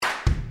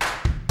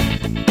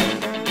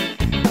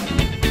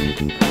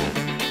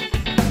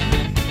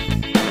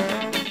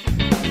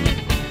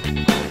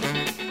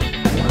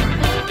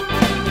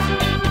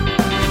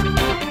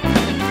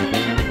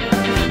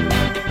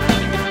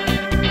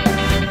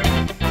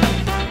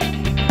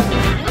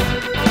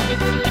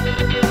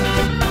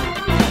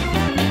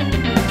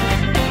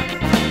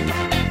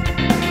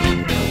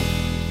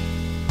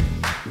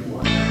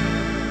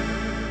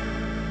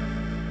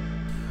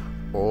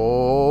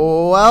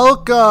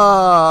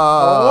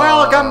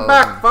Welcome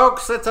back,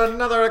 folks. It's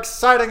another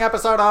exciting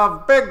episode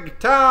of Big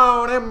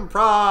Town Improv.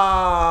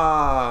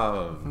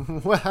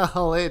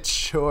 Well, it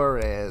sure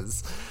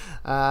is.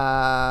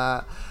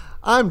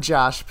 I'm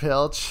Josh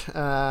Pilch.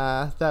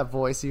 That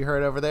voice you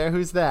heard over there,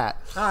 who's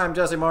that? I'm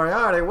Jesse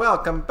Moriarty.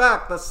 Welcome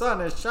back. The sun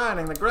is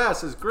shining. The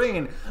grass is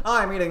green.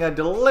 I'm eating a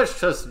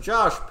delicious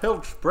Josh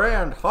Pilch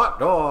brand hot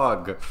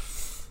dog.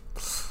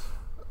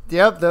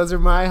 Yep, those are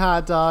my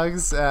hot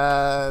dogs.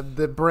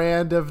 The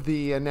brand of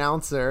the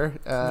announcer.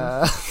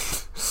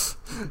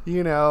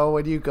 You know,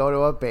 when you go to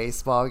a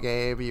baseball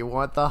game, you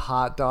want the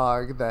hot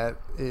dog that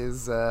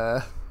is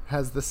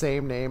has the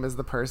same name as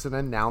the person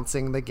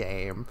announcing the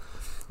game.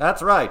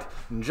 That's right.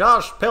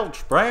 Josh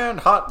Pilch brand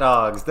hot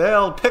dogs.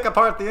 They'll pick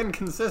apart the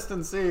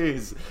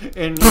inconsistencies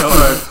in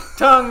your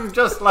tongue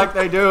just like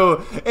they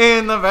do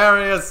in the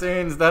various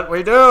scenes that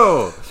we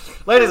do.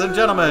 Ladies and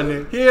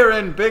gentlemen, here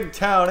in Big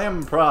Town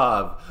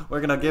Improv,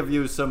 we're going to give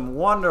you some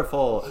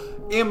wonderful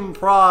I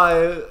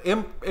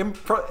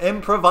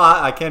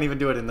can't even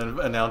do it in the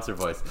announcer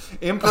voice.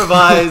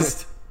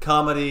 Improvised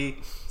comedy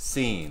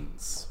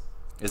scenes.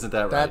 Isn't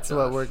that right, That's Josh?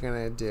 what we're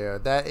going to do.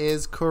 That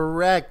is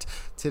correct.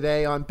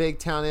 Today on Big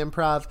Town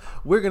Improv,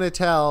 we're going to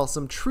tell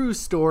some true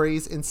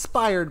stories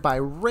inspired by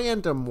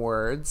random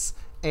words.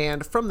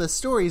 And from the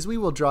stories, we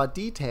will draw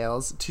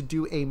details to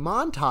do a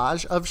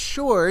montage of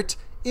short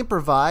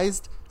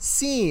improvised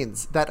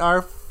scenes that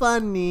are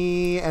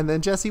funny. And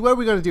then, Jesse, what are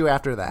we going to do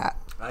after that?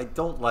 I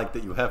don't like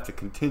that you have to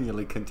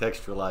continually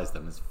contextualize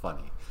them as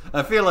funny.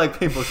 I feel like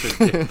people should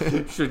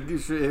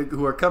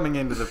who are coming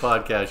into the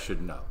podcast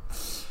should know.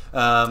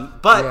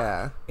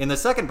 In the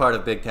second part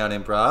of Big Town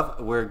Improv,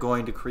 we're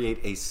going to create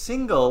a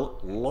single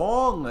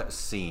long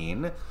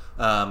scene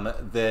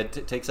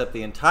that takes up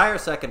the entire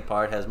second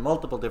part, has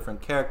multiple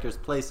different characters,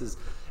 places,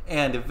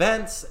 and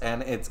events,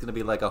 and it's going to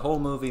be like a whole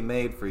movie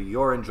made for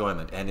your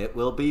enjoyment, and it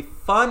will be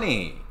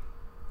funny.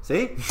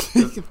 See?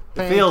 It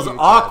feels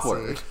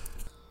awkward. Jesse.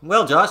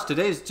 Well, Josh,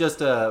 today's just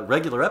a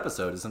regular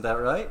episode, isn't that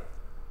right?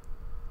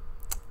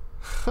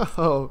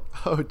 Oh,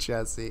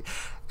 Jesse.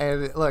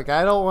 And look,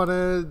 I don't want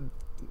to...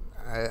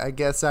 I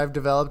guess I've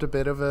developed a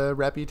bit of a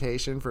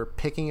reputation for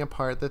picking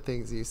apart the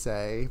things you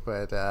say,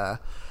 but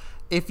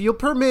if you'll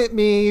permit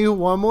me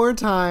one more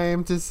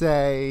time to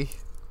say...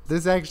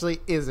 This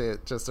actually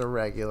isn't just a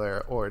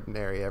regular,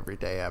 ordinary,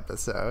 everyday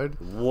episode.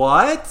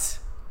 What?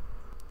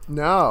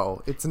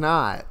 No, it's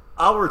not.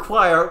 I'll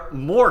require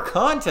more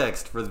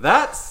context for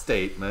that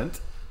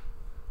statement.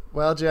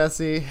 Well,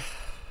 Jesse,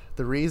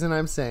 the reason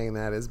I'm saying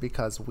that is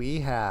because we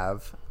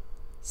have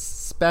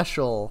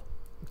special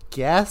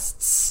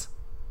guests.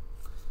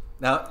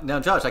 Now,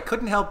 Josh, I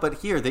couldn't help but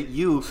hear that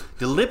you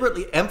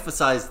deliberately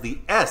emphasized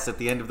the S at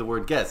the end of the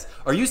word guest.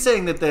 Are you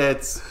saying that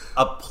that's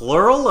a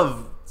plural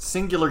of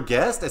singular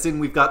guest, as in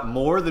we've got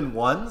more than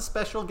one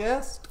special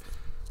guest?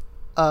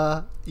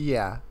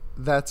 Yeah,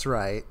 that's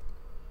right.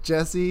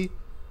 Jesse,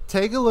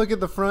 take a look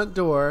at the front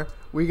door.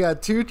 We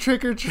got 2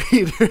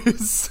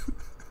 trick-or-treaters.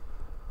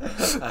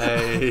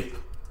 I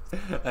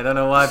don't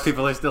know why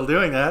people are still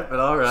doing that,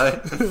 but all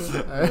right.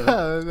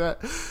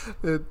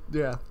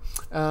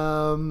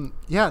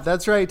 Yeah,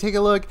 that's right. Take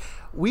a look.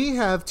 We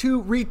have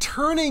 2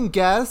 returning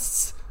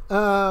guests.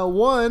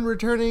 One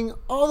returning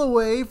all the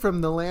way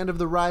from the land of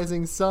the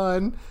rising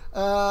sun.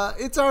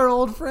 It's our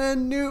old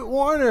friend Newt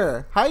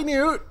Warner. Hi,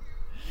 Newt.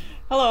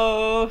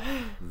 Hello.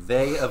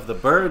 They of the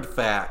bird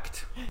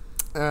fact.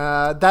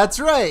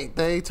 That's right.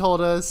 They told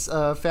us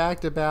a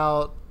fact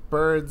about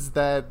birds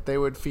that they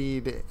would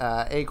feed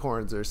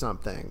acorns or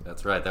something.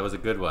 That's right. That was a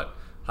good one.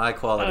 High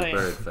quality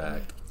bird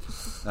fact.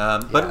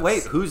 But yes.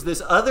 Wait, who's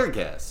this other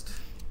guest?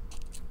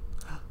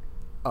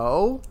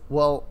 Oh,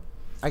 well,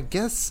 I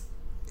guess...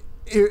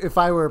 If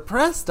I were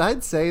pressed,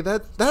 I'd say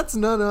that that's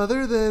none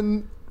other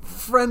than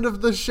friend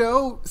of the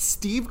show,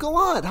 Steve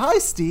Gallant. Hi,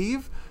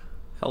 Steve.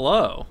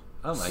 Hello.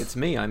 Oh my! It's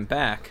me. I'm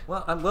back.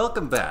 Well,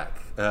 welcome back.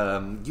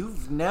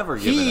 You've never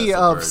given us He a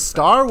of bird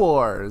Star fact.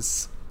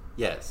 Wars.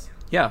 Yes.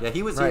 Yeah. Yeah,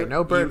 he was right, here.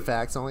 No bird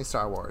facts, only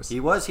Star Wars.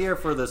 He was here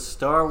for the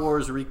Star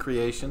Wars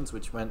recreations,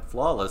 which went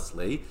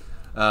flawlessly.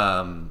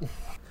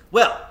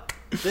 Well,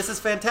 this is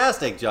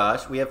fantastic,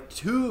 Josh. We have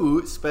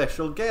 2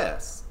 special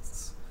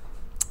guests.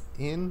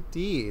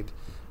 Indeed.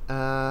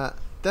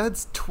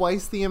 That's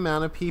twice the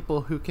amount of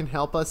people who can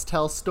help us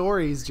tell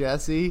stories,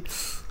 Jesse.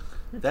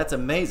 That's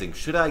amazing.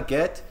 Should I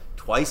get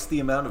twice the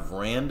amount of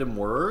random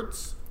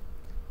words?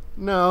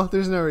 No,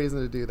 there's no reason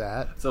to do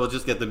that. So we'll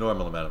just get the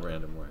normal amount of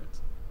random words.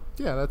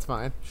 Yeah, that's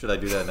fine. Should I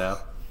do that now?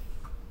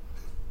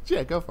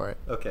 Yeah, go for it.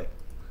 Okay.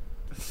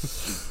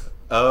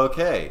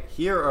 Okay,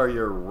 here are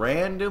your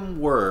random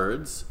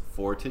words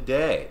for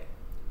today.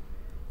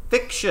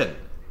 Fiction.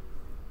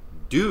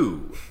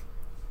 Do.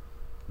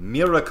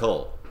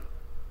 Miracle.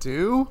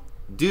 Do?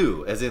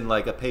 Do, as in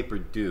like a paper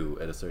due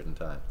at a certain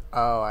time.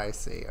 Oh, I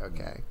see.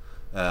 Okay.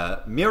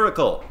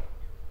 Miracle.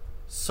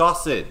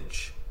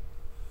 Sausage.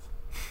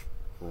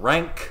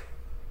 Rank.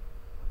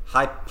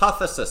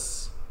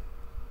 Hypothesis.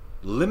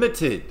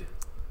 Limited.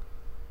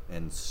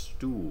 And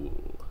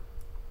stool.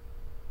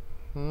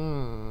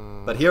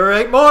 But here are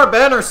 8 more.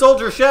 Banner,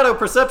 soldier, shadow,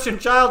 perception,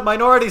 child,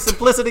 minority,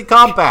 simplicity,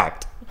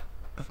 compact.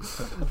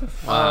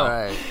 All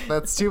right,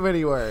 that's too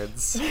many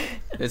words.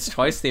 It's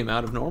twice the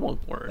amount of normal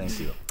words, Thank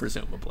you.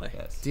 presumably.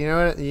 Yes. Do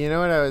you know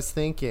what I was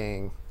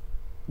thinking?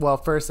 Well,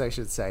 first I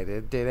should say,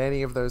 did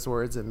any of those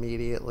words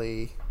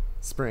immediately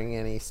spring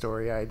any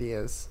story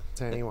ideas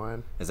to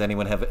anyone? Has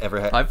anyone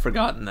ever had? I've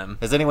forgotten them.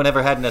 Has anyone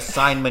ever had an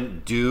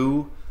assignment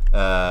due,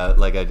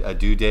 like a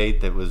due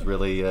date that was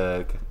really,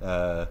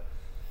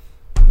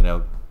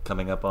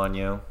 coming up on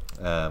you,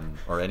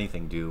 or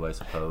anything due, I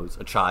suppose.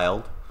 A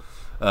child.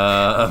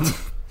 I'll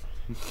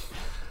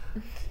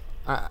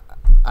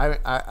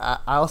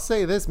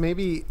say this.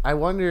 Maybe I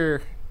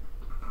wonder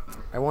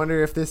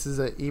if this is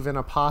even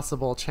a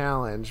possible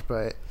challenge.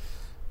 But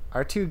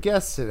our 2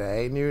 guests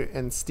today, Newt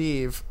and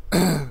Steve,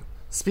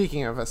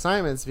 speaking of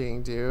assignments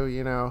being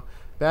due,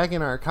 back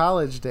in our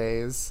college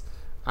days,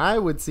 I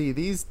would see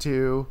these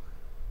 2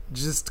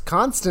 just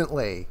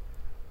constantly.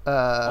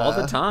 All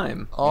the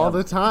time. All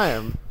the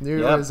time.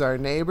 Newt Yep. was our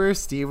neighbor.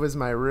 Steve was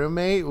my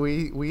roommate.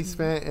 We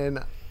spent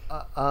an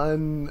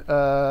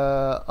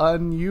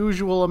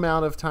unusual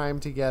amount of time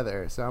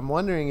together. So I'm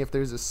wondering if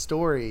there's a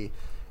story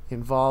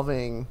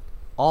involving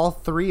all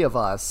 3 of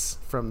us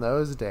from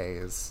those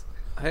days.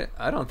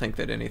 I don't think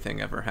that anything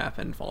ever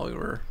happened while we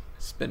were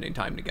spending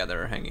time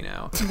together or hanging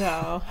out.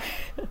 No.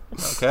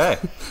 Okay.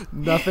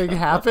 Nothing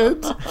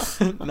happened?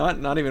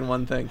 not even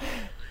one thing.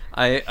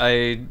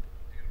 I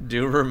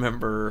do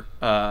remember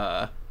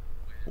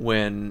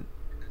when,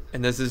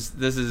 and this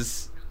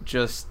is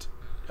just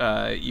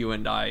you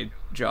and I,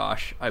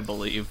 Josh, I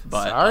believe.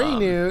 But Sorry,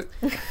 Newt.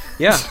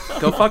 Yeah,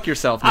 go fuck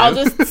yourself, Newt. I'll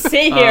just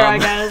sit here, I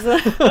guess.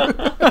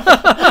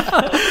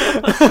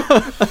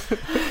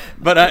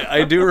 But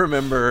I do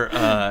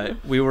remember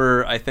we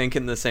were, I think,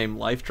 in the same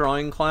life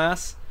drawing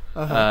class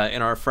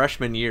in our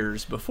freshman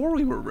years before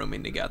we were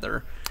rooming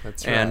together.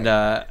 That's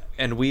right.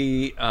 And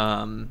we,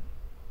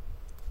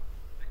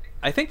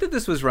 I think that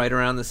this was right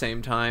around the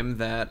same time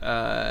that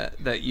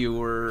that you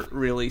were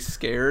really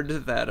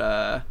scared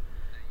that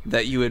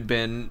you had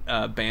been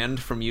banned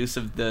from use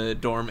of the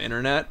dorm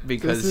internet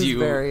because This is you.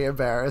 very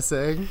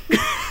embarrassing.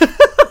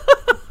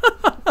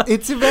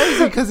 It's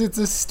embarrassing because it's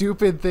a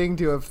stupid thing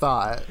to have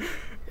thought.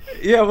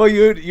 Yeah, well,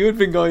 you had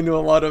been going to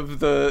a lot of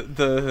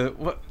the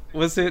what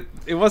was it?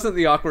 It wasn't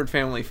the awkward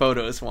family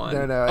photos one.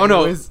 No. Oh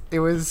no, It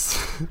was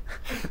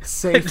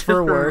safe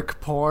for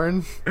work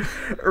porn.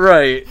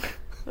 right.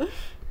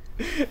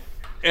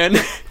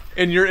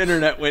 And your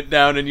internet went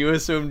down, and you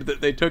assumed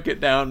that they took it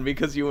down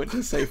because you went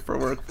to safe for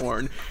work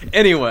porn.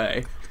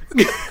 Anyway,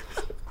 Which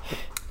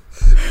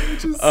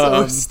is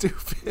so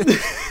stupid.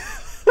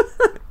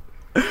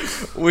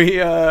 we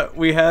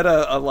had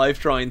a life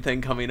drawing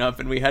thing coming up,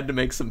 and we had to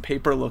make some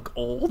paper look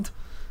old.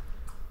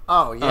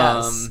 Oh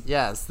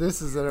yes.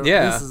 This is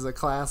a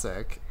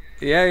classic.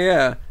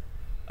 Yeah.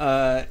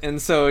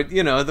 And so,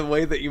 the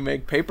way that you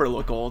make paper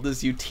look old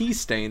is you tea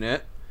stain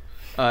it.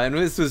 And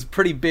this was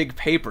pretty big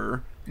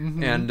paper.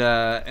 Mm-hmm.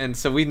 And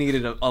so we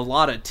needed a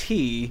lot of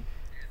tea.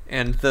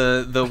 And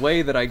the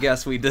way that I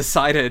guess we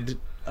decided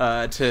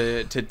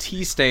to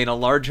tea stain a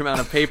large amount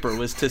of paper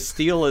was to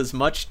steal as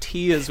much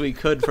tea as we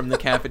could from the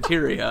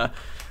cafeteria,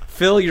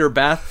 fill your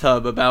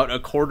bathtub about a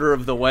quarter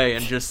of the way,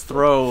 and just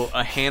throw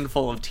a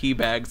handful of tea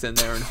bags in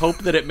there and hope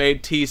that it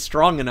made tea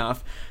strong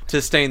enough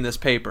to stain this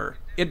paper.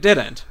 It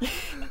didn't.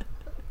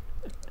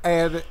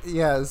 And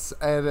yes,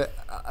 and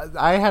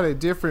I had a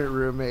different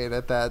roommate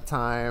at that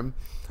time,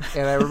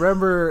 and I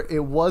remember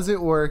it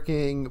wasn't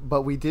working,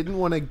 but we didn't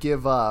want to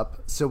give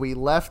up, so we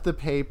left the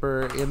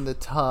paper in the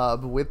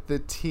tub with the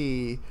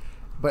tea,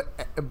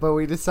 but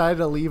we decided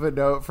to leave a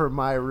note for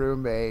my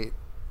roommate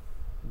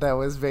that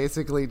was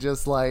basically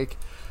just like,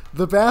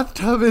 the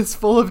bathtub is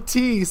full of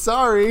tea,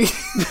 sorry.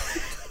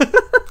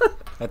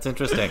 That's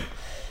interesting.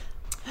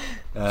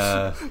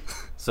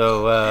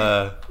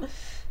 So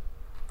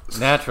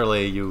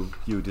naturally, you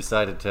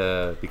decided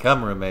to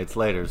become roommates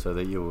later so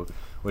that you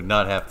would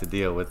not have to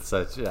deal with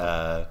such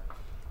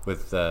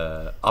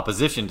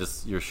opposition to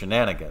your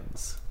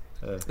shenanigans.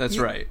 That's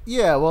right.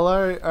 Yeah, well,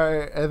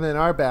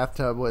 our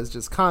bathtub was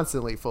just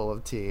constantly full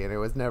of tea, and it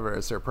was never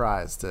a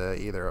surprise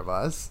to either of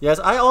us. Yes,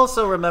 I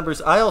also remember.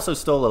 I also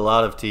stole a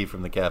lot of tea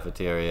from the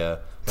cafeteria,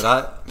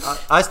 but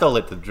I stole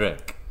it to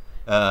drink.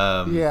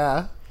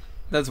 Yeah.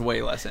 That's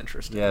way less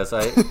interesting. Yes,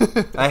 I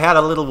had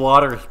a little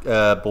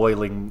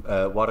boiling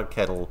water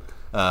kettle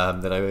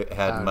that I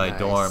had in my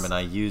dorm, and I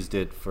used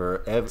it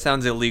for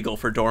Sounds illegal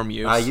for dorm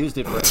use. I used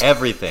it for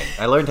everything.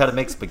 I learned how to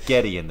make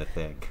spaghetti in the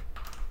thing.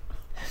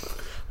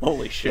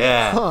 Holy shit.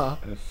 Yeah. Huh.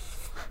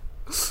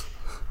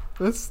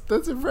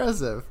 That's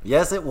impressive.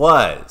 Yes, it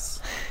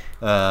was.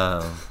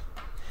 Well,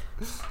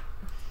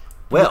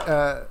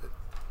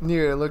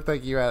 Near, it looked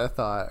like you had a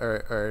thought,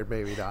 or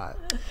maybe not.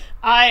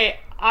 I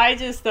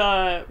just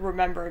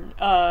remembered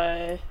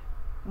my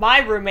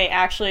roommate,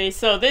 actually.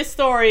 So this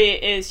story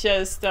is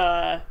just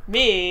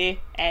me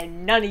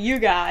and none of you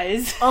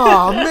guys.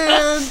 Oh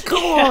man,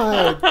 come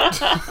on.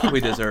 We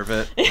deserve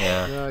it.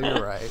 yeah. No,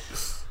 you're right.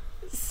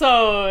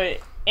 So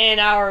in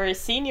our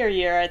senior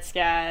year at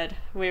SCAD,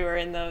 we were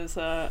in those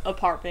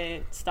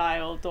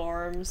apartment-style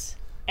dorms.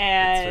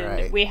 And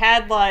That's right. we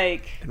had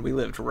like... And we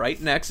lived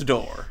right next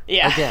door.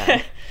 Yeah.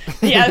 Again.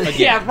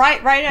 Yeah,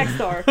 right next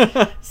door.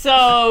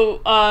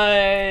 So,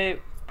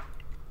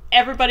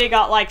 everybody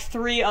got like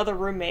 3 other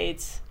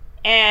roommates.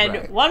 And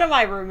Right. one of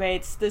my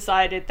roommates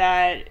decided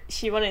that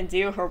she wouldn't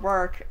do her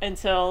work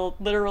until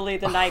literally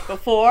the night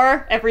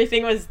before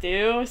everything was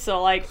due.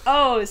 So like,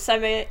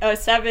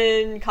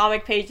 7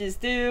 comic pages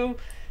due.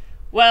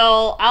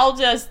 Well, I'll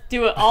just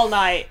do it all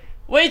night.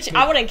 Which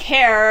I wouldn't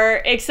care,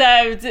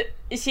 except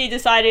she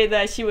decided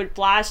that she would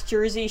blast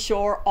Jersey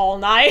Shore all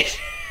night.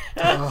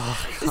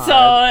 Oh,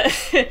 God.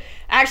 So,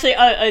 actually,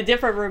 a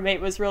different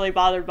roommate was really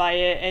bothered by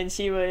it, and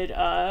she would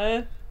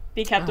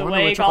be kept I wonder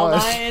awake which it all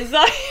was.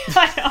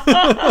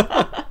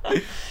 night.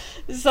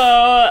 So,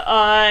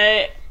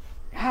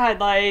 God,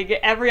 like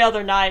every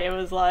other night, it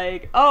was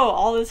like, oh,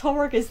 all this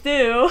homework is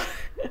due.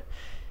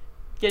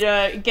 Get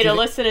a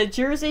listen to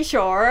Jersey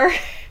Shore.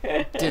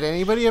 Did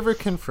anybody ever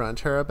confront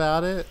her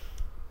about it?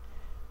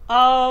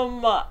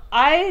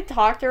 I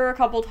talked to her a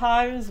couple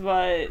times,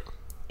 but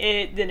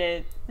it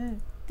didn't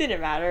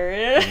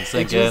matter.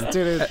 Sink Just in.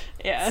 didn't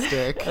Yeah.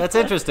 stick. That's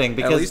interesting At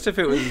because least if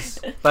it was.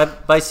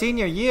 by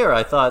senior year,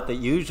 I thought that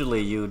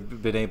usually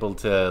you'd been able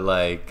to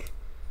like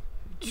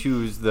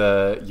choose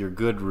your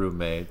good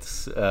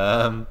roommates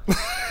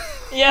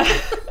Yeah.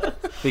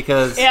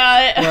 because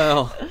Yeah.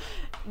 Well,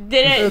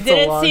 It's a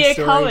didn't long see it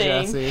story, coming.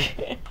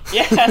 Jesse.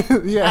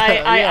 Yeah.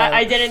 Yeah,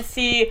 I didn't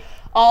see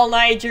all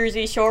night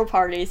Jersey Shore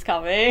parties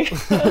coming.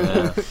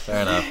 yeah,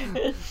 fair enough.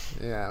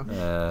 Yeah.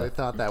 They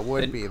thought that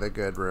would be the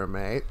good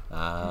roommate.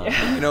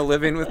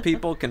 living with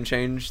people can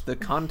change the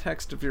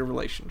context of your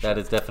relationship. That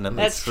is definitely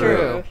That's true.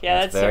 true.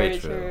 Yeah, that's very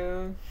true.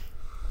 true.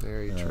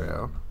 Very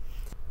true.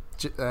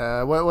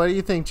 What do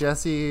you think,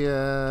 Jesse?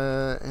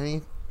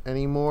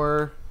 Any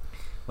more?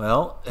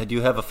 Well, do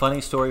you have a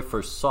funny story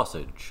for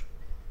sausage?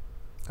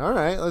 All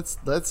right,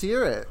 let's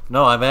hear it.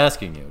 No, I'm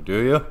asking you. Do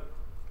you?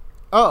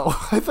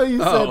 Oh, I thought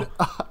you Oh.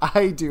 said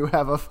I do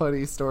have a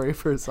funny story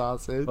for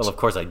sausage. Well, of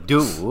course I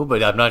do,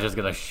 but I'm not just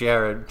gonna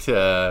share it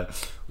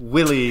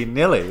willy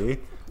nilly.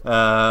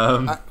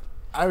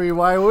 I mean,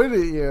 why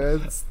wouldn't you?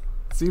 It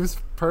seems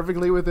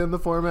perfectly within the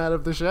format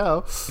of the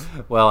show.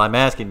 Well, I'm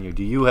asking you.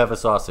 Do you have a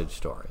sausage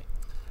story?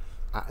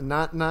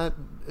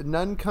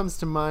 None comes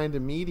to mind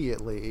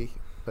immediately,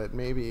 but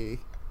maybe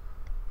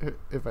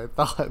if I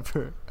thought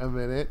for a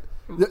minute.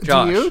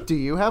 Josh, Do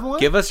you have one?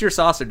 Give us your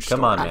sausage story.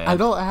 Come on, man. I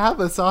don't have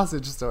a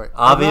sausage story.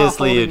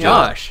 Obviously you do.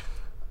 Josh,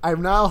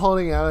 I'm not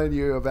holding out on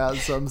you about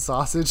some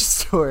sausage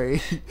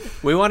story.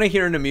 we want to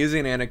hear an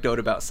amusing anecdote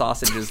about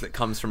sausages that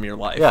comes from your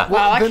life. Yeah.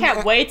 Wow, I then-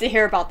 can't wait to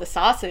hear about the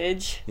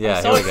sausage. Yeah,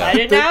 I'm here so we go.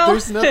 excited now.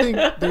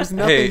 There's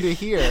nothing Hey. to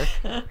hear.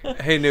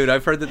 Hey, Nude,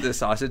 I've heard that the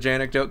sausage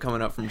anecdote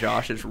coming up from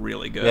Josh is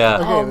really good. Yeah.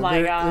 Okay, Oh my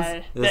there god.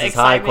 is- This The is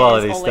high excitement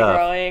quality is only stuff.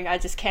 growing. I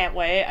just can't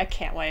wait. I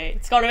can't wait.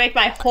 It's going to make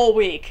my whole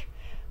week.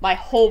 My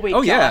whole week,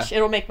 Oh, yeah. Josh.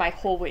 It'll make my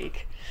whole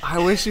week. I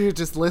wish you would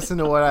just listen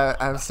to what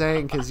I'm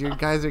saying, because you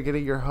guys are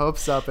getting your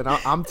hopes up, and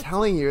I'm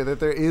telling you that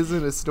there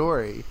isn't a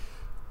story.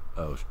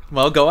 Oh,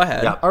 Well, go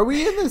ahead. Yeah. Are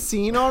we in the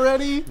scene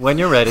already? when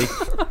you're ready.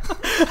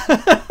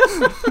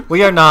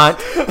 We are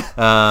not.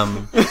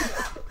 Well,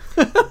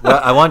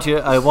 I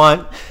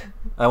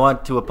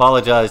want to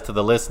apologize to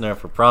the listener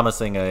for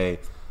promising a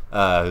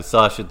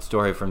sausage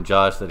story from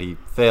Josh that he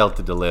failed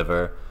to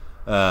deliver.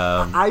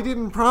 I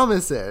didn't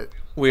promise it.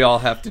 We all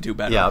have to do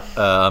better. Yeah.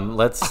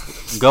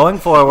 Let's going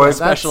forward.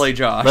 Especially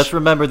Josh. Let's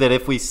remember that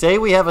if we say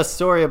we have a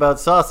story about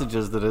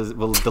sausages that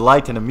will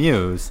delight and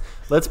amuse,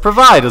 let's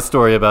provide a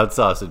story about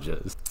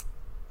sausages.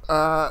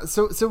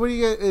 So what do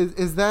you get?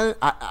 Is that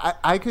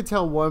I could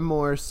tell one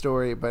more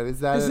story, but is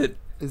that Is it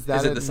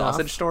the enough?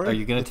 sausage story? Are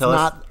you going to It's tell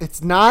us? not.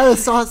 It's not a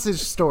sausage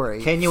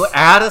story. Can you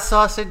add a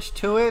sausage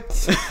to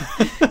it?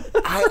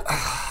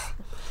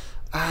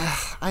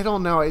 I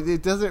don't know.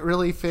 It doesn't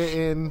really fit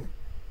in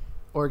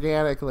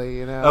organically,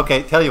 you know.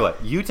 Okay, tell you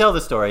what. You tell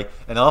the story,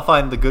 and I'll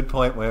find the good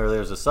point where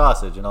there's a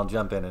sausage, and I'll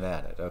jump in and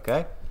add it.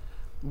 Okay?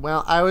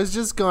 Well, I was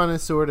just going to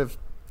sort of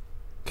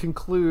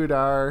conclude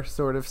our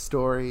sort of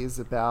stories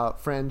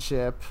about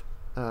friendship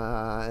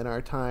and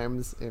our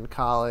times in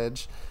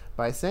college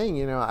by saying,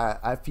 you know,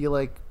 I feel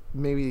like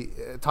maybe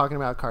talking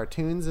about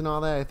cartoons and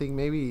all that, I think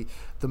maybe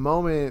the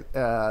moment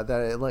that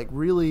it like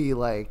really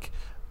like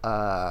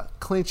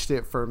clinched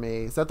it for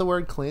me. Is that the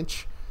word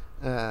clinch?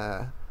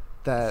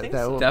 think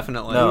so.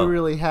 Definitely. No. we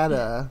really had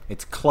a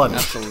It's clunch.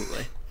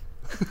 Absolutely.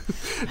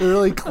 it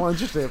really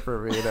clunched it for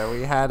me that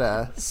we had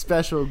a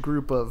special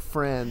group of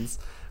friends.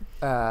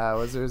 There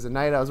was a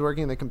night I was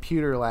working in the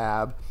computer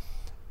lab,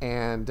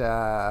 and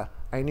I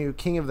knew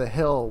King of the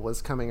Hill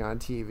was coming on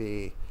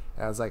TV.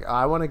 I was like,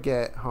 I want to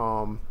get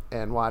home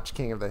and watch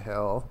King of the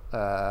Hill,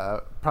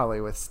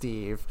 probably with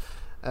Steve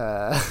in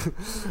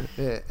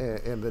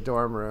the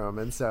dorm room.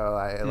 And so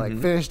I like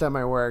finished up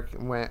my work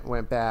and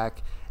went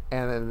back.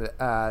 And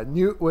then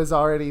Newt was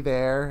already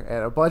there,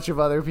 and a bunch of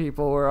other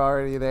people were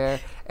already there.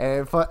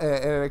 And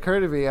it occurred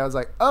to me, I was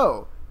like,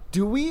 oh,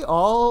 do we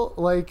all,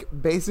 like,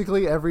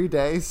 basically every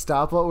day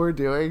stop what we're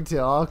doing to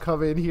all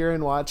come in here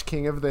and watch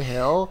King of the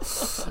Hill?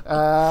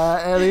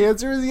 And the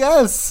answer is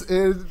yes.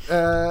 It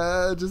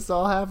just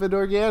all happened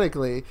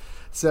organically.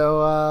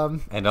 So,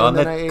 And on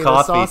then I the ate a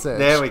coffee. sausage.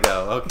 There we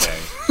go. Okay.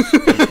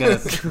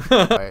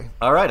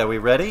 All right, are we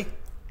ready?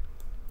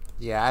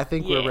 Yeah, I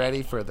think Yeah. we're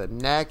ready for the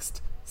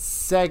next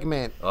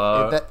segment,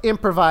 Uh, the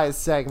improvised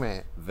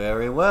segment.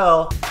 Very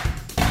well.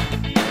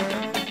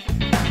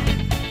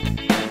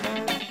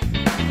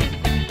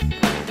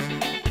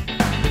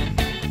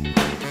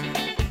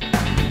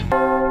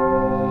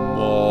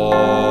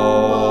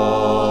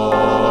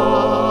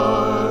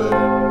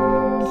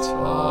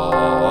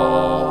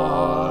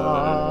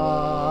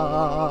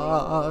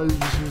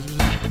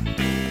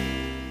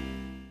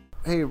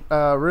 Hey,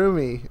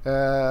 Rumi,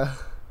 can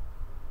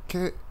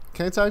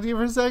I talk to you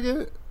for a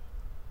second?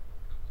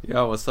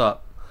 Yeah, what's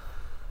up?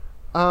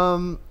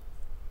 I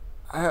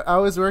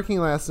was working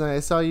last night. I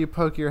saw you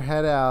poke your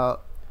head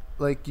out,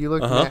 like you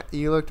looked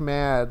you looked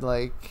mad,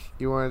 like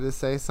you wanted to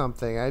say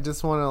something. I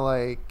just want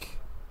to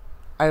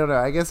I don't know.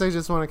 I guess I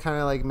just want to kind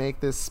of like make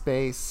this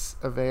space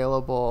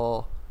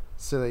available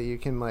so that you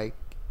can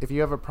if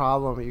you have a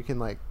problem, you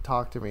can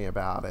talk to me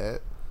about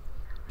it.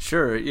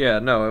 Sure. Yeah.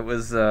 No, it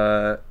was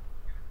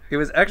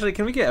actually.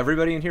 Can we get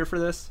everybody in here for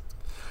this?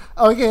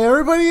 Okay,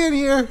 everybody in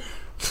here.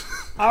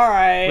 All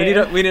right.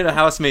 We need a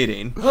house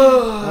meeting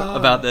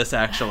about this.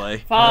 Actually,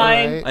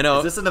 Fine. All right. I know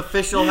Is this an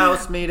official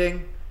house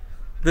meeting?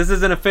 this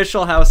is an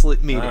official house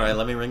meeting. All right,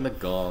 let me ring the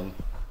gong.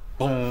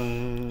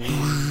 Boom.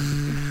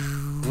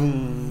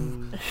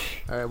 Boom.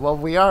 All right. Well,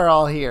 we are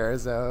all here,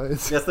 so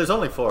it's Yes, there's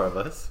only 4 of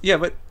us. Yeah,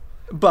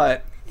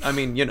 but I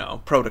mean,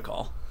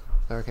 protocol.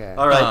 okay.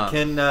 All right,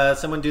 can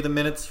someone do the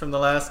minutes from the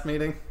last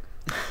meeting?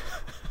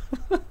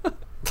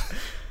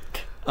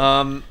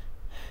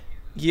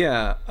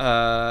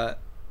 Yeah.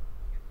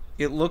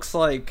 It looks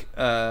like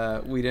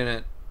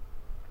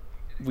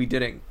we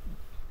didn't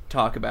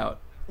talk about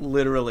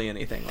literally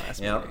anything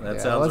last Yeah, meeting. that Yeah,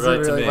 it sounds wasn't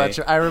right to really me. much.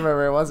 I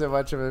remember it wasn't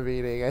much of a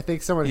meeting. I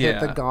think someone hit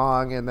the Yeah.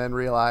 gong and then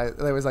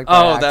realized it was by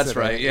Oh, that's accident.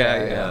 right.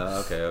 Yeah. Yeah,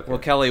 okay. Well,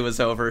 Kelly was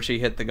over. She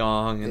hit the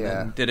gong and Yeah.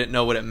 then didn't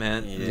know what it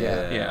meant.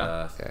 Yeah.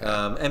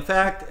 Yeah. In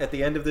fact, at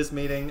the end of this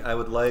meeting, I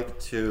would like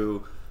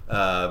to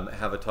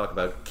have a talk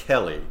about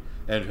Kelly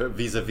and her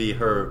vis-a-vis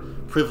her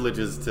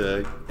privileges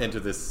to enter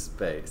this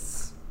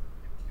space.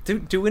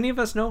 Do any of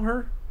us know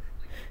her?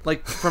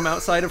 Like from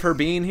outside of her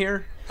being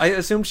here? I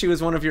assumed she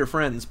was one of your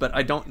friends, but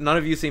I don't. None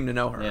of you seem to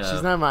know her. Yeah.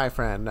 She's not my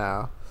friend,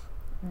 no.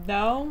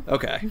 No.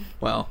 Okay.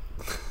 Well.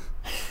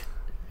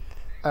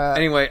 Uh,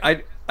 Anyway,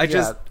 I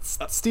just.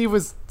 Steve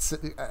was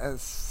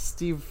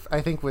Steve.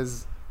 I think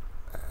was.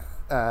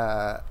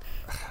 I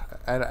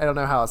don't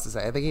know how else to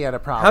say. I think he had a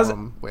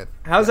problem with.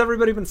 How's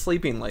everybody been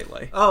sleeping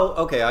lately?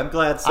 Oh, okay. I'm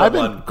glad I've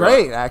someone. been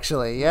great,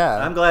 actually.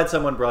 Yeah. I'm glad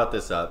someone brought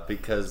this up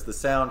because the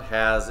sound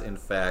has, in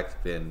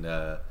fact, been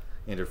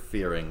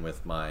interfering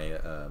with my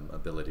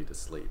ability to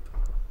sleep.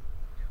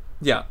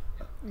 Yeah.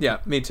 Yeah,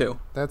 me too.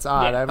 That's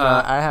odd.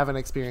 Yeah. I haven't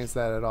experienced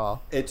that at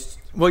all. It's.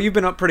 Well, you've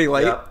been up pretty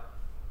late. Yeah.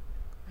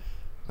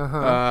 Uh-huh.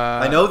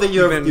 I know that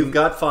been- you've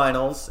got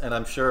finals, and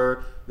I'm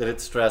sure that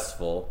it's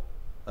stressful.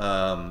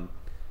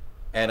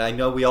 And I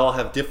know we all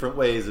have different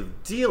ways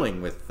of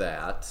dealing with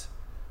that.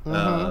 But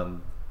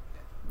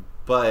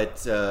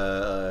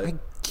I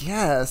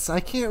guess I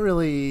can't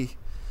really.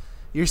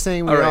 You're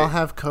saying we All right. all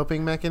have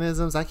coping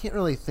mechanisms. I can't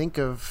really think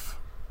of.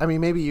 I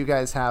mean, maybe you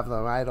guys have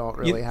them. I don't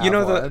really have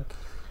know one.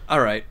 All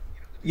right.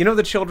 You know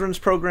the children's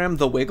program,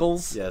 The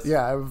Wiggles? yes,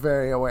 Yeah, I'm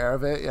very aware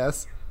of it.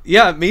 Yes.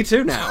 Yeah, me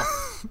too now.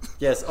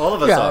 yes, all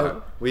of us Yeah.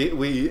 are. We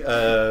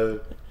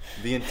the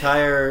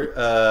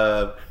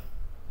entire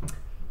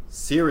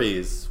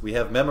series we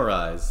have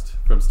memorized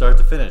from start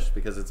to finish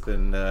because it's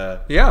been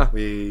Yeah.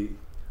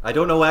 I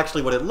don't know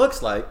actually what it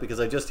looks like because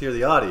I just hear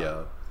the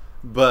audio,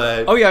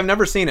 but Oh yeah, I've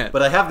never seen it.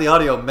 but I have the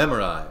audio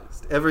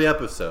memorized every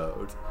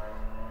episode.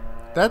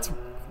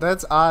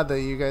 That's odd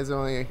that you guys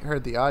only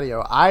heard the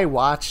audio. I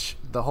watch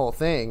the whole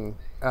thing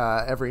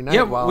every night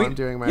Yeah, while we- I'm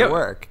doing my yeah.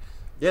 work.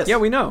 Yes, Yeah,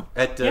 we know.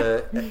 at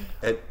Okay,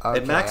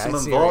 at maximum I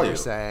see what volume. you're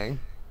saying.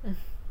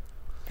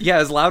 Yeah,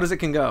 as loud as it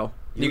can go.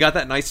 You got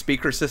that nice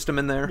speaker system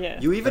in there?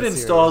 Yeah. You even I see what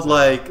installed you're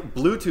like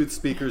Bluetooth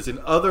speakers in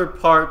other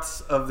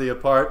parts of the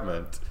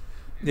apartment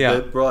Yeah.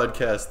 that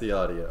broadcast the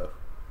audio.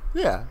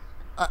 Yeah.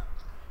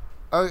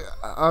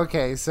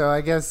 Okay, so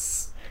I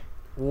guess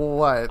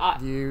what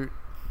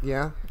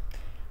yeah.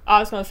 I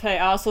was gonna say,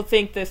 I also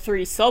think the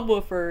 3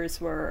 subwoofers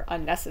were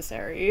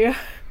unnecessary.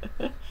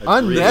 Three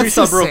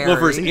Unnecessary.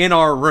 subwoofers in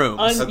our room.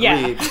 Yeah.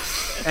 Agreed.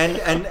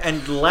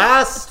 and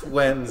last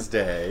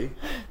Wednesday,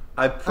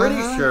 I'm pretty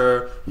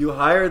sure you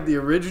hired the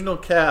original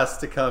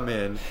cast to come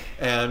in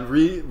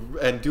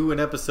and do an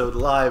episode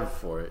live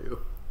for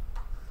you.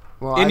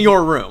 Well, In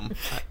your room.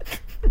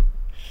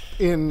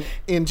 in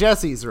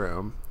Jesse's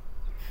room.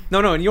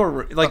 No, in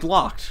your like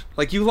locked.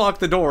 Like you locked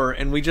the door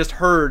and we just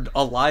heard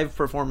a live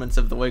performance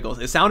of The Wiggles.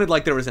 It sounded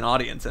like there was an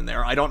audience in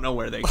there. I don't know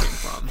where they came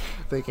from.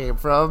 They came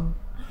from.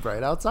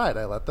 right outside.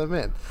 I let them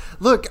in.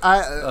 Look,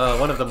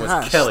 One of them was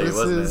gosh, Kelly, this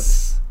wasn't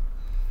is-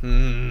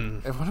 Hmm.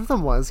 If one of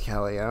them was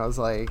Kelly, and I was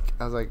like,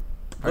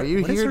 are What-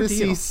 you what is here her to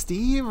see deal?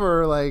 Steve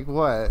or like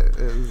what?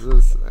 Is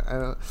this? I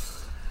don't.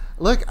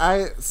 Look,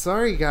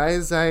 sorry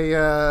guys,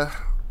 I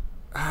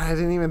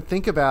didn't even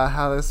think about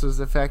how this was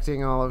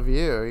affecting all of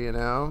you. You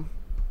know.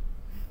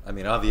 it? I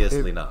mean,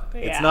 obviously It- not.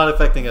 It's Yeah. not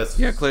affecting us.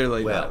 Yeah,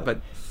 clearly well. not.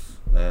 But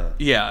Uh,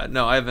 yeah,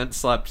 no, I haven't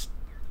slept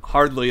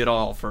hardly at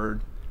all for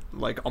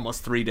like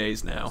almost 3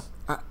 days now.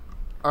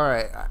 All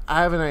right,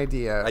 I have an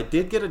idea. I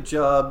did get a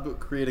job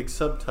creating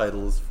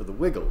subtitles for the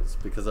Wiggles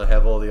because I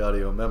have all the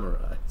audio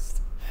memorized.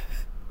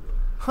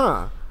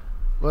 Huh.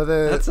 Well,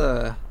 That's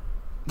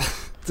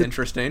it's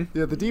interesting.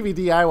 yeah, the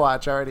DVD I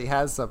watch already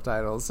has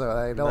subtitles, so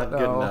I don't Not good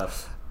know.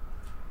 enough.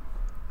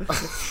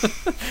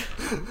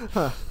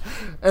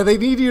 And they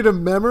need you to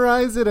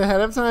memorize it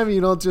ahead of time.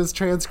 You don't just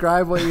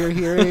transcribe what you're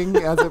hearing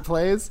as it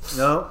plays.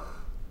 No,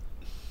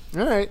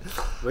 All right.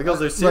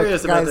 Wiggles are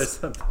serious about their guys.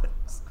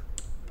 subtitles.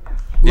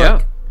 Yeah.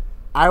 Look,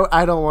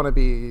 I don't want to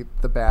be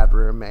the bad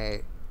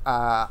roommate.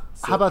 How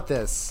about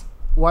this?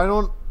 Why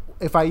don't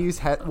I use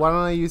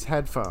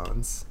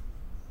headphones?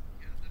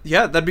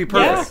 Yeah, that'd be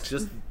Yeah. perfect.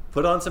 Just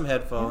put on some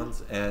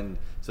headphones, and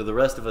so the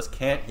rest of us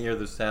can't hear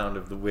the sound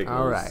of the Wiggles.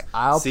 All right,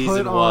 I'll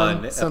Season put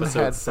on 1, some episode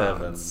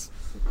headphones.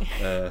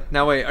 7.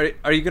 Now wait,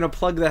 are you gonna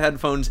plug the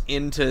headphones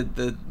into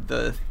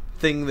the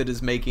thing that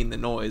is making the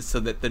noise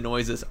so that the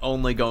noise is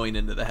only going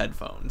into the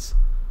headphones?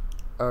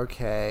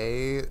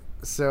 Okay,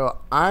 so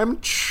I'm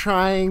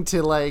trying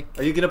to like.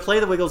 Are you going to play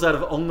the Wiggles out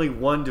of only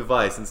one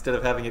device instead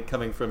of having it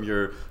coming from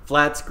your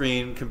flat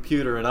screen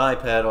computer and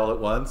iPad all at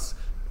once?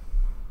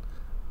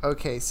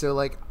 Okay, so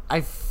like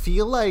I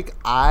feel like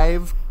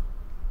I've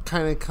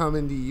kind of come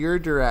into your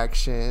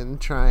direction.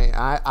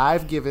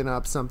 I've given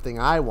up something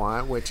I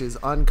want, which is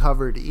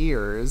uncovered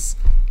ears,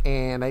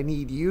 and I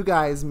need you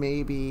guys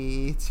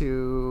maybe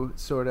to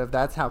sort of.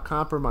 That's how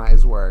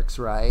compromise works,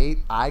 right?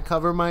 I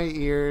cover my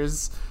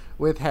ears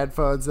with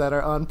headphones that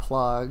are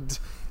unplugged,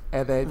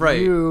 and then Right.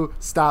 you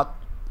stop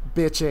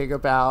bitching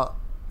about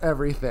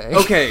everything.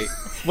 Okay.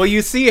 Well,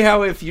 you see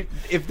how if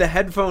the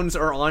headphones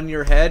are on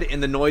your head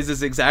and the noise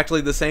is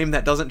exactly the same,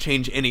 that doesn't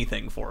change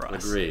anything for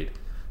us. Agreed.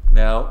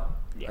 Now,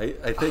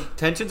 I think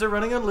tensions are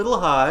running a little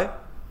high.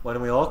 Why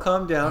don't we all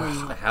calm down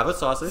and have a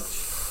sausage?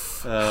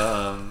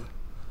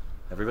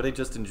 Everybody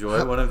just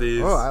enjoy one of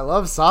these. Oh, I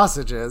love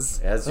sausages.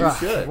 As you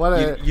should. What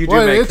a You do what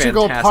an make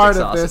integral fantastic part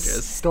of sausages.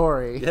 this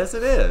story. Yes,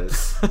 it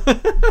is.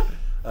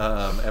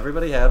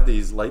 Everybody have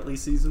these lightly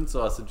seasoned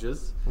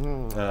sausages.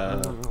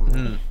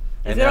 Mm.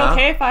 Is it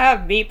okay if I have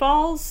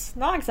meatballs?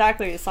 Not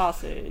exactly a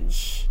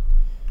sausage.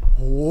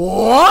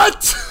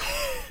 What?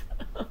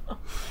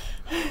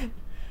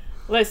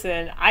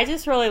 Listen, I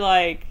just really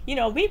like,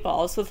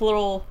 meatballs with a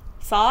little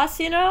sauce,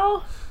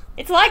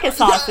 It's like a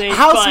sausage,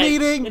 House but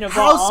meeting. in a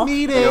House ball.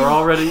 meeting. We're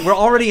already. We're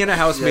already in a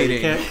house You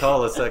meeting. can't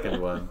call a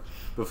second one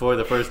before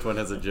the first one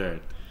has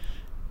adjourned.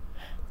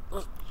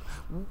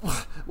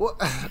 Well,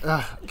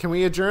 can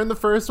we adjourn the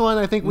first one?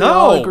 I think we No.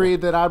 all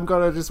agreed that I'm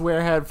gonna just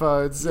wear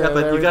headphones. Yeah, and but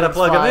you gotta everything's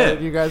plug 'em fine, in.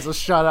 and you guys will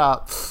shut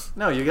up.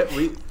 No, you get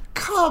we.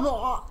 Come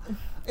on.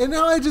 And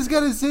now I just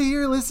gotta sit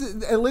here and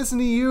listen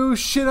to you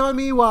shit on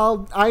me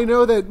while I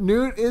know that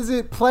Newt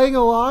isn't playing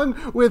along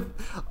with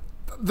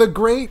the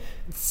great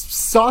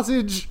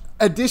sausage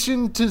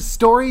addition to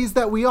stories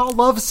that we all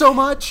love so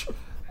much.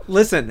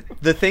 Listen,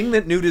 the thing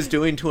that Newt is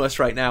doing to us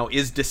right now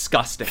is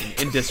disgusting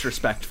and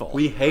disrespectful.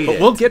 We hate but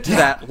it. we'll get to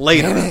that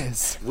later. It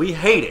is. We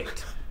hate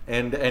it,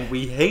 and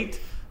we hate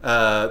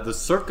the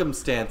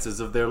circumstances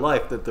of their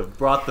life that have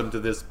brought them to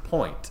this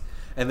point.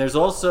 And there's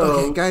also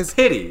Okay, guys.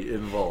 pity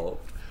involved.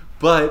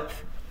 But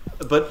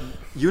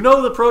you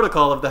know the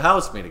protocol of the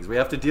house meetings. We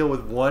have to deal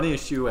with one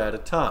issue at a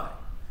time.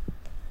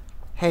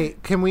 Hey,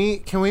 can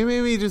we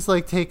maybe just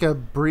like take a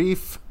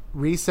brief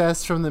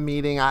recess from the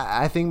meeting?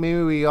 I think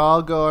maybe we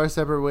all go our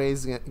separate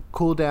ways,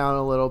 cool down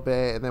a little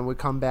bit, and then we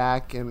come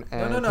back and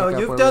No, pick no. up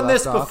You've where done we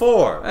this left off.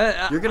 before.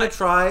 I- You're gonna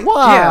try.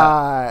 What?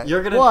 Yeah.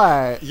 You're gonna.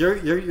 What?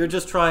 You're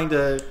just trying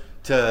to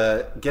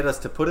get us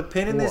to put a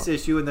pin in this What?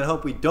 issue and then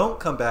hope we don't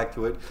come back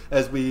to it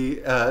as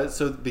we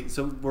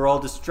so we're all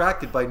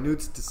distracted by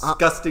Newt's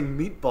disgusting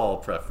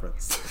meatball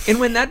preference. And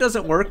when that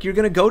doesn't work, you're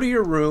going to go to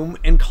your room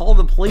and call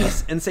the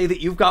police and say that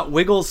you've got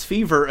Wiggles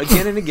fever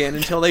again and again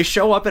until they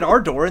show up at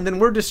our door, and then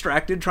we're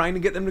distracted trying to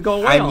get them to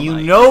go away all And you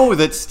night. know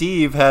that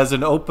Steve has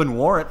an open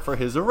warrant for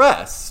his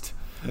arrest,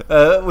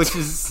 which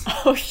is,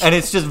 Oh, shit. and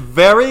it's just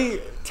very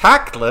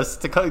tactless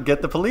to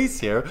get the police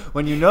here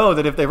when you know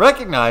that if they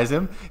recognize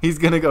him, he's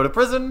going to go to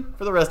prison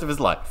for the rest of his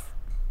life.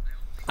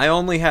 I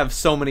only have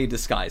so many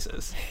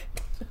disguises.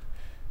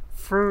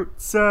 Fruit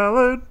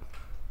salad.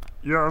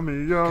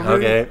 Yummy, yummy.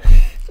 Okay,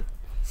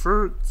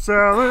 Fruit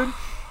salad.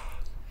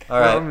 all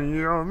right. Yummy,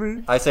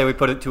 yummy. I say we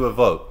put it to a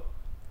vote.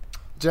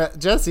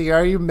 Jesse,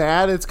 are you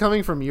mad? It's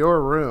coming from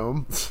your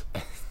room.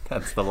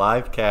 That's the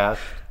live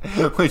cast,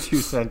 which you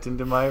sent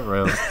into my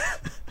room.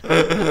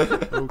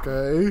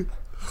 Okay.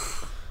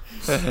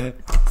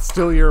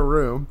 Still your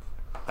room.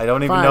 I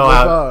don't even Fine, know we'll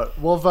how. vote.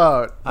 We'll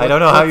vote. I don't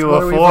know how you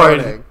what are we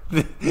afford voting?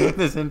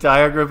 this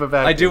entire group of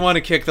actors. I do want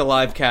to kick the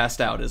live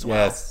cast out as well.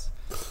 Yes,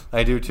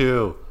 I do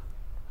too.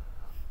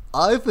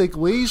 I think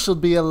we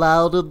should be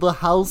allowed in the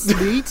house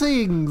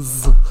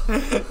meetings.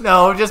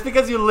 No, just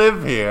because you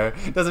live here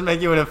doesn't make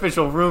you an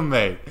official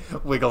roommate.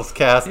 Wiggles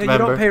cast Yeah, you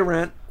member. don't pay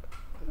rent.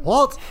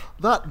 What?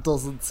 That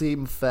doesn't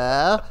seem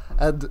fair.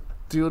 And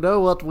do you know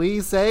what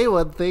we say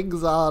when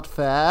things aren't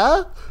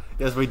fair?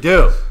 Yes, we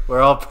do.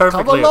 We're all Come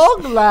perfectly.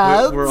 along,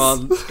 lads. We're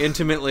all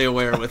intimately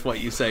aware with what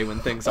you say when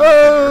things aren't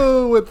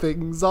Oh, when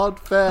things aren't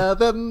fair,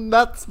 then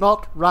that's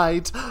not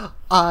right.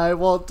 I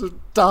want to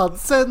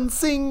dance and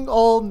sing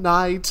all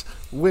night.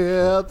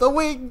 We're the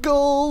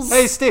Wiggles.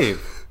 Hey,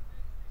 Steve.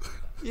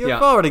 You've Yeah.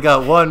 already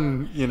got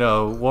one,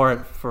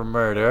 warrant for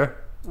murder.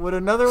 Would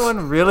another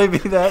one really be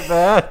that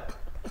bad?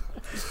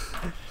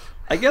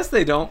 I guess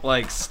they don't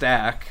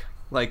stack.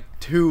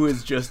 2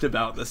 is just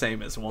about the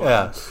same as 1.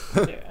 Yeah.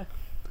 Yeah.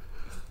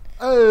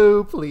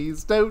 Oh,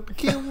 please don't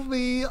kill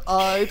me.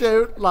 I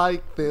don't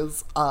like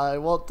this. I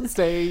want to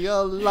stay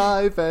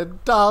alive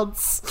and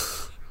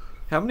dance.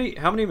 How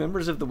many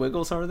members of the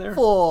Wiggles are there?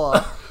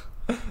 4.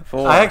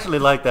 4. I actually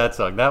like that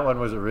song. That one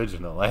was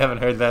original. I haven't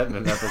heard that in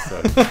an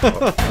episode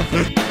before.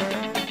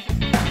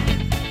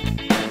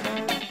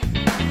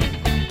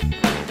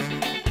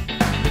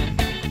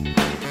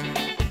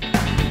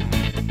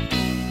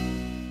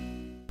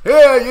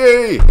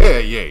 Hear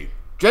ye,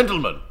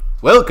 gentlemen,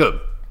 welcome.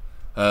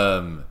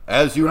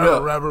 As you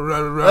know,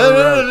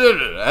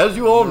 as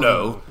you all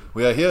know,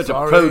 we are here to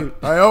Sorry,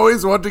 I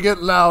always want to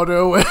get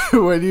louder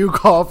when you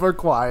call for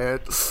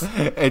quiet.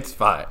 It's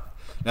fine.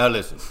 Now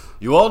listen,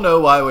 you all know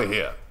why we're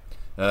here.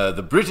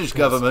 The British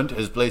government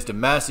has placed a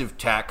massive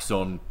tax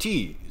on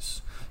teas.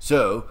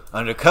 So,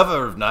 under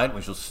cover of night,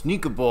 we shall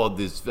sneak aboard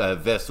this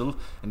vessel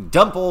and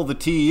dump all the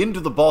tea into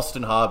the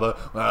Boston Harbor,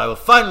 where I will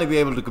finally be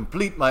able to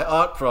complete my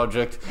art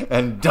project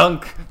and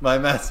dunk my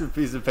massive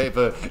piece of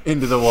paper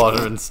into the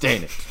water and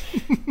stain it.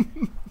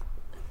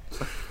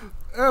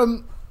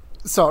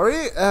 Sorry,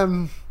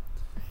 Yes,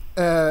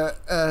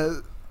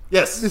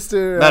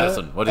 Mr.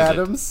 Madison, what is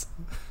Adams.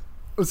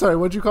 I'm sorry,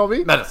 what'd you call me?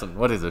 it? Madison,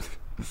 what is it?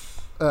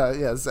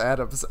 Yes,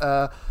 Adams.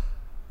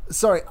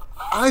 Sorry,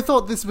 I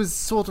thought this was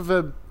sort of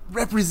a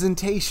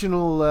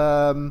representational,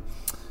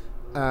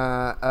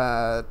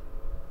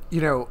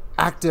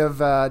 act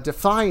of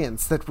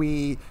defiance that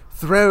we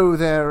throw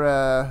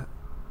their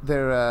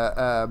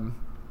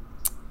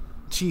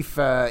chief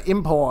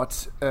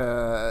import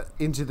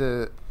into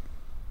the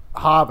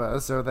harbor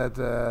so that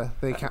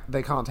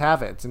they can't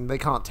have it and they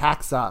can't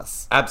tax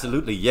us.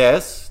 Absolutely,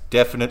 yes,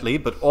 definitely.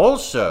 But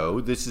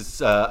also, this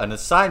is an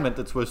assignment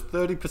that's worth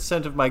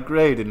 30% of my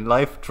grade in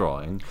life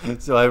drawing.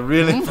 So I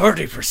really,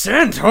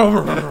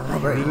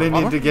 30%. really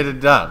need to get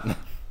it done.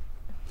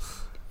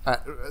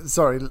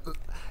 Sorry,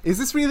 is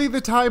this really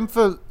the time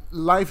for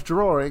life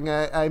drawing?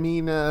 I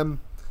mean,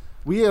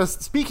 we are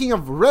speaking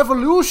of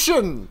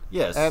revolution.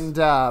 Yes. And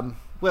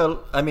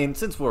Well, I mean,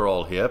 since we're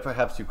all here,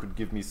 perhaps you could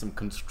give me some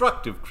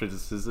constructive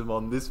criticism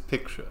on this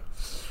picture.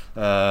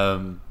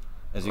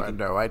 As you can,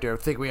 no, I don't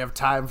think we have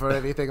time for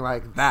anything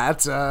like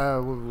that.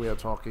 We are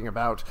talking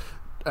about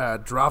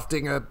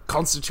drafting a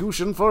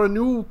constitution for a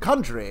new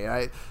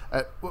country.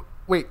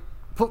 Wait.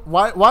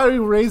 Why are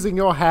you raising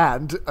your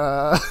hand,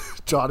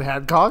 John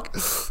Hancock?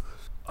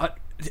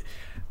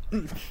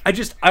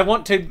 I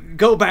want to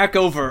go back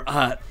over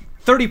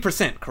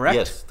 30%, correct?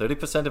 yes,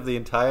 30% of the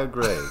entire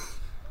grade.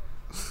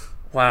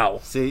 Wow.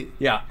 See,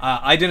 Yeah,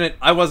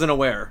 I wasn't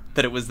aware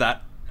that it was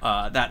that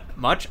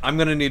much. I'm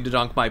gonna need to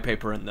dunk my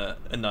paper in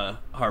the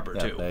harbor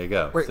yeah, too. there you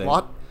go. Wait, See?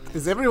 what?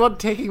 Is everyone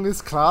taking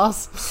this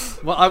class?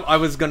 Well, I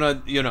was gonna,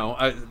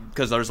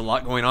 because there's a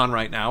lot going on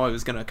right now. I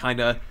was gonna kind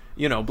of,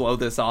 blow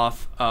this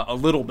off a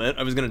little bit.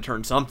 I was gonna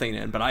turn something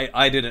in, but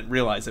I didn't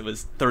realize it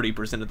was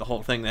 30% of the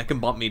whole thing. That can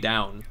bump me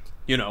down,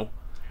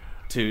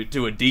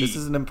 to a D. This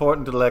is an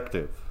important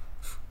elective.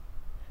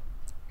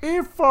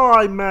 If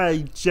I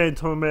may,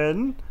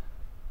 gentlemen,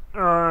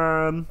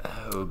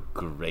 Oh,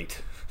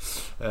 great.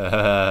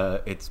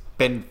 It's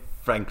Ben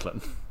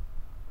Franklin.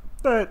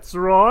 that's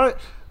right.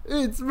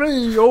 It's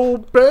me,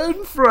 old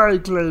Ben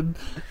Franklin.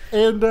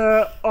 And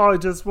I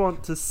just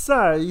want to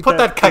say Put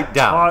that kite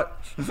down.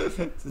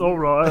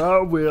 Alright, I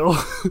will.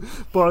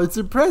 But it's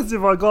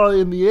impressive I got it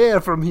in the air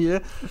from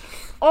here.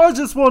 I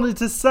just wanted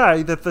to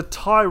say that the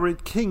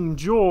tyrant King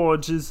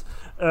George is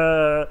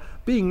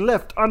being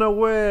left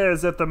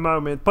unawares at the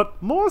moment.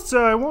 But more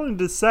so, I wanted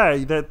to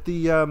say that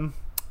the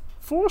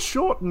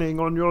foreshortening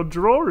on your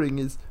drawing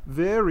is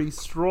very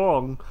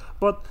strong.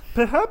 But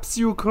perhaps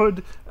you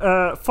could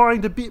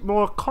find a bit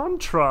more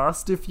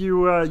contrast if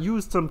you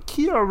used some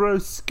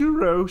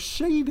chiaroscuro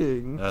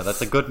shading.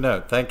 That's a good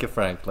note. Thank you,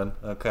 Franklin.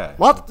 Okay.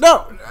 What?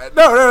 No.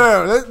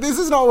 This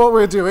is not what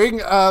we're doing.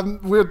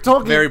 We're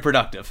talking. Very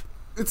productive.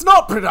 It's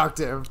not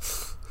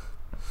productive.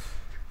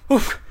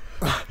 Oof.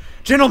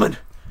 Gentlemen,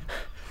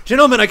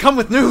 I come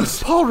with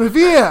news. Paul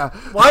Revere.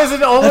 Why is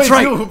it always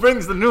right. you who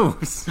brings the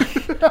news?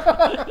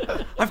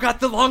 I've got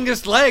the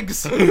longest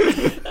legs.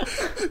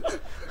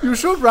 You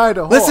should ride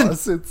a Listen.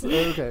 horse. It's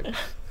okay.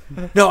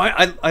 No,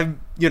 I'm,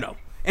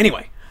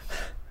 Anyway,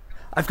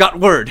 I've got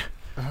word.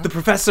 The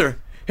professor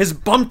has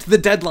bumped the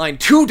deadline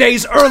 2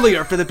 days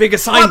earlier for the big I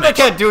assignment.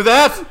 can't do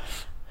that.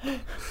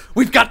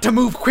 We've got to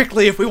move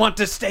quickly if we want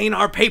to stain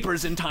our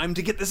papers in time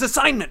to get this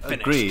assignment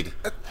finished. Agreed.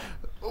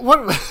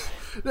 What?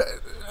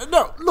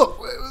 No, look,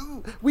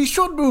 we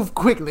should move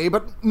quickly,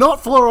 but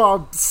not for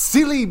our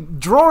silly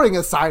drawing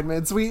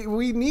assignments.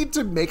 We need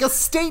to make a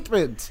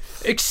statement.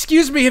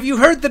 Excuse me, have you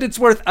heard that it's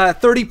worth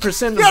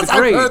 30% of Yes, the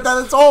grade? I've heard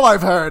that. That's all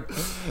I've heard.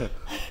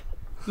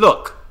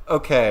 Look,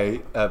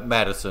 okay,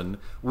 Madison,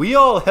 we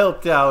all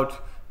helped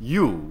out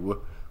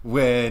you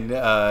when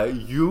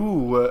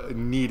you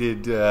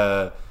needed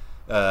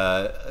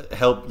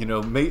help,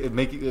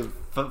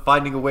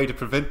 finding a way to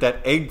prevent that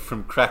egg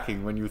from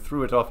cracking when you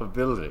threw it off a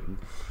building.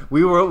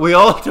 We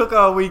all took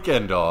our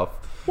weekend off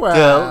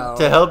Well.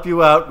 to help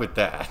you out with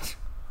that.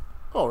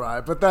 All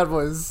right, but that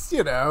was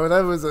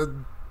a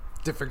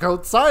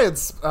difficult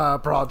science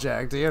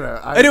project.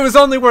 And it was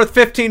only worth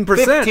 15%.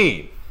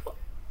 15.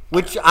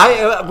 Which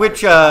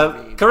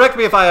correct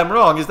me if I am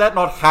wrong, is that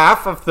not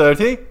half of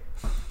 30?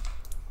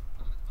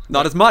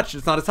 Not as much,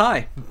 it's not as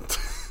high.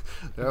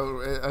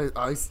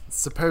 I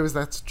suppose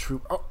that's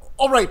true. Oh,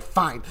 all right,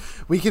 fine.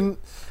 We can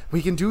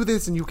do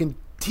this, and you can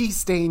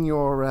tea-stain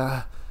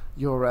your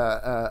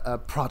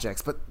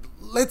projects. But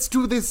let's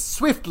do this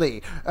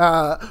swiftly.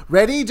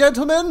 Ready,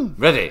 gentlemen?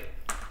 Ready.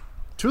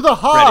 To the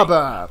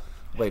harbor.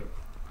 Wait,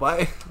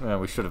 why? Well,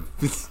 we should have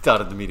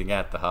started the meeting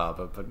at the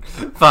harbor, but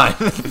fine.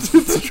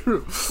 It's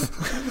true.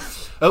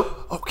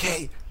 Oh,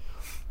 Okay.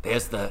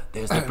 there's the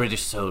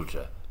British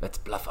soldier. Let's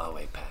bluff our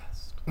way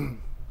past.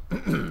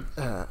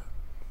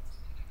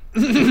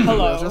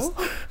 Hello.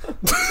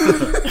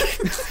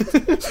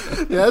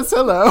 Yes,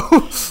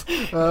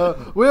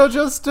 hello. We're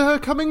just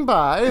coming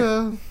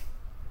by.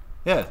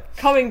 Yeah.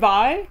 Coming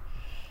by,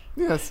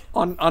 Yes,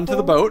 Onto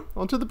the boat.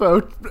 onto the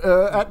boat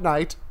at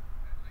night.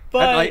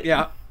 but At night,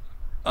 yeah.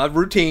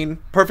 Routine,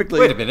 perfectly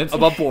Wait a minute.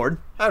 above board.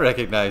 I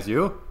recognize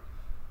you.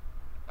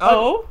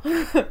 oh,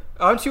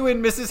 Aren't you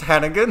in Mrs.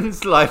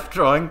 Hannigan's life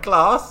drawing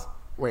class?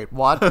 Wait,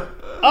 what?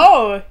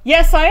 oh,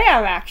 yes, I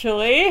am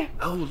actually.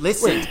 Oh,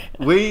 listen.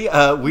 We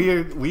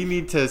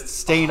need to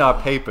stain our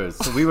papers,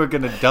 so we were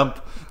gonna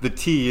dump the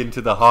tea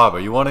into the harbor.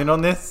 You want in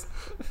on this?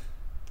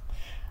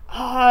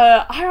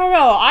 I don't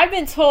know. I've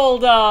been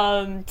told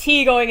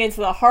tea going into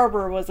the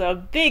harbor was a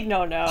big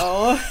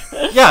no-no.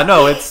 Yeah,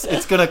 no,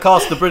 it's gonna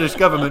cost the British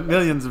government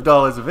millions of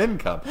dollars of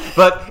income,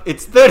 but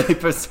it's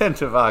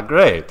 30% of our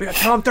grade. We got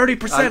to tell him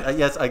 30%.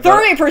 Yes, I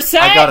got 30%?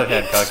 I got it,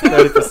 Hancock.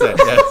 30%.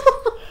 Yes.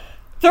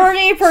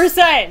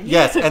 30%.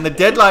 Yes, and the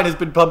deadline has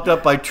been bumped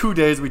up by 2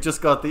 days. We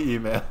just got the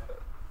email.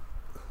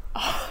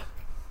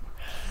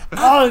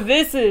 Oh,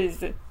 this is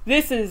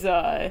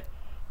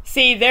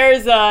see,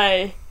 there's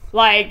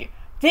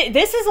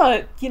this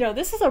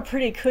is a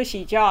pretty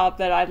cushy job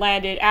that I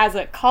landed as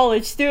a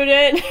college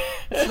student.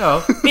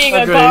 No, Being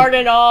a agreed. guard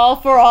and all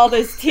for all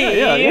this tea.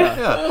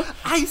 Yeah.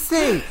 I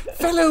say,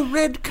 fellow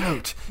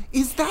Redcoat,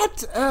 is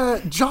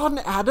that John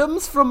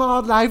Adams from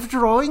our life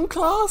drawing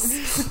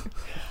class?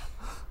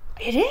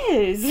 It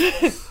is.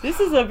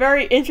 This is a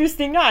very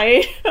interesting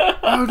night.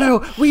 Oh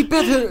no, we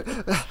better.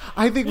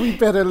 I think we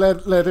better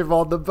let him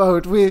on the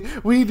boat. We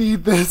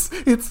need this.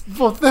 It's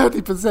for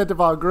 30% of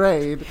our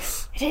grade.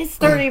 It is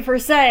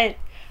 30%.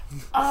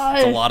 It's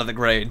a lot of the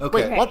grade.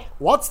 Okay. Wait,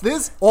 what's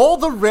this? All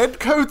the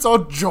Redcoats are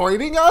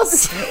joining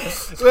us?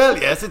 Well,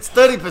 yes, it's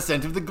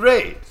 30% of the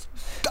grade.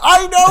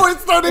 I know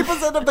it's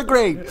 30% of the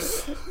grade.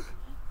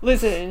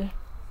 Listen,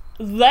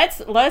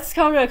 let's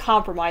come to a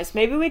compromise.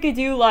 Maybe we could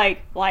do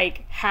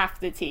like half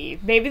the tea.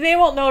 Maybe they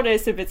won't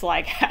notice if it's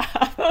like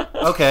half.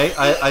 Okay,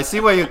 I see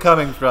where you're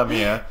coming from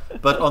here,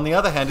 but on the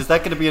other hand, is that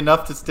going to be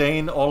enough to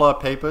stain all our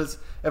papers?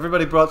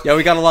 Everybody brought. Yeah,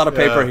 we got a lot of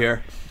paper Yeah.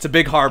 here. It's a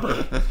big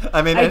harbor.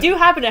 I mean, I do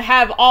happen to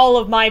have all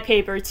of my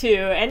paper too,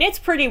 and it's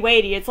pretty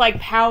weighty. It's like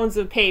pounds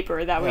of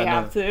paper that we Yeah,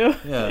 have no. to.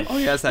 Yeah. Oh,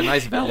 yeah, it's that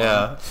nice vellum.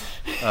 Yeah.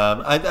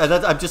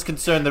 I'm just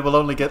concerned that we'll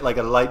only get like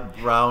a light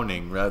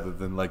browning rather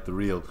than like the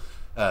real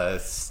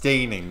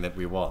staining that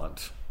we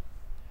want.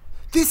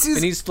 This It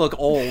is needs to look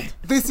old.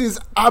 This is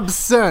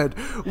absurd.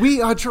 We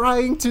are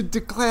trying to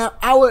declare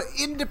our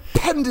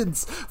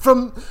independence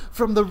from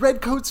the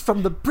Redcoats,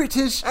 from the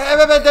British.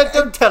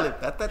 Don't tell him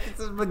that. That is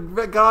a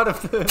regard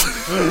of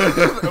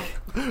the.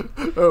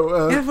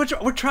 Yeah,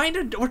 we're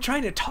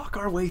trying to talk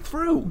our way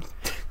through.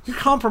 You're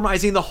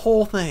compromising the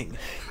whole thing.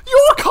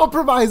 You're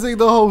compromising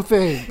the whole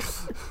thing.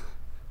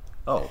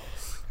 Oh.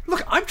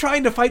 Look, I'm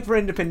trying to fight for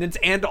independence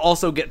and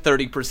also get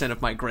 30%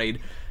 of my grade.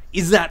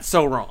 Is that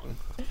so wrong?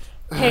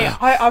 Hey,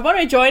 I want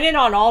to join in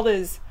on all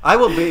this. I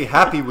will be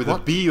happy with a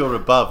B or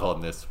above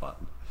on this one.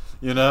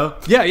 You know?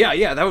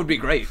 Yeah, that would be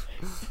great.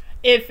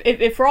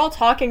 If we're all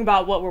talking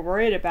about what we're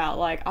worried about,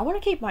 like I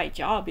want to keep my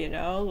job, you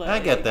know. Like, I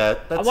get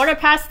that. I want to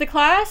pass the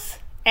class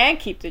and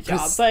keep the job.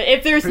 Pres- But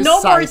if there's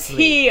no more precisely.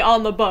 tea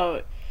on the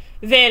boat,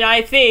 then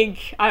I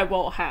think I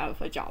won't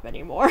have a job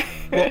anymore.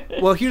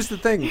 Well, here's the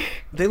thing.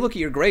 They look at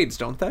your grades,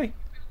 don't they?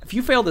 if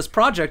you fail this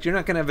project, you're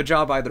not going to have a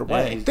job either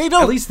way. Yeah, They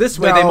don't. At least this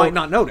way, they no. might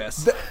not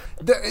notice.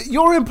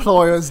 Your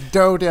employers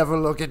don't ever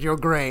look at your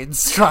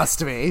grades.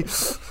 Trust me.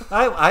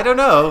 I don't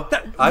know.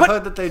 I've what-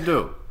 heard that they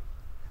do.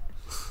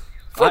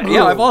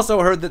 Yeah, I've also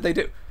heard that they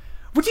do.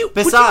 Would you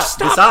stop?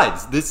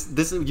 Besides,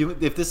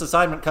 if this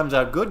assignment comes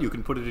out good, you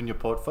can put it in your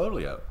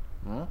portfolio.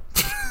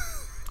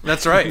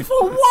 That's right.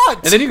 For what?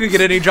 And then you can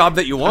get any job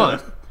that you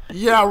want.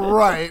 Yeah,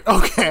 right.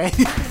 Okay.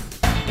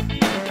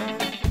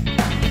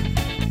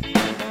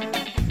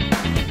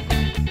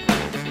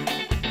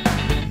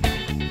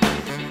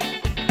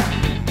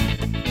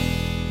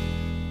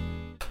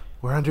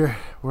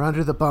 We're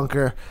under the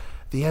bunker.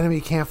 The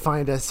enemy can't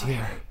find us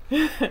here.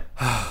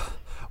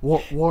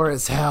 War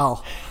is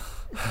hell.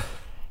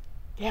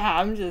 Yeah,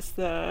 I'm just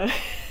real.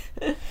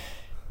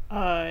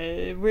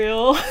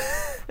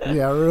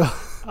 Yeah,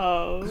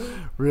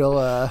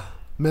 real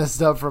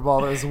messed up from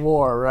all this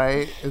war,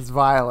 right? It's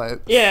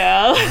violent.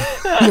 Yeah.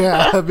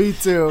 Yeah, me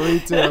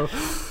too.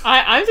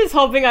 I'm just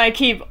hoping I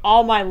keep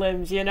all my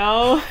limbs, you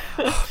know?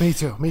 Me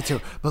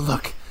too. But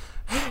look,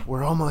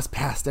 we're almost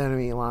past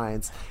enemy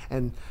lines,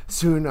 and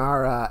soon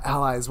our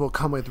allies will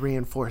come with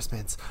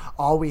reinforcements.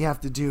 All we have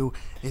to do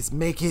is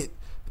make it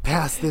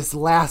past this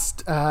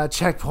last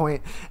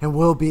checkpoint, and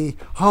we'll be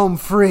home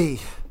free.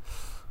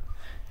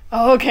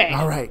 Okay.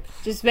 All right.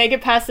 Just make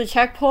it past the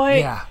checkpoint.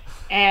 Yeah.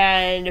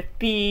 And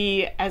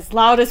be as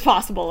loud as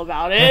possible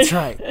about it. That's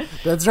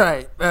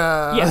right.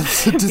 Yeah.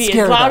 To Be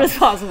scare as loud them. as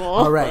possible.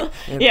 All right.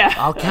 And Yeah.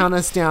 I'll count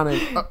us down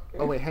and...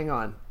 Oh, wait, hang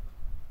on.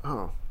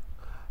 Oh.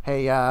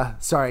 Hey,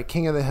 sorry,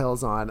 King of the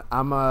Hill's on.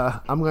 I'm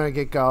gonna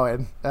get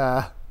going.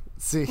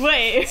 See.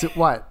 Wait. See,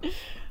 what?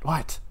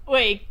 What?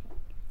 Wait.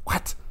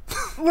 What?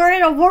 We're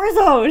in a war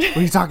zone. What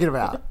are you talking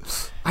about?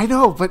 I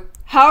know, but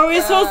How are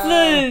we supposed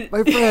to...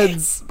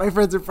 my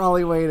friends are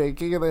probably waiting.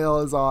 King of the Hill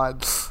is on.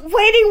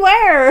 Waiting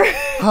where?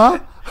 Huh?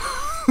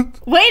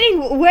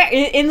 Waiting where?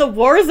 In the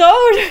war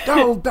zone?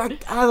 No, back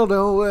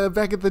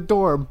at the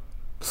dorm.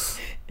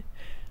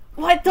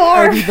 What door?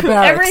 I mean, the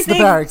barracks. Everything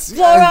The barracks.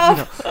 blown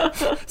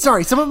up.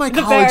 Sorry, some of my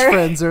college barrack.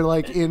 friends are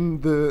like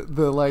in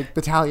the like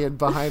battalion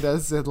behind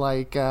us, and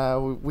like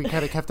we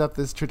kind of kept up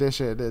this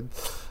tradition, and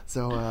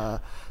so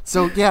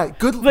yeah,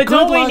 good. But good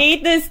don't we luck.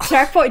 need this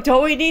checkpoint?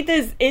 Don't we need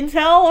this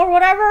intel or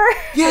whatever?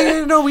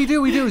 Yeah, no, we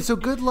do. So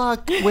good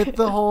luck with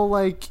the whole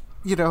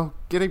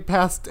getting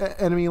past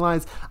enemy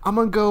lines. I'm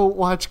gonna go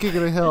watch King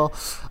of the Hill.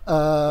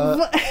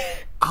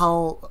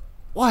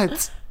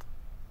 What?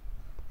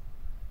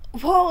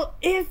 Well,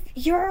 if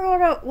you're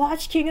gonna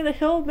watch King of the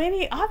Hill,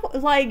 maybe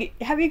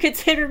have you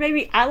considered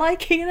maybe I like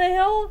King of the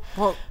Hill?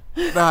 Well,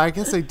 no, I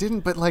guess I didn't.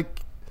 But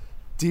like,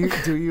 do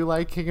you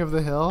like King of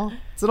the Hill?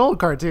 It's an old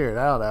cartoon.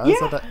 I don't know.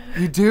 It's not that,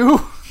 you do?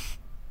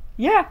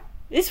 Yeah,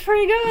 it's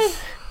pretty good.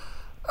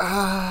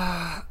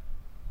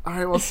 All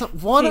right. Well, I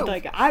want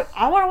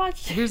to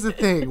watch. here's the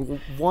thing.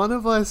 One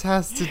of us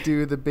has to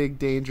do the big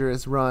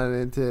dangerous run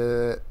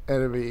into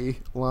enemy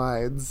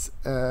lines,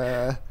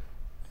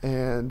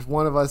 and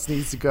one of us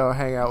needs to go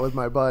hang out with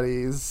my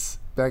buddies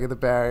back at the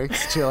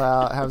barracks, chill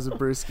out, have some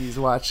brewskis,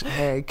 watch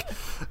Hank.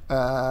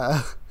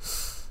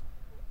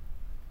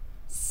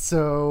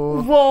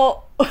 So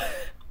Well,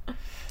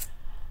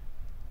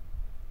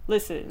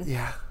 listen,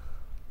 yeah.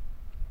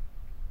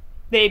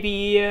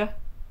 maybe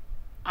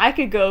I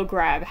could go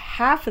grab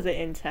half of the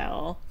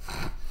intel,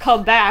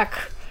 come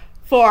back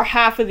for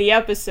half of the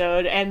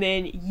episode, and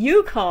then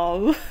you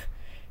come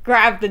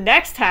grab the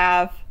next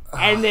half,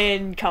 and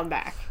then come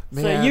back.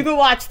 So Man. you could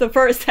watch the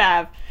first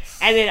half,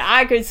 and then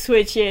I could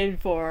switch in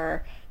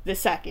for the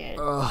second.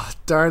 Oh,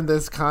 darn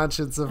this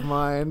conscience of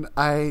mine.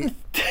 I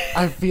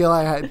feel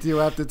I do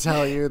have to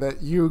tell you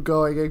that you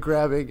going and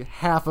grabbing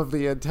half of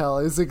the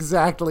intel is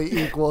exactly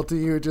equal to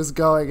you just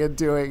going and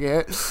doing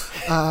it.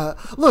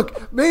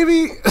 Look,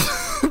 maybe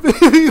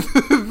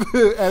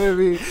the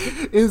enemy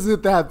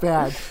isn't that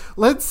bad.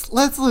 Let's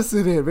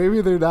listen in. Maybe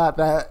they're not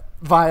that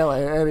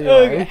violent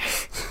anyway.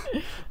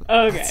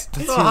 Okay. Let's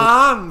hear So it.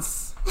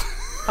 Hans,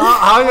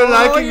 how are you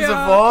liking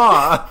the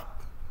war?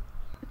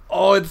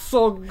 Oh, it's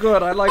so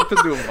good. I like to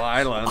do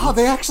violence. Oh,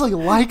 they actually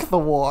like the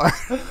war.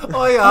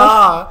 Oh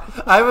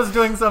yeah, I was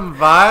doing some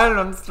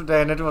violence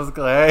today and it was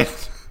great.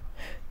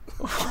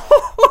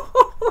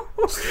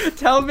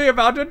 Tell me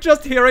about it.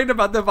 Just hearing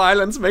about the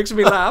violence makes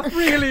me laugh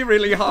really,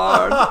 really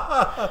hard.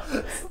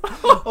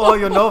 Oh,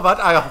 you know what?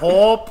 I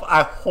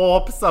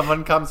hope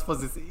someone comes for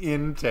this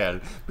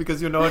intel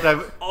because you know what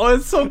Oh,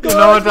 it's so good. you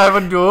know what I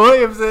would do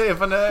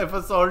if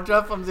a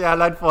soldier from the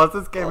Allied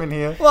forces came in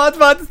here. What?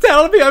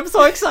 Tell me. I'm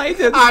so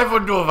excited. I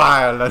would do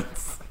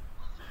violence.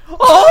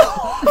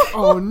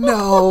 Oh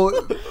no,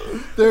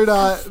 they're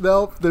not.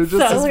 Nope, they're just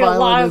Sounds as like a lot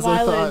violent of as I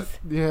thought. violence.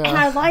 Yeah. And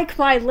I like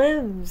my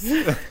limbs.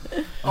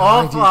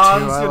 Oh, do too.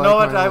 Hans, I you like know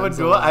what my I would limbs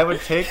a do? lot. I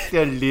would take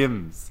their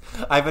limbs.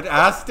 I would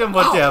ask them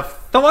what their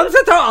The ones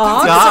that are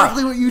on? Yeah.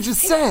 Exactly what you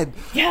just said.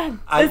 Yeah,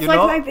 I- it's you like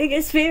know- my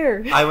biggest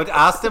fear. I would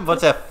ask them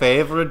what their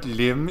favorite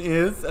limb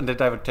is, and then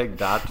I would take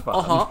that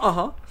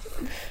one.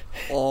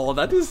 Oh,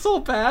 that is so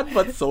bad,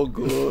 but so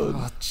good.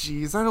 Oh,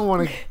 jeez, I don't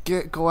want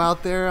to go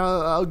out there.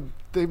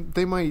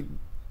 They might,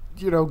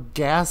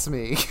 gas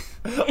me.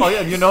 Oh, yeah,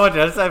 and you know what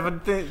else I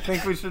would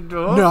think we should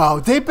do? No,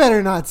 they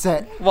better not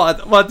say.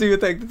 What do you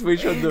think that we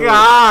should do?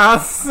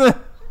 Gas!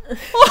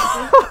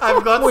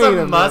 I've got Wait a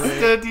minute. some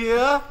mustard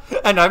here,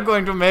 and I'm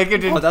going to make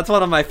it in. Oh, that's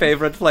one of my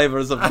favorite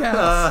flavors of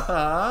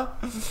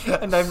gas.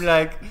 And I'm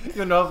like,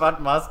 you know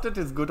what? Mustard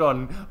is good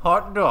on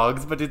hot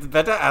dogs, but it's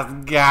better as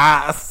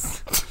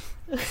gas.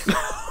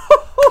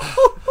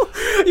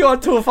 You are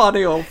too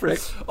funny, old frick.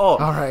 Oh,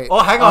 All right.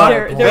 Oh, hang on.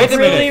 They're Wait a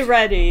really minute.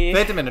 ready.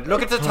 Wait a minute.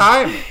 Look at the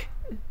time.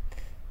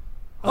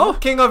 Oh,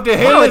 King of the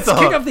Hill Oh, is it's up.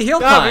 King of the Hill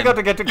Yeah, we time. got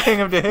to get to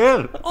King of the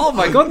Hill. Oh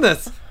my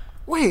goodness.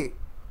 Wait.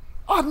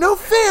 Oh, no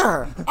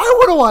fair. I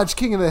want to watch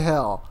King of the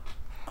Hill.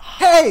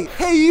 Hey,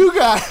 you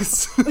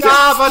guys.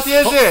 Yeah, but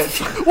is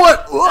it?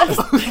 What?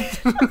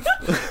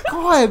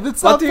 Go ahead.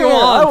 That's What not do you fair.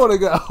 I want? want to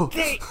go.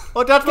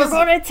 Oh, that They're was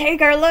gonna take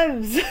our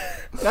limbs.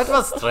 that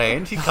was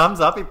strange. He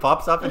comes up, he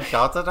pops up and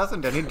shouts at us,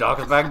 and then he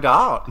ducks back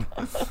down.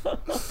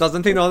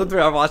 Doesn't he know that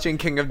we are watching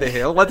King of the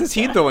Hill? What is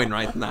he doing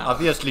right now?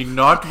 Obviously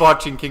not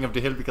watching King of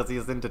the Hill because he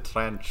is in the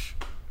trench.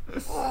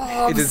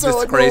 I'm It is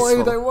so disgraceful.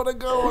 annoyed. I want to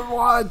go and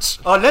watch.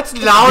 Oh, let's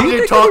Do you loudly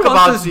think talk he wants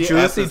about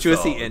this the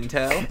juicy episode.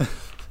 intel?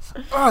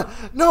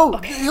 No,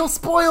 he'll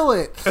spoil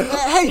it.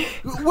 Hey,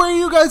 where are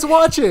you guys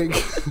watching?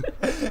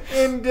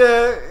 In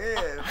the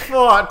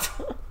fort.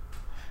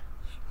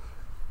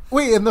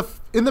 Wait, in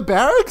the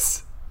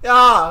barracks?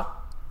 Yeah,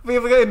 we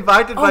were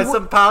invited by wha-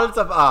 some pals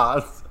of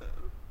ours.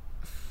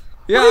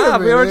 Yeah,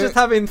 we were minute. just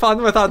having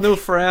fun with our new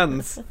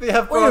friends. We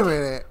have Wait a brought,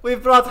 minute. we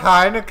brought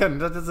Heineken.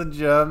 That is a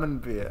German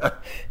beer.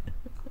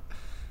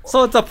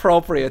 So it's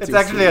appropriate. It's you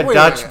actually see. a Wait a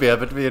Dutch minute. beer,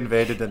 but we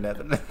invaded the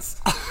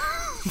Netherlands.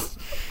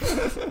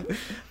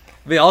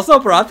 We also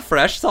brought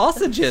fresh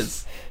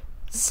sausages.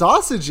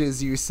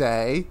 Sausages, you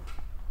say?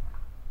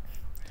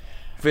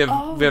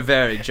 We're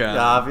very German.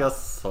 Yeah, we are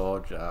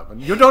so German.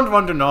 You don't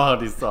want to know how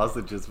these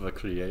sausages were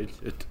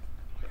created.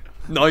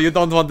 No, you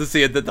don't want to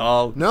see it at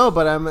all. No,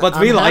 but I'm But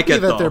we like happy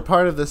it, that though. they're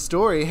part of the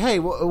story. Hey,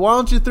 why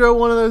don't you throw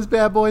one of those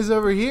bad boys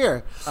over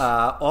here?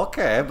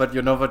 Okay, but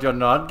you know what you're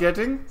not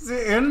getting?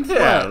 The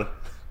intel.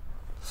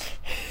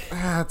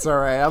 That's all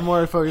right. I'm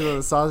more focused on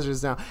the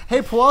sausages now.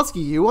 Hey,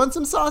 Pawlowski, you want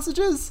some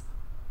sausages?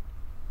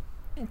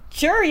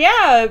 Sure,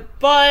 yeah,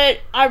 but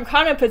I'm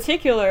kind of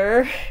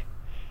particular.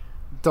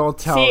 Don't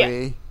tell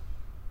See,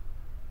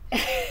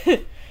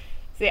 me.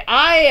 See,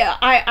 I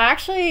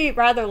actually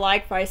rather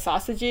like my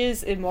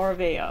sausages in more of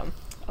a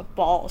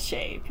ball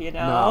shape, you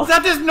know? No.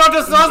 That is not a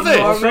More sausage!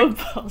 of a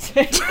ball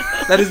shape.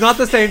 That is not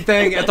the same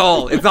thing at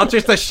all. It's not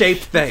just a shape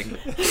thing.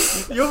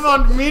 You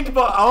want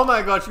meatball? Oh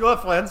my gosh, you are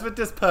friends with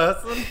this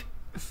person?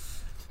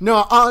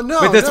 No,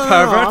 no. With this no,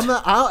 pervert? I'm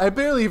not, I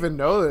barely even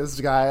know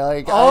this guy.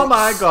 Like, Oh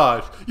my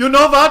gosh. You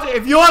know what?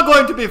 If you are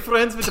going to be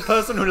friends with the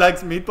person who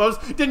likes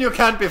meatballs, then you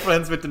can't be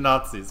friends with the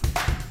Nazis.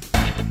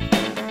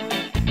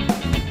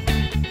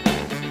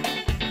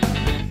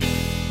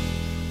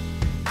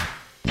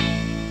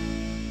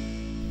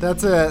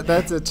 That's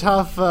a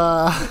tough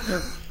Moral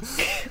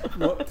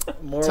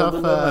Tough,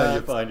 dilemma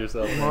you find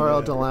yourself in.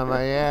 moral dilemma.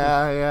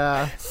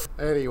 Yeah.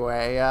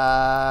 Anyway,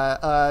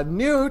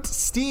 Newt,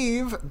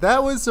 Steve,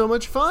 that was so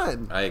much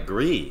fun. I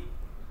agree.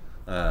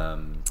 I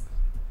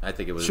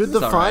think it was. Should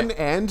the all fun right.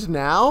 end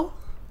now?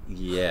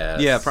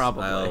 Yes. Yeah,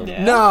 probably.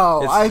 Yeah.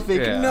 No, It's- I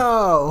think yeah.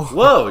 no.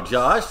 Whoa,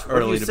 Josh. What are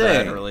Early you to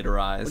saying? bed, early to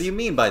rise. What do you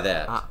mean by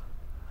that?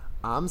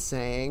 I'm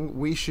saying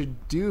we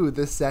should do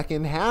the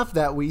second half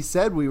that we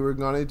said we were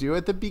going to do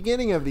at the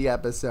beginning of the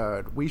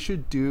episode. We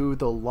should do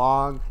the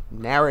long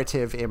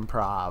narrative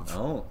improv.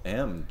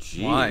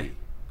 OMG. Why?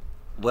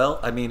 Well,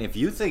 I mean, if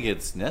you think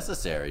it's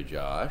necessary,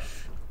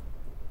 Josh.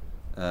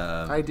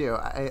 I do.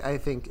 I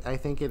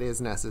think it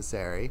is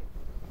necessary.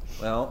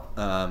 Well,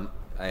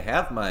 I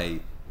have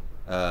my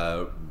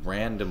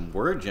random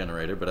word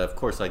generator, but of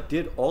course I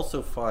did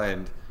also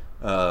find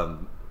a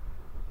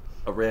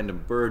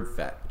random bird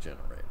fact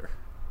generator.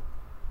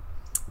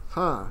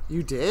 Huh?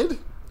 You did?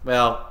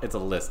 Well, it's a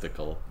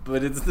listicle,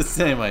 but it's the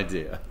same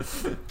idea.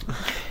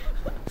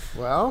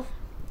 Well,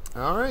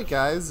 all right,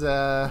 guys.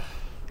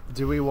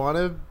 Do we want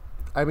to?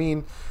 I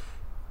mean,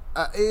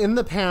 in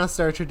the past,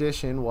 our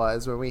tradition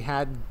was when we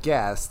had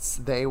guests,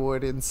 they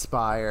would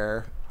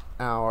inspire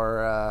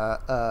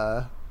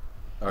our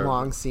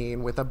long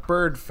scene with a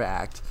bird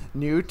fact.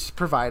 Newt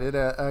provided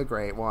a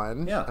great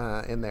one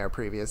in their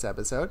previous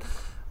episode.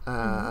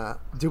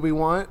 Do we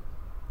want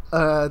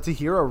to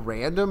hear a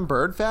random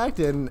bird fact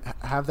and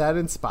have that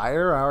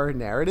inspire our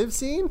narrative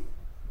scene?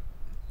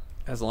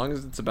 As long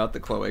as it's about the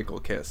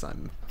cloacal kiss,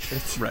 I'm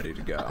ready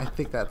to I go.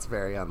 think that's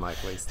very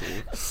unlikely,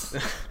 Steve.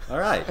 All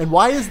right. And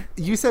why is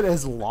you said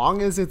as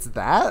long as it's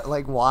that?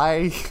 Like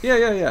why?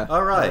 Yeah.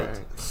 All right.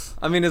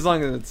 I mean, as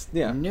long as it's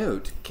yeah.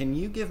 Newt, can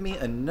you give me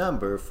a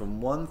number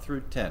from 1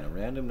 through 10? A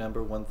random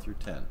number 1 through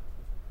 10.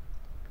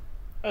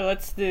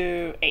 Let's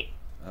do 8.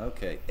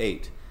 Okay,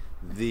 8.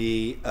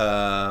 The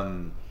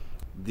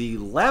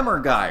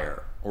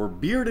lammergeier, or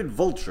bearded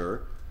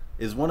vulture,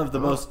 is one of the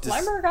most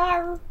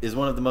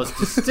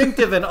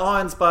distinctive and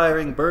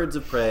awe-inspiring birds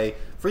of prey,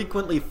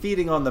 frequently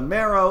feeding on the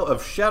marrow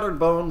of shattered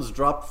bones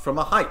dropped from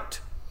a height.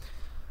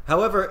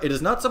 However, it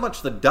is not so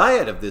much the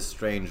diet of this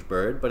strange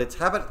bird, but its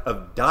habit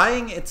of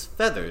dyeing its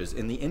feathers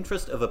in the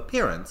interest of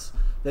appearance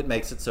that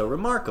makes it so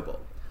remarkable.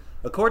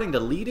 According to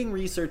leading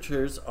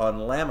researchers on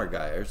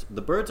lammergeiers,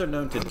 the birds are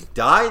known to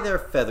dye their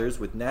feathers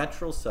with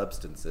natural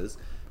substances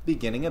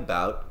beginning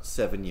about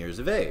 7 years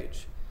of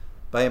age.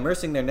 By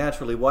immersing their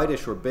naturally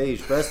whitish or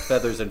beige breast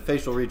feathers and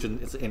facial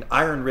regions in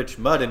iron-rich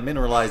mud and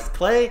mineralized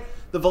clay,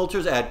 the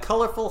vultures add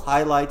colorful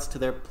highlights to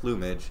their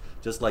plumage,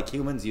 just like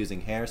humans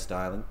using hair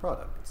styling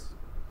products.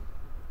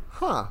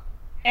 Huh.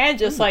 And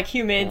just like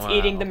humans Wow.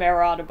 eating the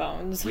marrow out of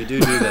bones. We do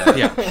that.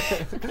 Yeah.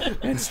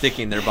 And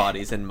sticking their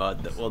bodies in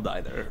mud that will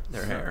dye their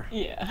hair.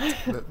 Yeah.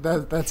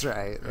 That's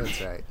right.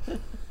 That's right.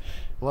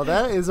 Well,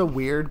 that is a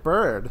weird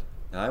bird.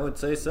 I would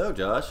say so,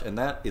 Josh, and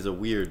that is a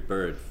weird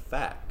bird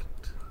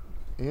fact.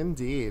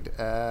 Indeed.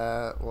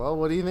 Well,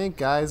 what do you think,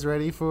 guys?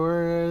 Ready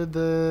for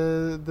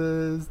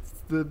the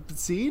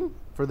scene?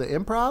 For the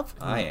improv?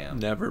 I am.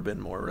 Never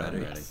been more I'm ready.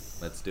 ready.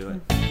 Let's do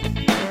it.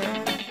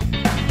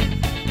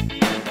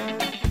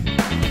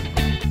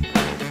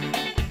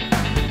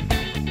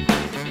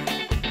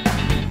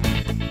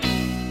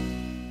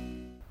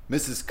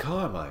 Mrs.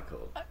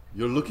 Carmichael,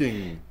 you're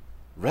looking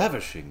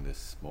ravishing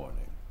this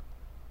morning.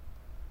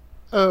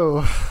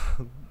 Oh,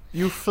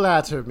 you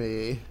flatter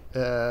me,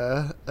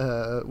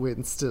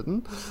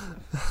 Winston.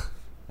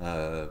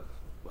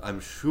 I'm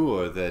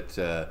sure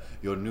that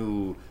your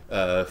new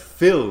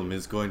film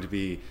is going to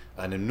be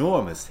an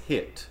enormous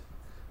hit.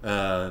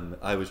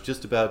 I was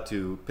just about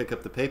to pick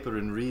up the paper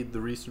and read the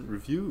recent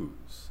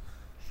reviews.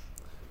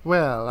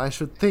 Well, I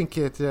should think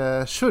it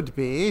should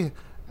be.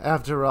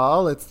 After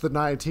all, it's the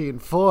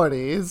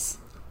 1940s.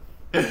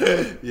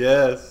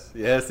 Yes,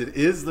 it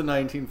is the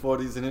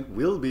 1940s, and it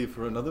will be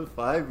for another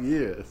 5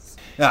 years.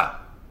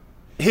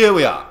 Here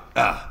we are.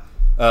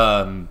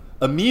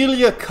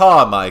 Amelia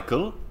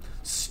Carmichael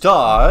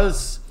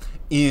stars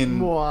in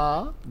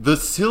Moi? The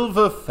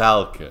Silver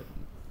Falcon.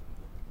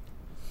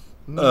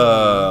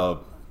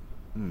 Well,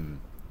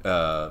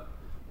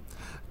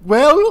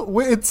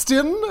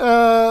 Winston,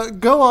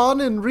 go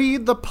on and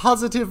read the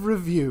positive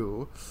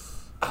review.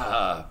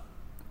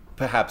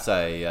 Perhaps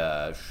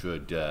I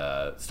should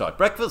start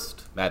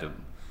breakfast,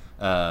 madam.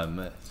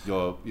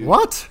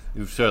 What?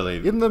 You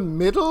surely... In the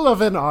middle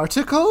of an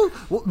article?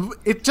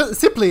 It just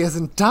simply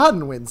isn't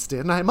done,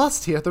 Winston. I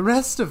must hear the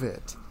rest of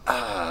it.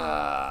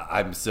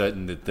 I'm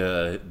certain that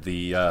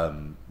the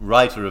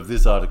writer of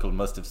this article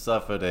must have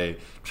suffered a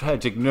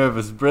tragic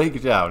nervous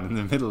breakdown in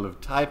the middle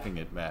of typing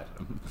it,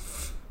 madam.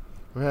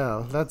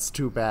 Well, that's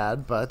too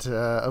bad, but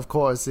of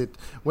course it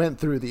went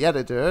through the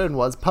editor and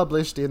was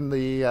published in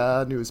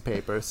the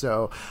newspaper,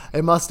 so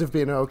it must have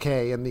been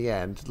okay in the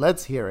end.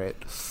 Let's hear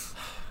it.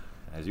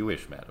 As you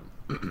wish,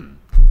 madam.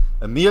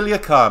 Amelia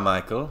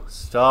Carmichael,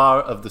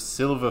 star of The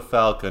Silver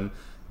Falcon,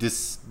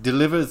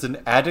 delivers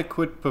an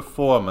adequate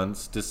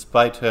performance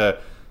despite her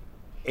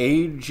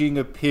aging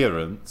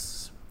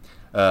appearance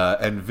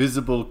and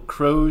visible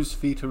crow's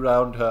feet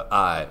around her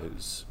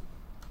eyes.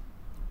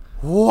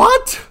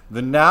 What?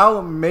 The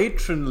now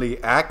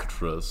matronly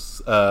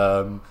actress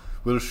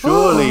will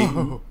surely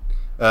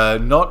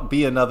not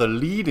be another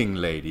leading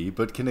lady,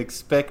 but can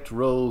expect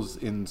roles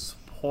in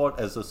support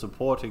as a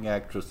supporting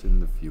actress in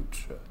the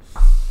future.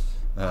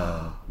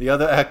 The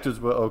other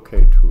actors were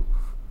okay too.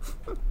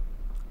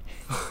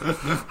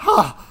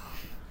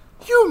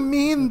 You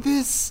mean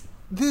this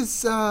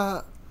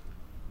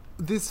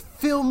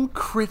film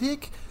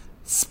critic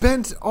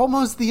spent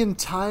almost the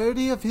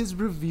entirety of his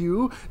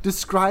review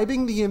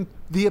describing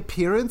the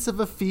appearance of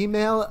a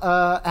female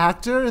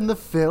actor in the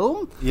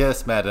film?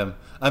 Yes, madam.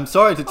 I'm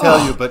sorry to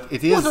tell you, but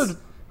it is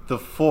the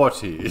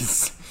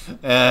 40s.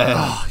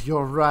 And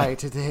You're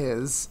right, it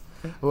is.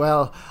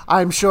 Well,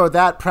 I'm sure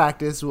that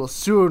practice will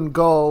soon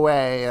go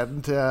away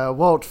and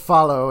won't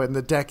follow in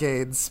the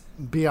decades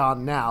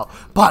beyond now.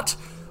 But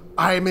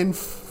I'm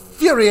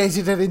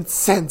infuriated and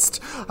incensed.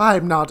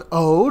 I'm not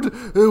owed.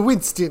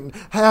 Winston,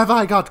 have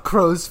I got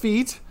crow's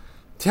feet?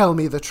 Tell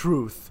me the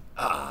truth.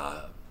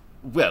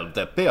 well,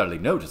 they're barely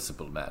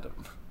noticeable, madam.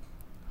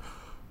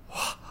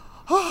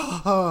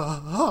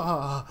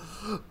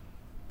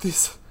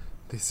 This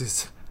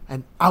is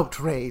an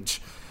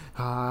outrage.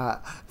 I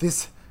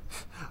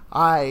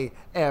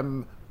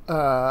am,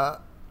 I'm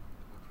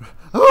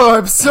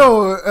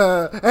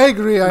so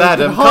angry I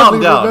Madam, can hardly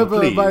calm down, remember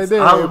please. my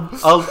name.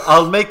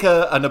 I'll make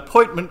an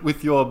appointment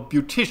with your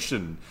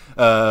beautician,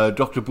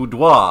 Dr.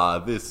 Boudoir,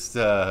 this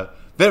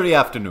very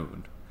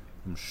afternoon.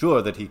 I'm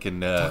sure that he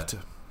can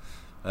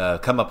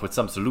come up with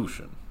some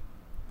solution.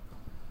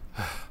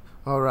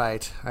 All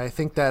right, I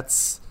think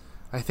that's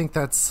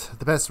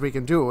the best we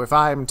can do if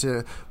I'm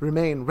to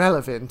remain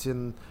relevant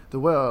in the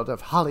world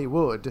of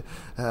Hollywood.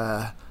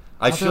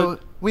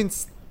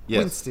 Yes.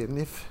 Winston,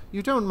 if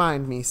you don't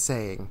mind me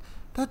saying,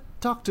 that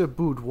Dr.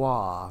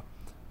 Boudoir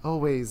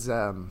always,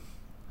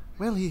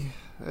 he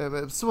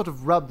sort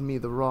of rubbed me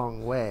the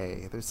wrong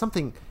way. There's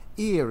something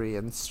eerie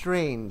and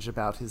strange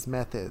about his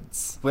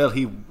methods. Well,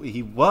 he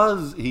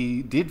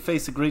did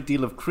face a great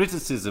deal of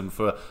criticism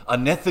for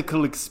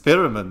unethical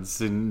experiments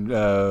in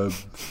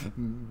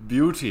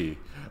beauty,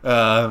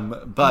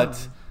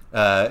 but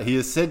he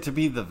is said to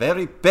be the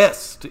very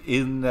best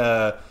in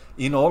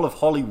all of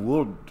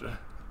Hollywood.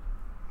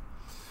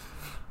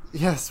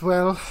 Yes,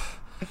 well,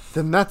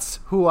 then that's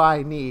who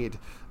I need,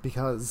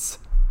 because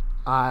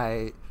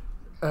I'll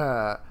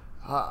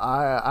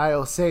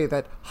say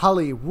that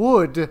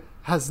Hollywood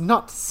has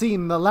not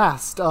seen the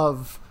last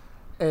of,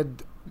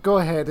 and go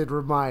ahead and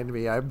remind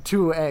me, I'm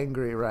too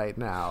angry right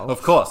now.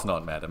 Of course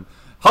not, madam.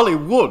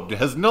 Hollywood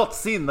has not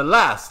seen the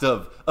last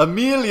of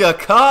Amelia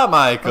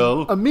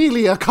Carmichael.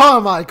 Amelia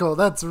Carmichael,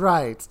 that's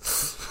right.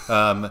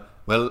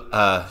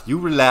 You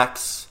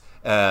relax,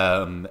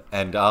 and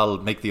I'll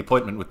make the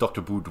appointment with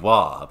Dr.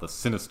 Boudoir, the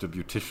sinister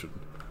beautician.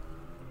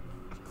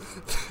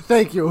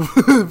 Thank you.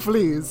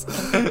 Please,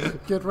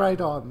 get right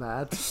on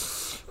that.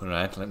 All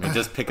right, let me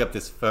just pick up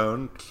this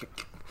phone.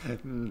 Click,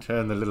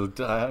 turn the little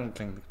dial.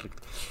 Click, click.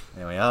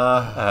 There we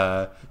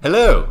are.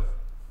 Hello.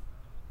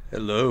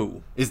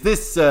 Hello. Is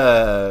this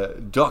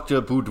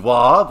Dr.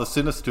 Boudoir, the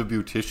sinister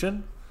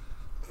beautician?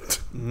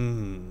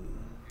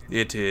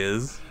 It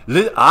is.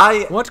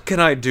 I What can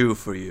I do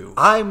for you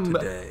I'm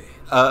today?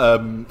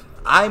 I'm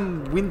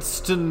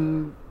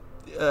Winston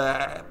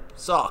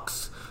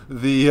Socks,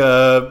 the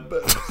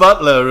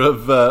butler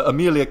of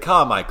Amelia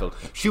Carmichael.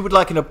 She would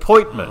like an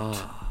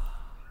appointment.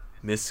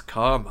 Miss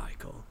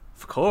Carmichael.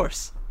 Of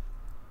course.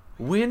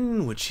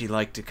 When would she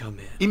like to come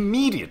in?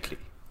 Immediately.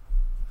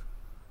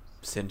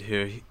 Send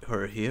her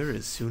here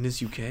as soon as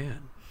you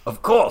can.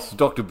 Of course,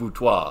 Dr.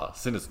 Boudoir,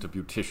 sinister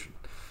beautician.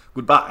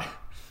 Goodbye.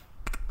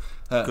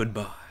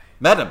 Goodbye.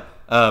 Madam,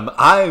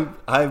 I'm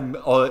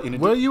in a...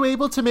 Were you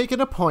able to make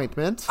an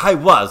appointment? I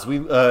was.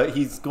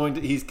 He's going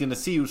to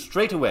see you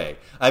straight away.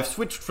 I've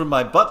switched from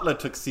my butler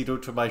tuxedo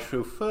to my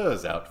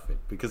chauffeur's outfit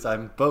because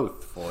I'm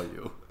both for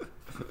you.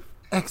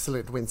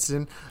 Excellent,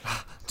 Winston.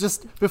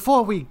 Just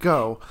before we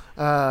go,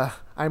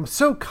 I'm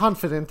so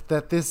confident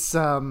that this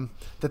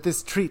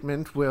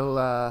treatment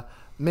will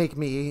make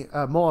me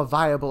a more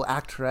viable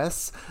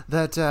actress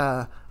that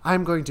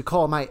I'm going to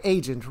call my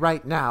agent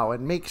right now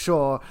and make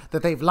sure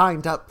that they've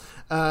lined up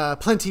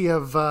plenty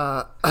of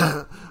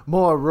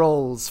more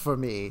roles for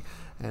me.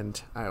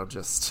 And I'll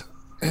just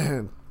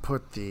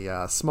put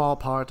the small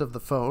part of the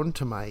phone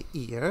to my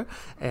ear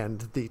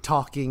and the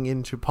talking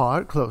into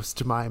part close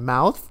to my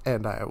mouth,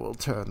 and I will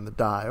turn the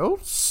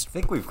dials. I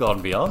think we've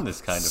gone beyond this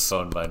kind of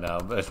phone by now,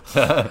 but...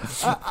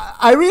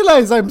 I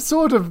realize I'm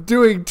sort of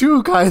doing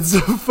two kinds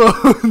of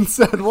phones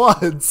at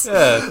once.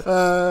 Yes.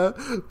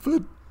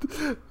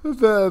 But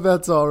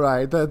that's all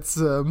right. That's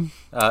you're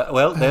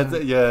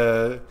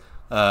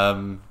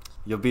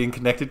being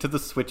connected to the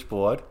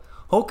switchboard.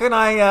 Who can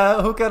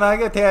I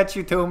attach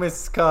you to,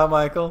 Miss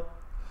Carmichael?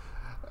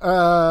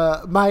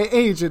 my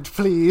agent,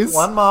 please.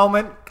 One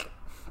moment.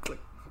 Click,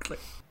 click.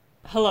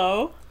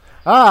 Hello?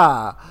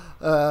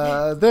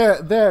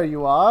 There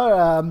you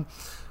are.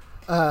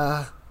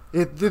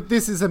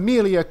 This is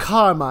Amelia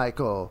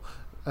Carmichael.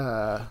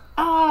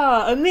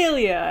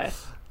 Amelia.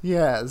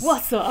 Yes.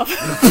 What's up?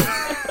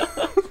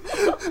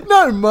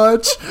 Not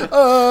much.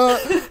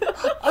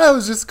 I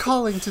was just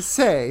calling to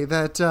say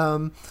that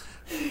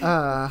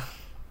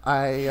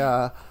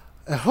I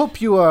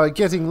hope you are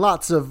getting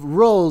lots of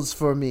roles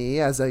for me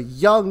as a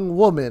young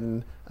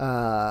woman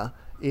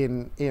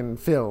in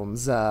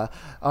films.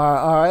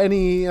 Are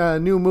any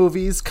new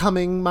movies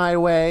coming my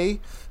way?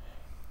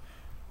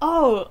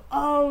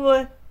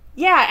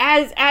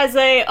 Yeah, as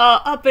a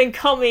up and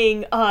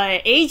coming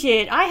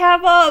agent, I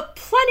have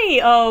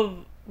plenty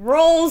of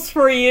roles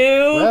for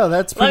you. Well,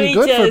 that's pretty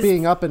good for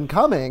being up and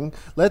coming.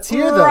 Let's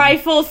hear them.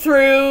 Rifle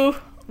through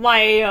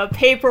my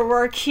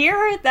paperwork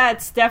here.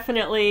 That's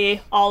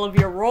definitely all of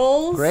your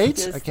roles.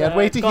 Great. I can't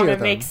wait to hear them.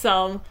 Gonna make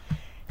some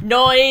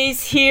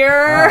noise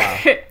here.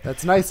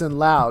 That's nice and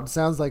loud.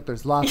 Sounds like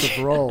there's lots of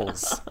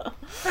roles.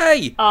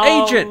 Hey,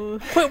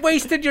 agent, quit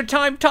wasting your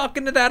time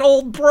talking to that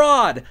old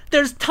broad.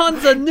 There's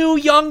tons of new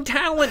young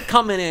talent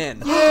coming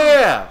in.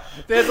 Yeah,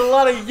 there's a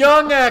lot of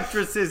young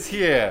actresses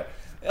here.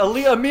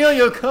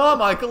 Amelia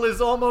Carmichael is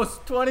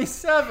almost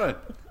 27.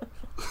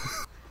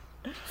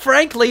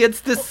 Frankly, it's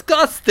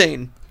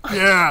disgusting.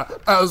 Yeah,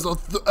 as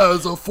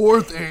a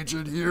fourth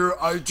agent here,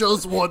 I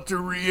just want to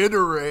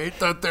reiterate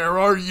that there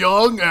are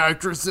young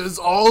actresses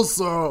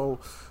also.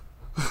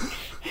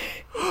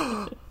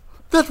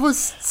 That was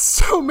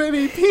so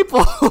many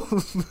people.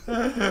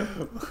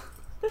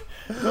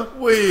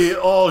 We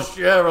all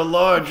share a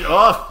large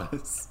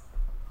office.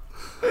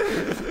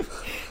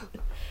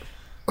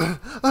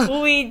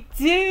 We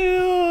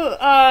do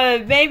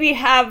maybe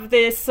have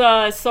this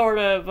sort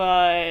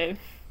of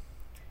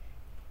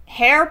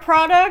hair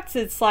product.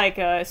 It's like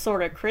a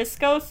sort of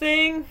Crisco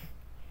thing.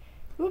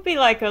 It would be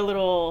like a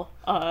little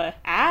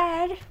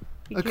ad.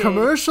 A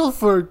commercial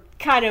for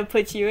kind of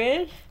put you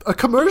in. a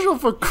commercial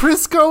for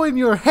Crisco in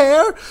your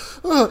hair?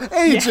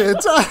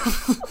 Agent,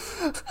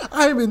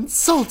 I'm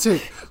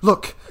insulted.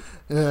 Look,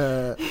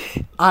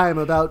 I'm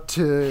about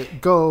to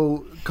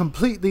go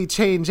completely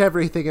change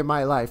everything in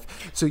my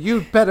life, so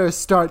you'd better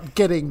start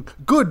getting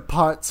good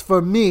parts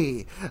for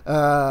me.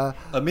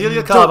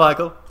 Amelia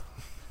Carmichael.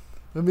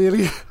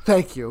 Amelia,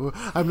 thank you.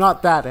 I'm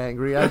not that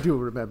angry. I do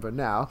remember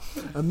now.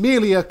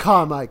 Amelia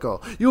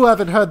Carmichael, you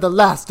haven't heard the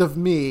last of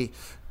me.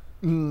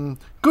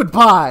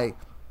 Goodbye.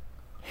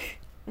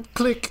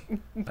 Click.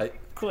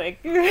 Click.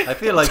 I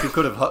feel like you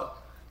could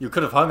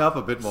have hung up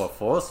a bit more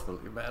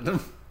forcefully, madam.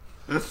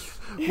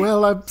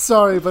 Well, I'm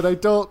sorry, but I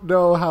don't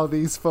know how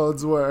these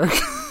phones work.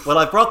 Well,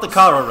 I brought the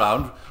car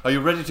around. Are you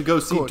ready to go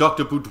see Good.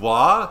 Dr.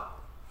 Boudoir?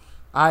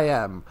 I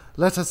am.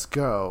 Let us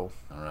go.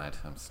 All right,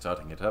 I'm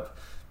starting it up.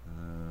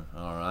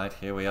 All right,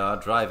 here we are,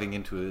 driving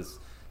into his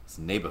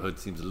neighborhood.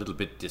 Seems a little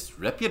bit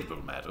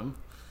disreputable, madam.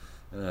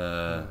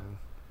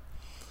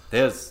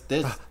 There's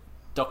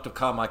Dr.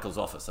 Carmichael's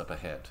office up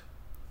ahead.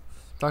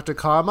 Dr.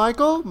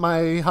 Carmichael,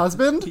 my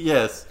husband?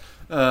 Yes.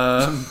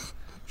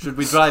 Should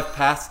we drive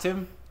past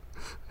him?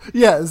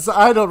 Yes,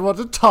 I don't want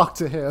to talk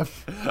to him.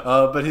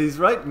 But he's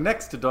right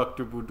next to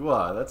Dr.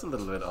 Boudoir. That's a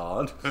little bit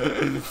odd.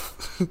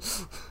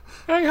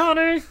 Hey,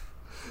 honey.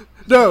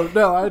 No,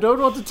 I don't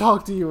want to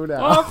talk to you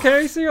now.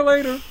 Okay, see you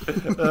later.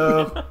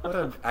 What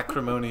an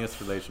acrimonious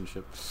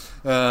relationship.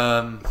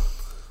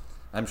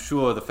 I'm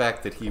sure the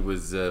fact that he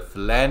was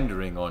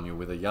philandering on you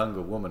with a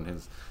younger woman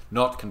is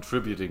not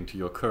contributing to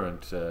your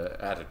current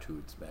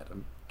attitudes,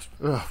 madam.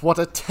 Ugh, what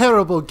a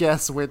terrible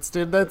guess,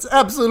 Winston. That's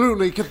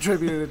absolutely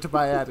contributed to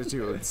my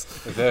attitudes.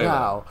 Very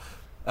Now,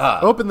 well.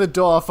 open the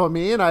door for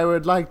me, and I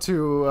would like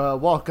to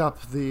walk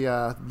up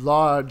the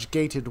large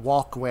gated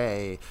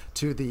walkway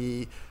to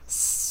the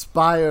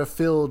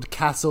spire-filled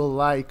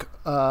castle-like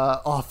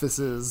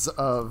offices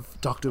of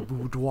Dr.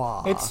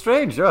 Boudoir. It's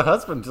strange. Your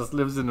husband just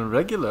lives in a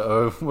regular,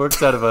 or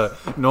works out of a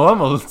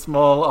normal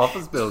small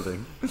office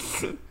building.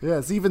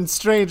 Yes, even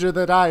stranger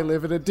that I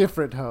live in a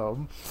different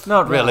home.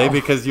 Not really, Wow.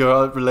 because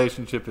your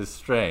relationship is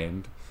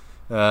strained.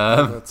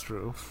 That's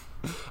true.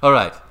 All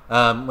right.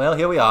 Well,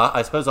 here we are.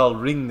 I suppose I'll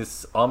ring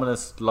this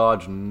ominous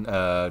large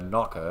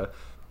knocker.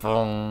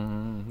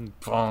 Bong,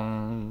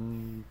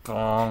 bong,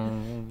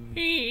 bong.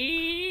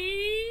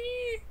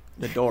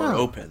 The door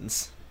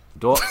opens.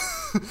 Door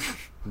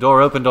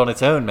opened on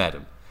its own,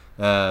 madam.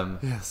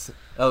 Yes.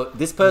 Oh,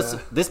 this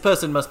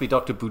person must be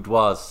Dr.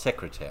 Boudoir's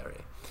secretary.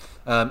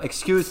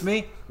 Excuse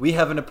me, we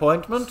have an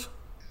appointment?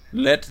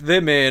 Let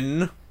them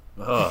in.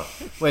 Oh,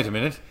 wait a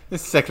minute.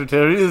 This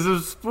secretary is a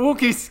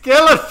spooky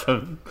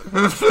skeleton.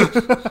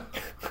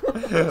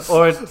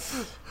 Or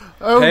it's...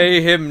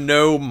 Pay him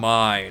no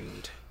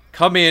mind.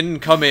 Come in,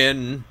 come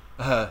in.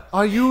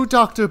 Are you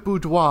Dr.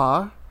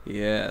 Boudoir?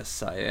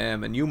 Yes, I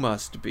am, and you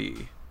must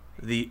be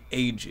the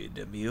aged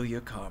Amelia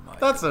Carmichael.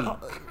 That's a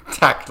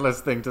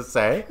tactless thing to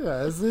say.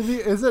 Yeah,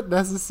 is it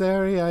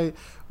necessary?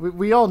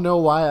 We all know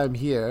why I'm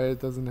here.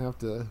 It doesn't have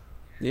to...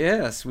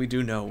 Yes, we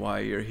do know why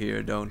you're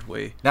here, don't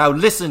we? Now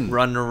listen.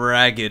 Run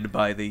ragged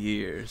by the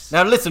years.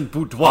 Now listen, On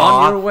your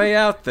Boudoir. way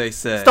out, they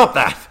say. Stop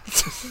that.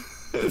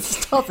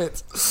 Stop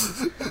it!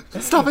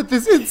 Stop it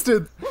this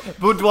instant!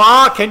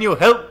 Boudoir, can you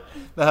help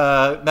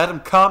Madame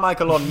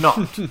Carmichael or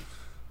not?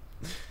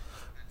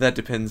 That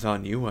depends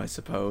on you, I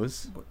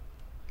suppose.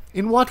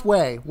 In what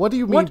way? What do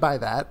you mean What? by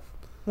that?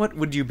 What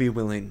would you be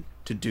willing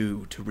to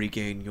do to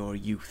regain your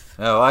youth?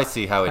 Oh, I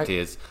see how it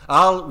is.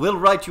 We'll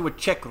write you a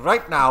check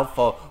right now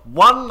for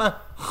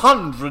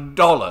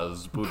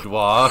 $100,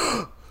 Boudoir.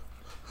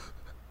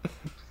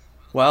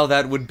 While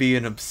that would be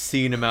an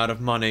obscene amount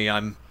of money,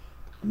 I'm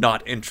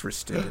not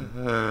interested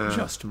in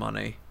just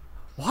money.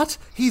 What?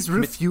 He's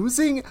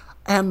refusing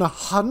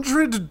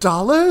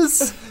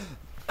 $100?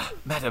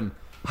 Madam,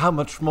 how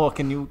much more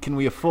can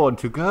we afford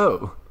to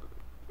go?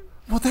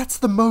 Well, that's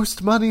the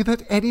most money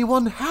that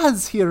anyone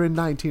has here in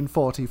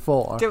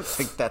 1944. I don't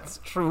think that's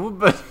true,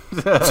 but...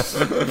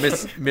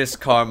 Miss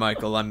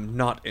Carmichael, I'm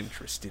not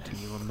interested in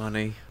your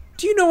money.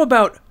 Do you know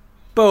about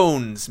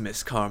bones,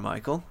 Miss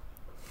Carmichael?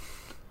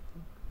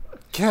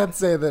 Can't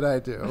say that I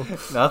do.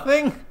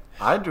 Nothing?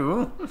 I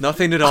do.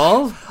 Nothing at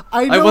all?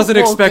 I I know- wasn't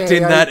okay,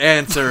 expecting I- that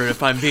answer,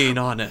 if I'm being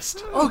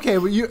honest. Okay,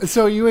 but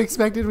you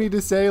expected me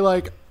to say,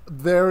 like,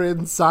 they're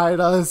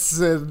inside us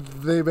and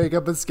they make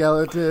up a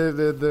skeleton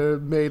and they're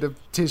made of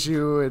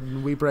tissue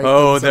and we break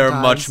Oh, them they're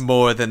sometimes. much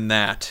more than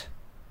that.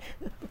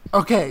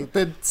 Okay,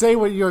 then say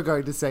what you're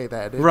going to say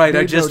then. It Right, I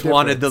made no just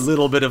wanted the difference.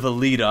 little bit of a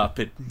lead up.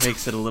 It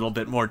makes it a little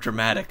bit more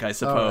dramatic, I All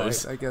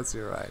suppose. right, I guess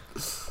you're right.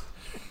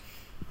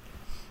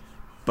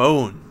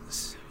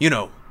 Bones. You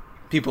know,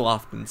 people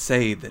often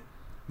say that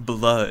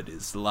blood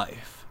is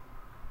life.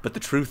 But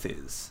the truth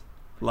is,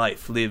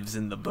 life lives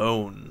in the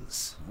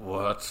bones.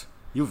 What?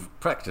 You've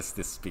practiced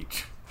this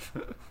speech.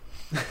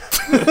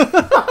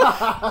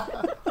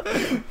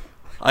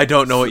 I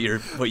don't know what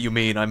you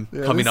mean. I'm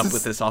Yeah, coming this up is-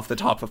 with this off the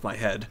top of my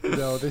head.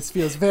 No, this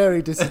feels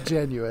very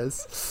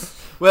disingenuous.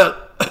 Well,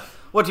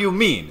 What do you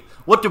mean?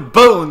 What do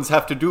bones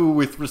have to do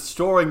with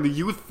restoring the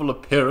youthful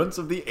appearance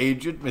of the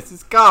aged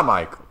Mrs.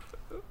 Carmichael?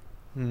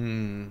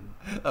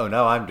 Oh,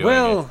 now I'm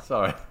doing it.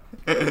 Sorry.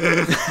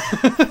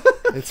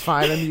 It's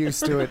fine. I'm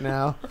used to it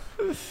now.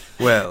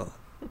 Well,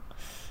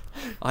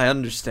 I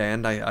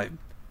understand. I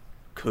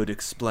could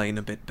explain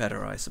a bit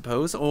better, I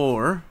suppose,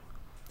 or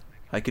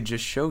I could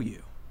just show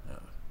you.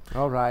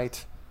 All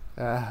right.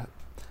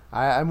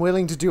 I'm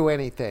willing to do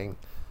anything.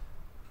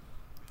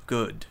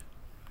 Good.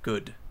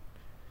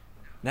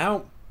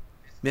 Now,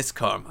 Miss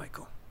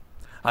Carmichael,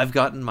 I've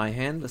got in my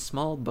hand a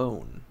small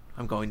bone.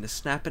 I'm going to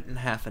snap it in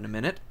half in a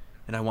minute,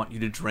 and I want you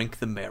to drink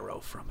the marrow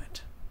from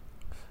it.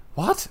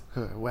 What?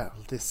 Well,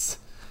 this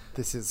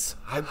is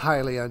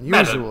highly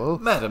unusual.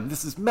 Madam,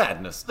 this is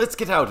madness. Let's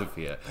get out of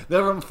here.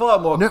 There are far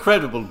more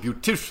credible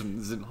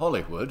beauticians in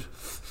Hollywood.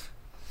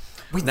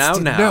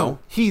 Winston, Now. no,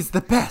 he's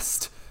the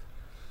best.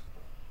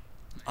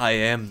 I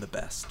am the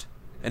best,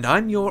 and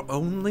I'm your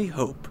only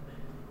hope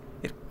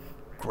at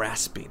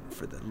grasping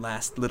for the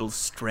last little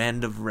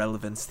strand of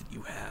relevance that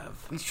you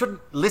have. We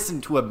shouldn't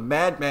listen to a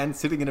madman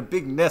sitting in a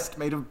big nest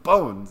made of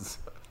bones.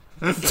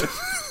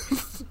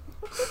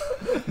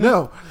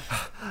 No,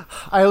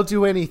 I'll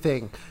do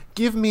anything.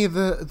 Give me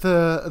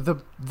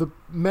the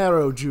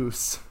marrow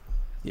juice.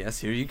 Yes,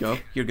 here you go.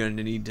 You're going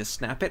to need to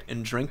snap it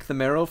and drink the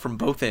marrow from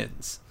both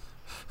ends.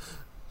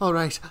 All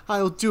right,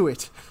 I'll do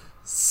it.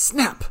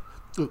 Snap.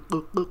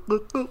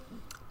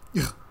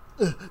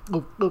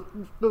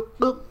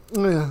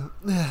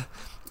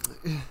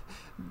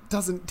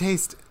 Doesn't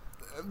taste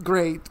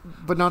great,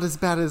 but not as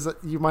bad as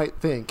you might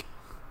think.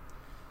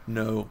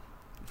 No.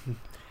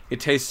 It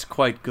tastes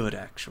quite good,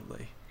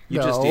 actually. You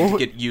No. just need to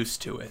get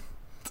used to it.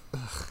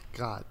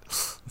 God.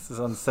 This is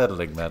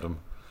unsettling, madam.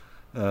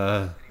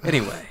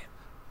 Anyway,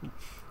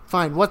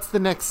 Fine, what's the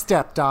next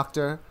step,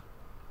 Doctor?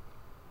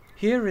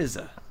 here is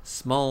a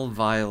small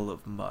vial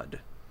of mud.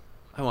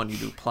 I want you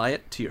to apply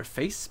it to your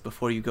face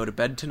before you go to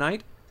bed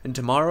tonight, and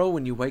tomorrow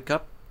when you wake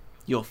up,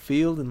 you'll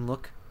feel and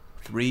look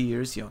 3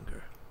 years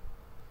younger.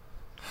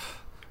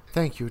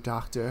 Thank you,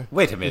 Doctor.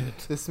 Wait a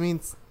minute. This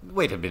means...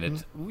 Wait a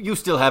minute. You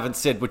still haven't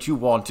said what you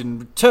want in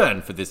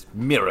return for this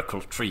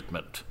miracle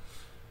treatment.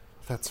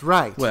 That's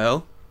right.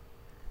 Well,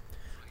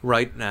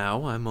 right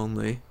now I'm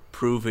only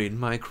proving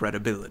my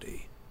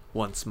credibility.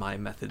 Once my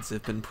methods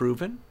have been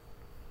proven,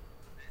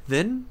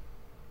 then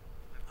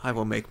I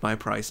will make my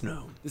price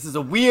known. This is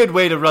a weird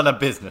way to run a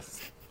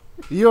business.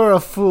 You're a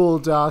fool,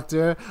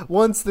 Doctor.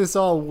 Once this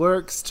all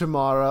works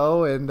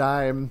tomorrow, and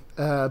I'm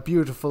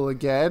beautiful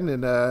again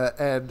and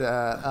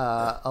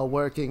a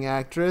working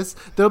actress,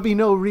 there'll be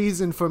no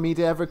reason for me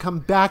to ever come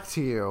back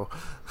to you.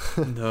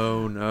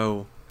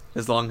 No.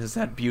 As long as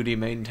that beauty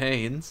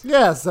maintains.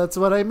 Yes, that's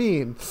what I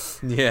mean.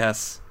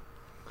 Yes.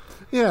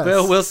 Yes.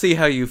 Well, we'll see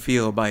how you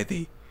feel by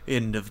the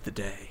end of the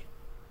day.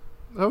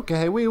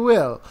 Okay, we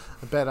will.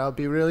 I bet I'll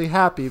be really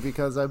happy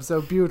because I'm so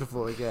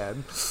beautiful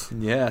again.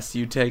 Yes,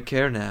 you take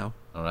care now.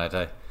 All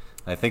right,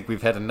 I think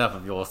we've had enough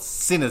of your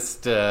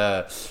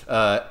sinister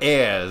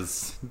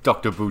airs,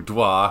 Dr.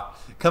 Boudoir.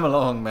 Come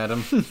along,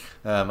 madam.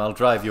 I'll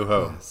drive you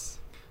home. Yes.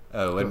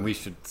 Oh, and we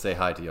should say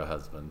hi to your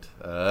husband.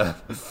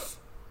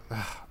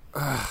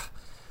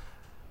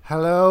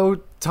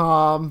 Hello,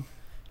 Tom.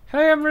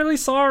 Hey, I'm really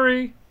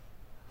sorry.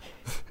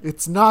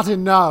 It's not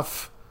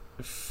enough.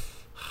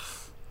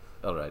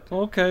 All right.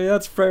 Okay,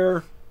 that's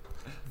fair.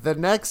 The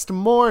next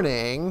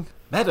morning...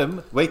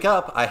 Madam, wake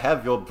up. I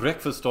have your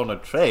breakfast on a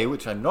tray,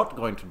 which I'm not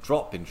going to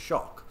drop in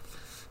shock.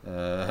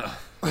 Good,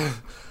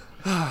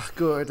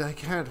 I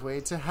can't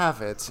wait to have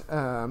it.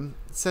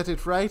 Set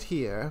it right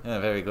here.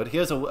 Very good.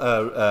 Here's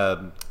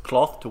a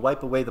cloth to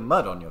wipe away the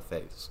mud on your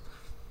face.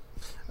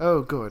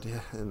 Oh, good.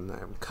 And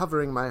I'm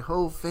covering my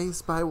whole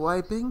face by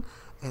wiping,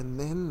 and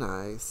then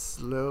I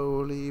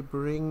slowly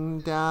bring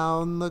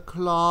down the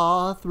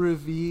cloth,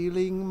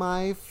 revealing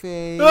my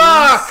face.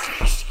 Ah!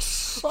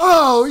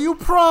 Oh, you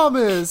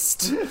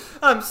promised!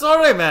 I'm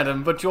sorry,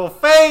 madam, but your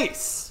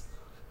face!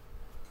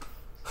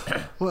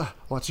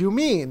 What do you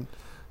mean?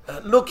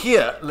 Look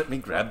here. Let me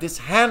grab this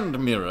hand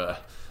mirror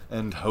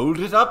and hold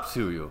it up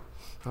to you.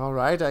 All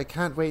right, I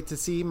can't wait to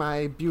see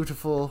my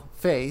beautiful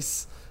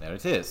face. There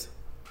it is.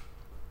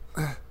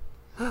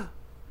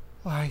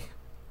 Why,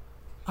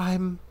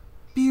 I'm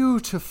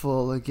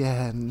beautiful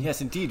again.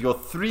 Yes, indeed. You're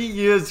 3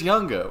 years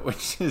younger,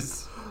 which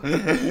is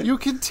You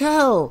can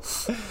tell.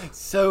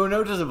 so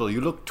noticeable.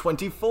 You look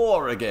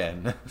 24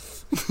 again.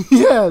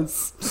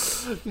 Yes.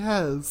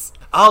 Yes.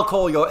 I'll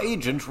call your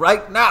agent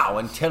right now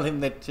and tell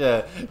him that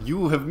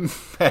you have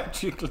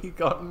magically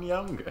gotten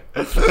younger.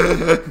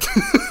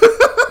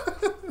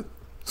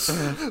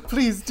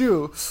 Please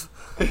do.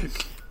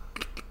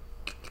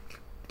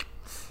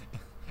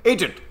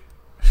 Agent!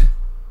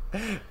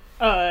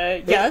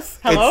 Yes.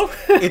 Hello?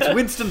 It's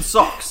Winston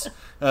Socks,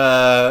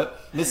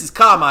 Mrs.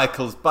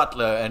 Carmichael's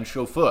butler and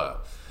chauffeur.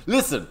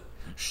 Listen,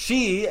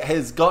 she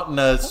has gotten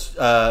a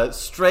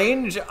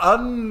strange,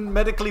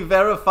 unmedically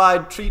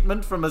verified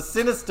treatment from a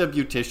sinister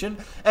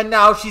beautician, and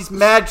now she's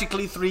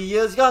magically 3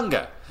 years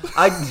younger.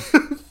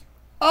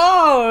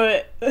 Oh.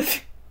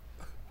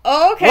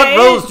 Okay. What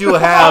roles do you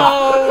have?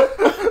 Oh,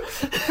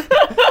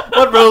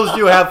 What roles do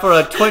you have for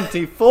a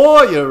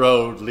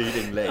 24-year-old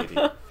leading lady?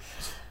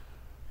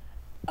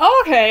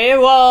 okay,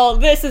 well,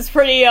 this is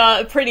pretty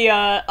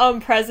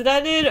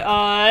unprecedented.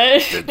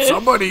 Did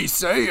somebody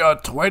say a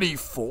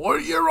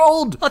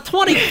 24-year-old? A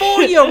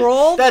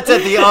 24-year-old? That's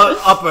at the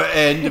upper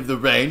end of the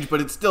range,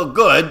 but it's still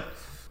good.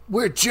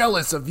 We're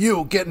jealous of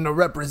you getting to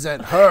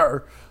represent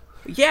her.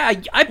 Yeah,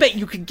 I bet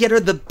you could get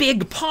her the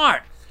big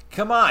part.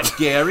 Come on,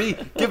 Gary,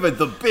 give her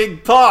the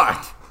big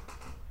part.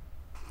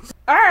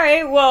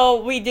 Alright,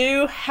 well, we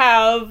do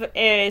have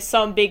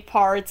some big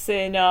parts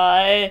in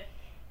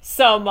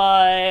some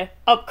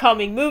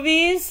upcoming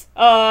movies.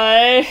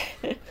 Are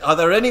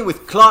there any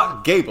with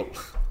Clark Gable?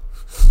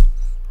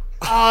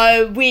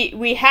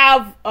 We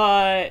have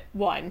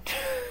one.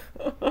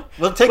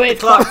 We'll take the Wait,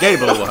 Clark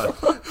Gable one.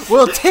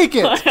 We'll take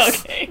it.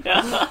 Okay.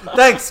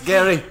 Thanks,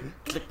 Gary.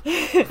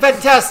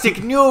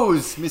 Fantastic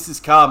news,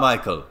 Mrs.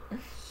 Carmichael.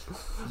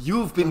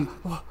 You've been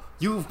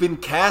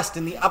cast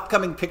in the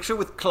upcoming picture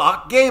with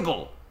Clark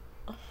Gable.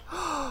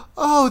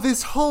 Oh,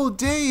 this whole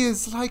day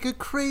is like a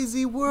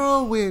crazy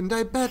whirlwind.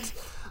 I bet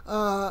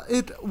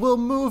it will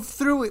move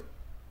through it.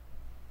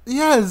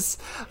 Yes,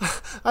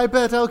 I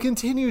bet I'll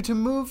continue to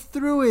move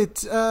through it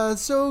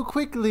so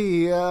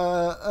quickly,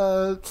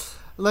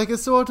 like a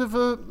sort of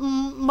a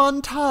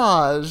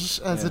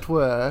montage, as it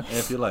were.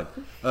 If you like.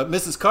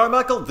 Mrs.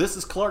 Carmichael, this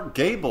is Clark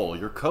Gable,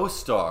 your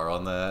co-star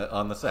on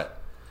the set.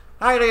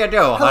 How do you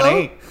do,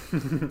 honey?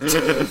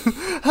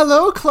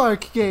 Hello,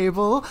 Clark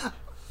Gable.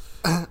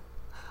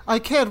 I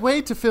can't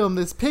wait to film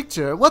this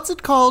picture. What's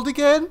it called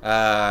again?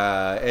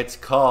 It's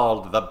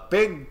called The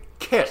Big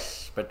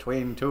Kiss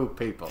Between Two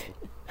People.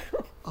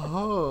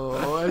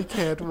 Oh, I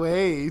can't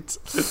wait.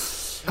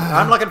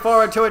 I'm looking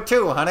forward to it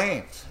too,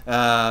 honey.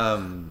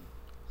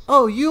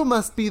 Oh, you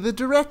must be the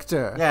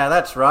director. Yeah,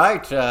 that's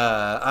right.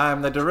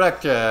 I'm the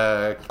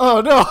director.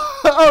 Oh, no.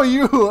 Oh,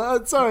 you.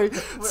 Sorry.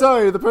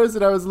 The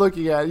person I was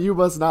looking at. You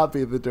must not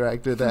be the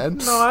director then.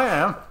 No, I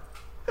am.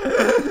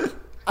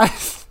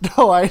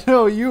 I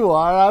know you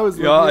are. I was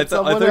looking at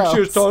someone else. she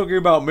was talking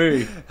about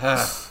me.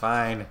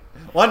 Fine.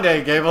 One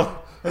day, Gable.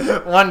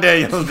 One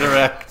day you'll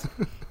direct.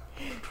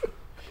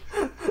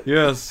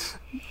 Yes.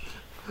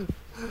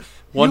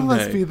 You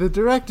must be the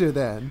director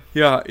then.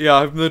 Yeah,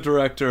 I'm the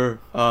director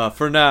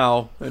for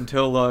now,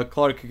 until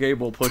Clark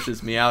Gable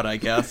pushes me out, I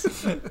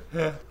guess.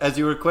 As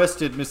you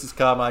requested, Mrs.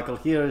 Carmichael,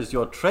 here is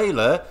your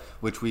trailer,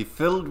 which we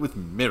filled with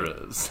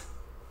mirrors.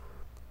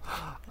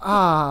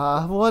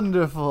 Ah,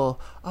 wonderful.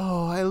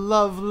 Oh, I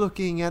love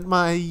looking at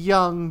my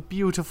young,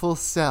 beautiful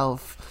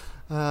self.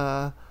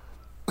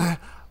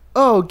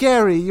 Oh,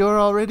 Gary, you're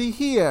already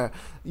here.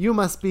 You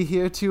must be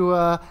here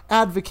to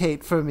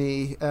advocate for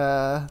me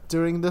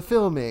during the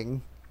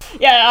filming.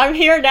 Yeah, I'm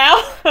here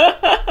now.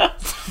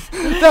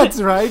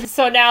 That's right.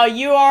 So now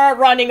you are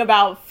running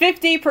about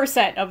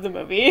 50% of the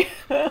movie.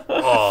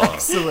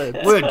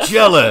 Excellent. We're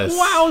jealous.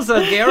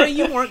 Wowza, Gary,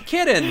 you weren't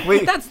kidding.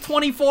 That's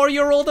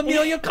 24-year-old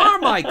Amelia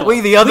Carmichael.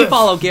 We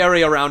follow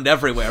Gary around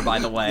everywhere, by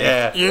the way.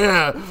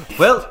 Yeah.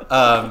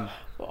 Well,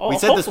 we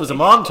said this was a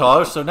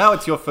montage, so now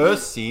it's your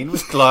first scene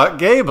with Clark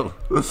Gable.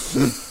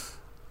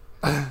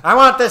 I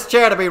want this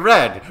chair to be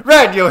red.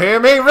 Red, you hear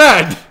me?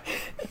 Red!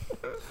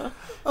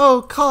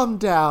 Oh, calm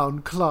down,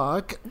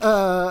 Clark.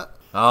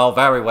 Oh,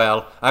 very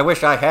well. I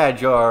wish I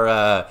had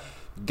your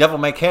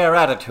devil-may-care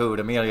attitude,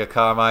 Amelia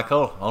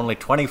Carmichael. Only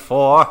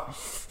 24.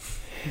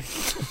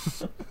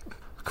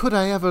 Could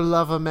I ever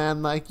love a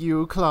man like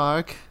you,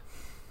 Clark?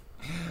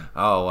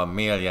 Oh,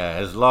 Amelia,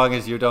 as long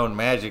as you don't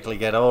magically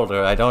get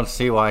older, I don't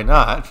see why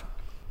not.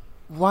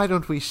 Why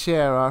don't we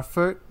share our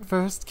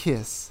first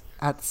kiss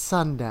at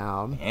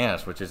sundown?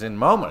 Yes, which is in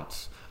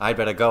moments. I'd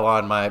better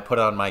put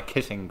on my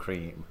kissing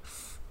cream.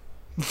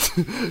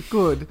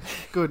 Good.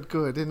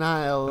 And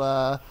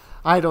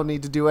I don't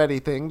need to do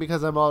anything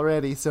because I'm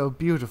already so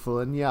beautiful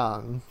and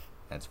young.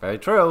 That's very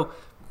true.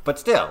 But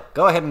still,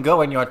 go ahead and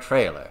go in your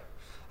trailer.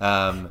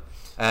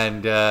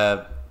 And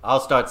I'll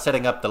start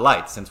setting up the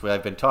lights since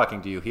I've been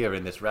talking to you here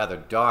in this rather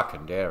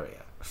darkened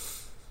area.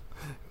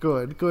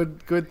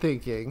 Good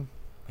thinking.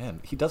 Man,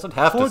 he doesn't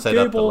have to Clark set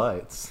up the Gable.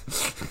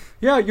 lights.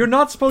 Yeah, you're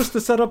not supposed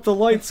to set up the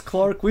lights,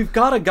 Clark. We've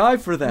got a guy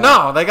for that.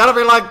 No, they gotta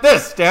be like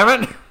this,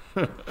 damn it!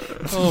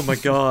 Oh my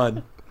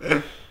god.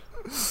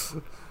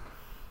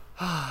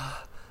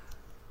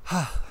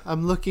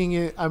 I'm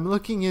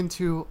looking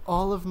into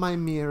all of my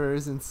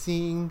mirrors and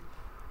seeing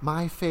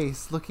my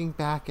face looking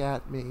back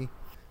at me.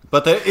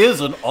 But there is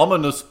an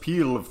ominous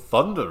peal of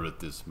thunder at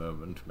this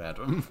moment,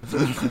 madam.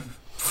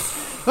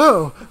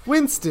 Oh,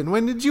 Winston,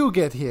 when did you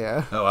get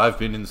here? Oh, I've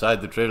been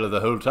inside the trailer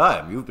the whole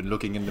time. You've been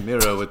looking in the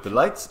mirror with the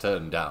lights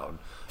turned down.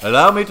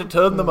 Allow me to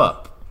turn them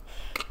up.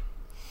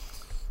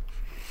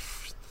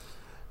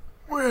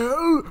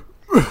 Well,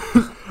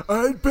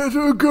 I'd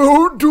better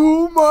go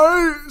do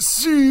my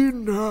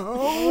scene now.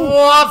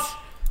 What?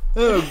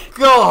 Oh,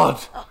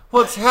 God!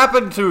 What's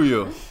happened to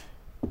you?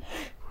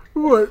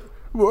 What?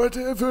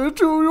 Whatever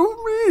do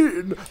you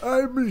mean?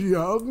 I'm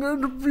young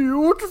and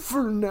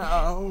beautiful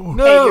now.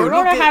 No, Hey, you're look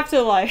gonna at have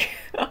to like.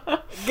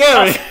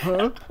 Gary.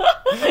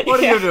 What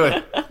are you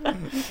doing?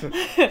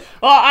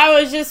 Well, I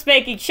was just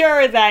making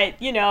sure that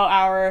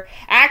our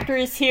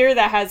actress here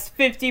that has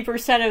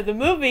 50% of the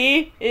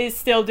movie is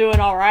still doing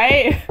all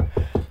right.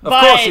 Of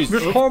course she's.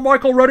 Miss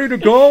Carmichael ready to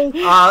go?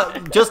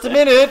 Just a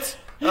minute.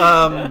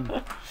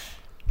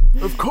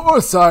 Of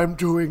course I'm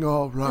doing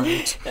all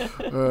right.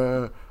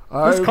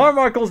 Miss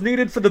Carmichael's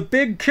needed for the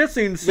big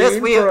kissing scene Yes,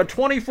 for a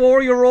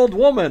 24-year-old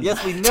woman.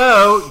 Yes, we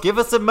know. Give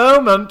us a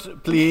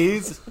moment,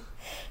 please.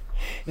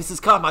 Mrs.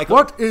 Carmichael.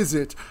 What is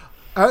it?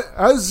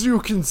 As you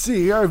can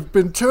see, I've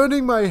been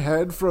turning my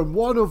head from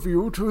one of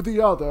you to the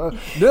other,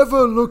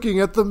 never looking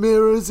at the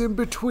mirrors in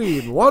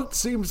between. What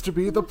seems to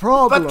be the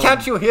problem? But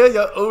can't you hear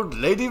your old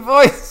lady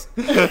voice?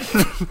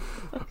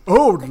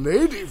 Old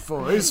lady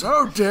voice,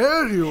 how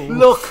dare you?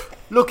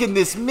 Look in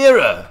this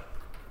mirror.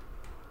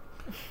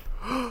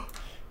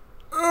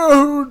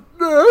 Oh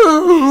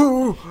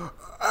no!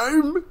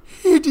 I'm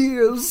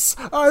hideous.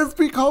 I've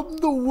become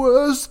the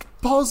worst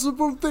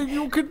possible thing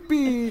you could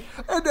be.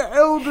 An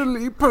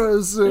elderly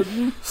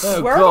person.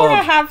 Oh, We're God.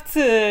 gonna have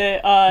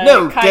to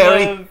No, kind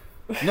Gary.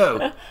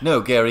 of. No,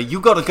 Gary. You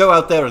got to go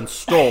out there and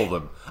stall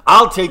them.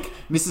 I'll take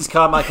Mrs.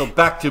 Carmichael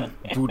back to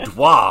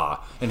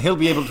Boudoir, and he'll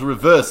be able to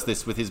reverse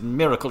this with his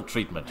miracle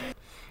treatment.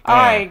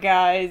 Alright,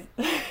 guys.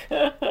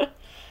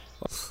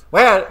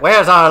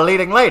 Where's our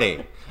leading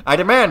lady? I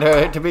demand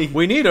her to be.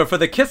 We need her for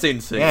the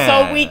kissing scene.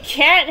 Yeah. So we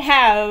can't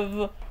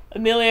have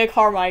Amelia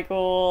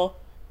Carmichael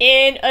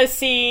in a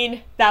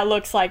scene that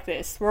looks like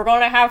this. We're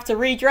gonna have to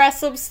redress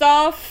some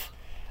stuff.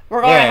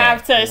 We're gonna Yeah,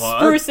 have to what?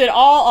 spruce it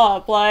all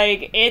up.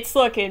 Like, it's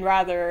looking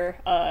rather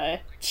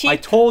cheap. I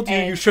told you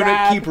and you shouldn't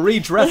drab. keep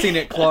redressing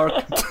it, Clark.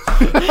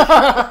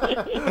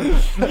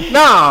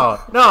 No,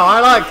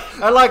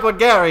 I like what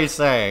Gary's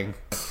saying.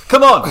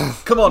 Come on,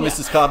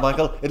 Mrs.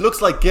 Carmichael. It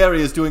looks like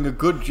Gary is doing a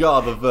good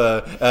job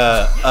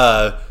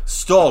of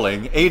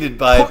stalling, aided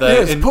by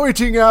the.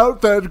 Pointing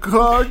out that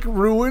Clark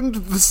ruined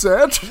the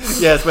set.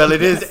 Yes, well,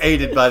 it is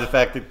aided by the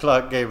fact that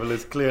Clark Gable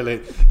is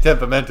clearly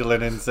temperamental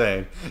and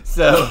insane.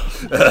 So,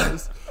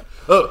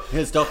 oh,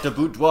 here's Dr.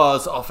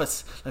 Boudoir's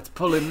office. Let's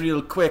pull in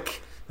real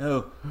quick.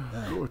 Oh,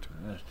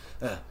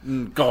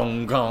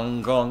 gong,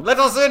 gong, gong. Let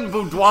us in,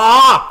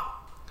 Boudoir!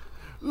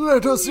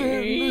 Let us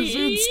in this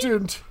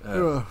instant.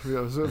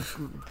 Yes,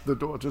 the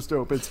door just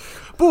opens.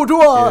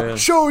 Boudoir, Yes.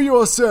 show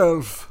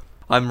yourself.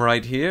 I'm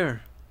right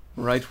here.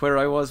 Right where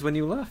I was when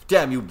you left.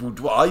 Damn you,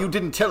 Boudoir, you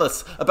didn't tell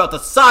us about the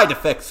side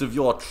effects of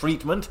your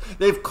treatment.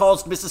 They've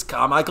caused Mrs.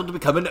 Carmichael to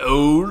become an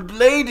old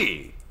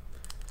lady.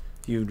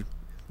 You'd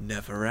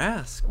never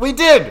ask. We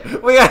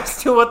did! We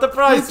asked you what the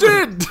price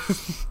Did.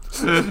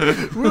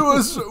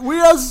 we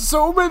asked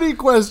so many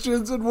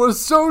questions and were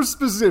so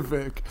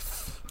specific.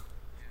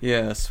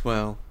 Yes,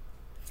 well,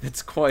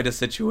 it's quite a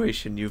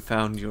situation you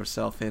found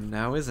yourself in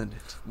now, isn't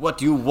it? What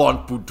do you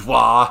want,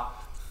 Boudoir?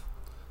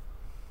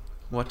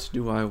 What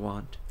do I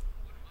want?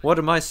 What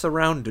am I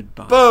surrounded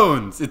by?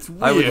 Bones! It's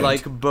weird. I would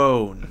like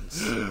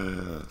bones.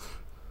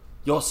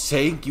 You're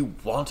saying you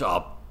want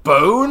our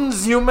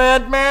bones, you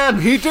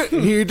madman? He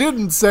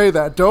didn't say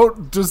that.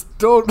 Don't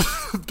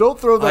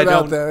throw that I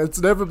out don't- there.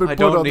 It's never been I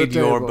put on don't the need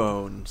table. your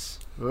bones.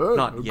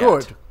 Not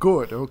yet.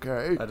 Good,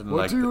 okay. I didn't What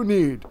like do you the-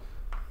 need?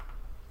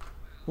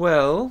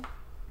 Well,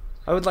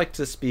 I would like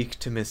to speak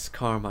to Miss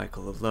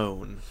Carmichael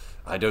alone.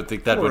 I don't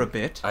think that For would a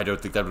bit. I don't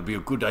think that would be a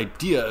good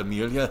idea,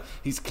 Amelia.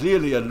 He's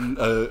clearly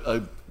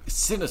a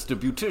sinister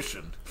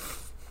beautician.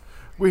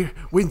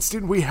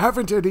 Winston, we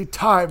haven't any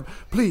time.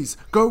 Please,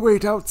 go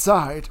wait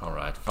outside. All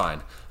right,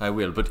 fine, I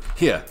will. But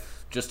here,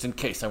 just in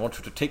case, I want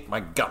you to take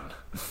my gun.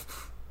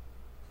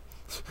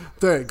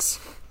 Thanks.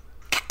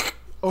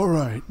 All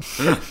right.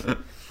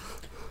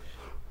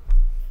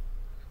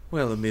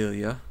 Well,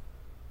 Amelia,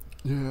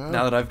 Yeah.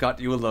 now that I've got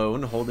you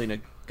alone holding a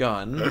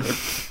gun,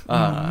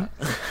 I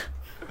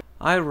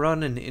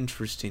run an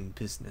interesting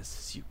business,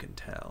 as you can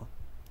tell.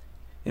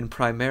 And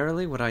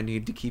primarily what I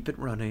need to keep it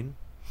running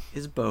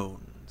is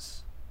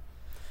bones.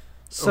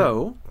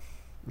 So,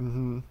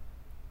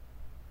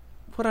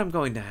 what I'm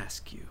going to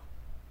ask you,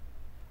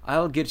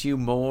 I'll get you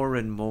more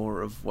and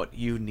more of what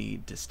you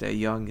need to stay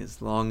young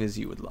as long as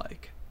you would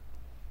like.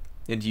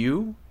 And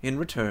you, in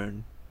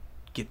return,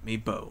 get me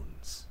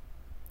bones.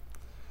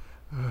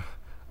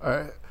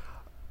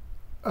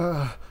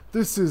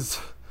 This is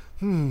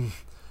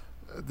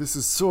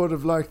sort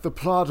of like the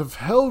plot of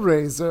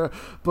Hellraiser,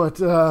 but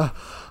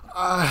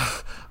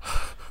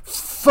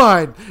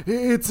fine.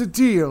 It's a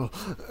deal.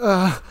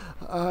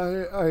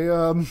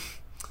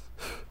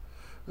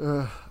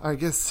 I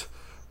guess,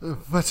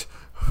 but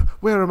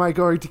where am I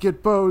going to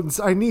get bones?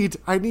 I need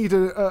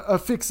a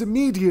fix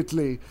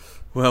immediately.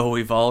 Well,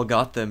 we've all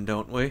got them,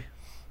 don't we?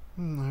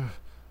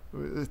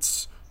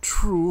 It's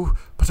true,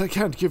 but I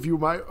can't give you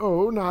my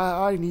own.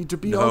 I need to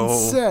be on No.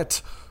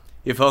 set.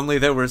 If only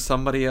there were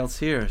somebody else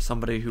here,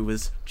 somebody who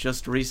was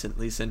just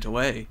recently sent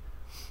away.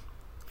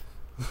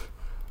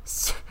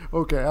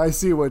 Okay, I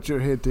see what you're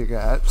hinting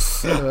at.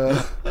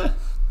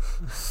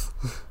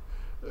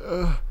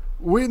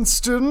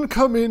 Winston,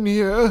 come in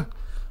here.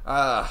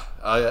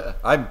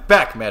 I'm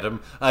back,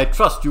 madam. I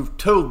trust you've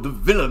told the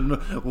villain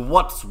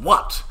what's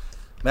what.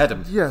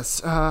 Madam,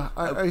 Yes,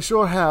 I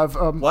sure have.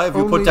 why have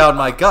you put down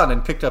my gun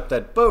and picked up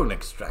that bone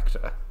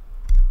extractor?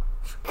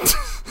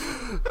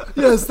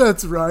 Yes,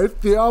 that's right.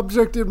 The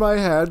object in my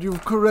hand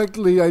you've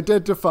correctly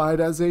identified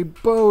as a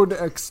bone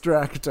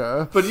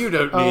extractor. But you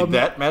don't need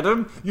that,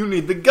 madam. You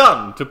need the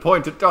gun to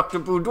point at Dr.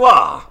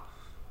 Boudoir.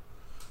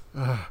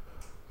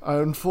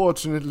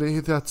 Unfortunately,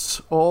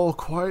 that's all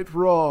quite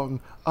wrong.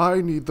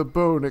 I need the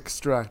bone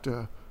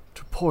extractor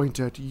to point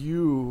at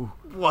you.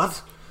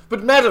 What?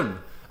 But madam,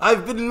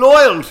 I've been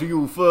loyal to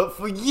you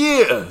for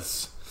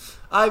years.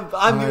 I'm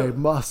I your...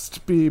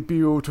 must be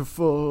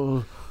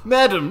beautiful.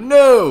 Madam,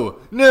 no!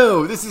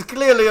 No, this is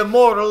clearly a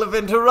moral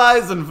event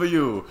horizon for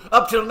you.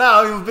 Up till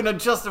now, you've been a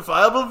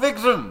justifiable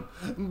victim.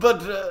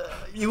 But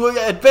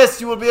at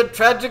best, you will be a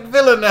tragic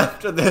villain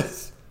after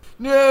this.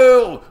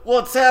 No!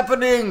 What's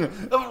happening?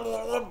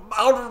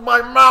 Out of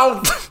my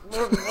mouth!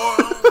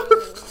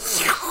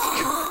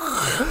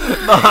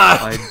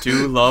 I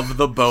do love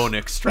the bone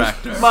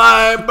extractor.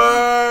 My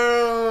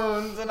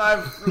bones! And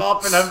I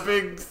flop in a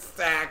big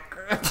sack.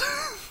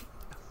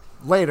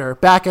 Later,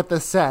 back at the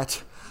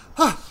set.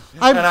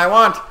 And I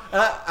want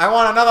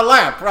another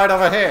lamp right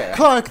over here.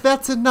 Clark,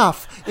 that's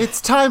enough. It's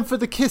time for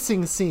the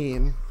kissing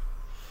scene.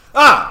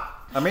 Ah!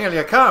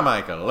 Amelia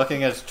Carmichael,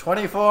 looking as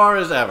 24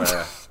 as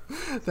ever.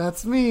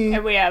 That's me.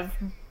 And we have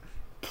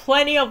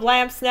plenty of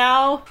lamps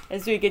now.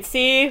 As we can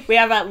see, we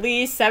have at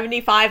least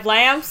 75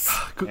 lamps.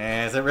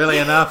 Is it really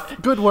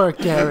enough? Good work,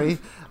 Gary.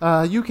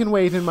 You can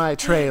wait in my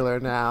trailer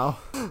now.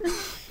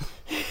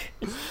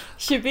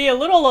 Should be a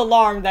little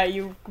alarmed that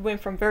you went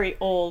from very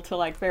old to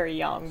like very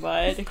young,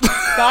 but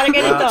gotta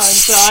get it done.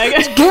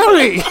 So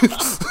Gary!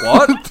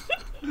 What?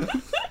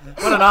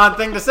 What an odd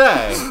thing to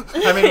say.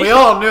 I mean, we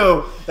all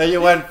knew that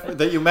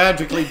you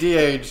magically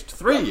de-aged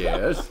 3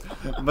 years,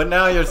 but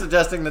now you're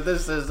suggesting that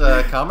this is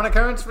a common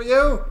occurrence for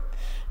you?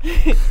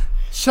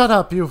 Shut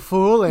up, you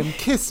fool, and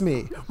kiss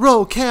me.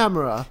 Roll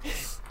camera.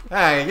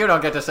 Hey, you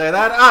don't get to say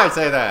that. I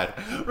say that.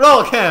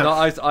 Roll cam. No,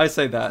 I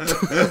say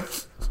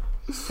that.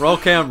 Roll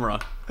camera.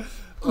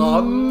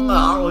 Oh,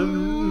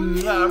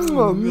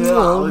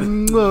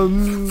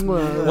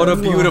 What a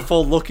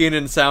beautiful looking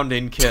and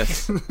sounding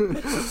kiss.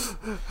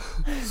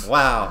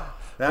 wow,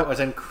 that was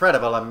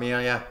incredible,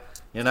 Amelia.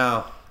 You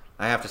know,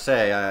 I have to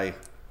say,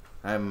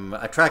 I'm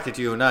attracted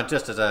to you not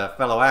just as a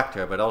fellow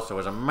actor, but also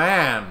as a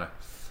man.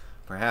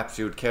 Perhaps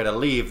you'd care to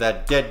leave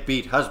that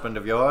deadbeat husband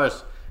of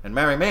yours and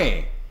marry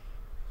me.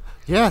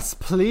 Yes,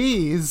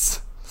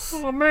 please.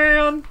 oh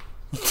man.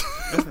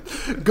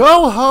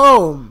 Go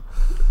home.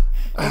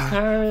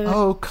 Okay.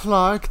 Oh,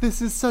 Clark,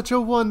 this is such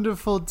a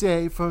wonderful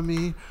day for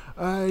me.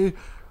 I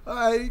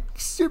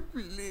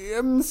simply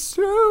am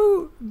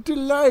so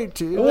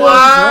delighted.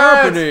 What's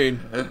happening?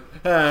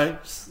 Uh,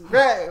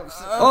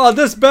 Oh,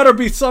 this better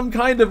be some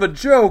kind of a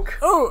joke.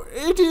 Oh,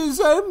 it is.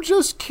 I'm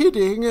just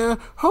kidding.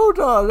 Hold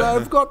on,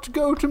 I've got to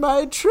go to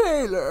my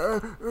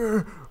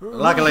trailer.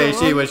 Luckily,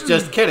 she was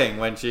just kidding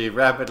when she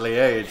rapidly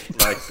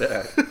aged like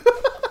that.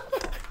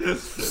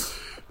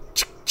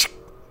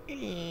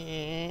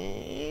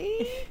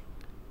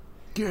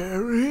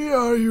 Gary,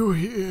 are you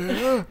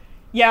here?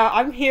 Yeah,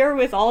 I'm here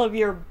with all of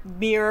your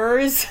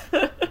mirrors.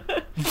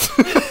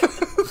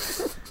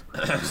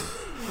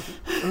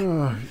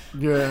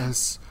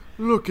 Yes.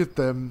 Look at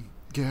them,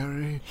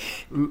 Gary.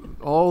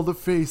 All the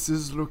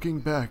faces looking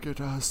back at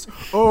us.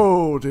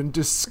 Old and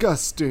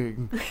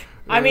disgusting.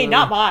 I mean,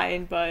 not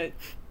mine, but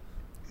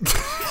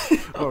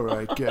All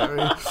right,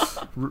 Gary.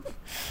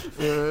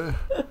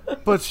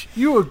 But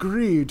you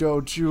agree,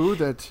 don't you,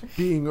 that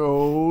being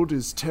old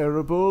is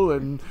terrible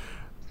and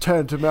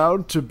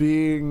tantamount to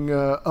being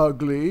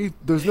ugly?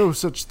 There's no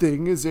such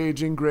thing as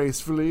aging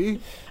gracefully.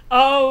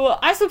 oh,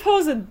 I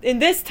suppose in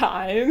this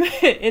time,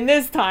 it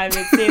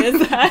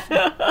seems that.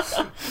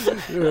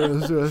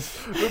 Yes,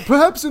 yes.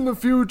 Perhaps in the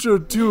future,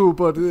 too,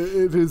 but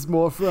it is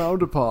more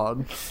frowned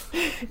upon.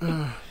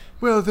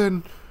 Well,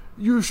 then,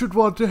 you should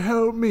want to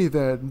help me,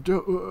 then.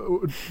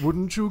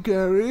 Wouldn't you,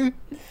 Gary?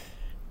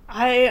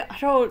 I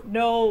don't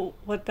know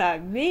what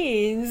that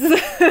means,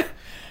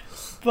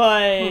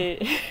 but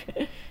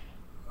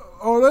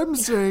All I'm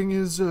saying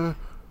is,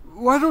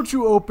 why don't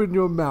you open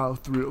your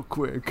mouth real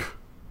quick?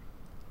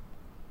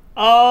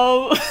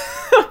 oh,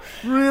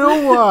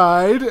 Real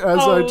wide, as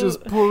I Oh.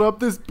 just pull up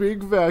this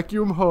big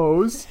vacuum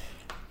hose.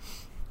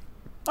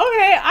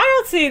 okay. I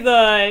don't see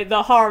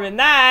the harm in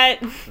that.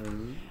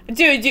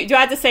 Do I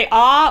have to say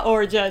ah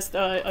or just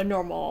a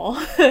normal?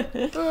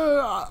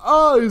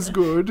 Is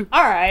good.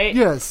 All right.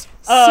 Yes.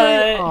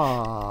 Say Uh,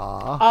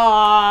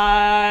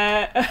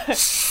 ah.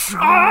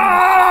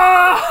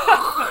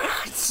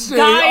 Say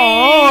dying.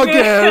 ah,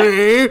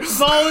 Gary. Bones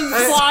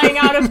flying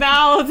out of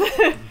mouth.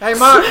 Hey,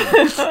 Martin,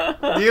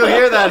 do you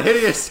hear that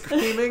hideous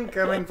screaming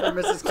coming from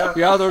Mrs. Carmichael?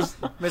 Yeah, there's.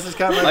 Mrs.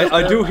 Carmichael?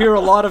 I do hear a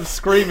lot of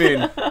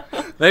screaming.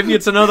 Maybe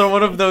it's another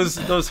one of those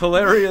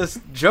hilarious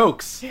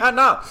jokes.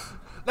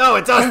 No,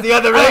 it's us, the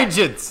other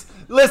agents.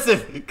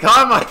 Listen,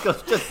 Carmichael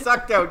just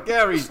sucked out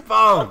Gary's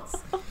bones.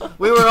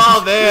 We were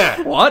all there.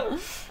 What?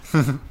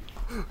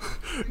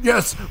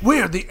 Yes,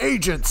 we're the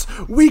agents.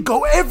 We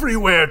go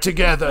everywhere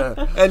together.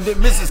 And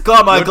Mrs.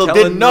 Carmichael You're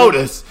telling didn't me-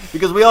 notice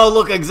because we all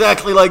look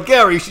exactly like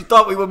Gary. She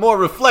thought we were more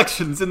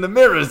reflections in the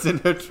mirrors in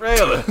her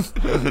trailer.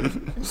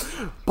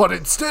 But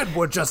instead,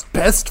 we're just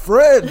best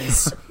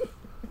friends.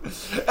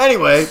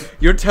 Anyway,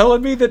 You're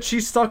telling me that she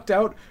sucked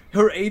out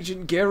her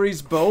agent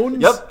Gary's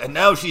bones? yep, and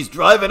now she's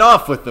driving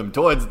off with them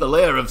towards the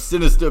lair of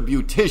sinister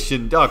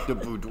beautician Dr.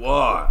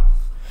 Boudoir.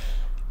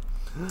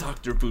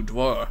 Dr.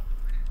 Boudoir.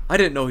 I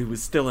didn't know he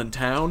was still in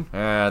town.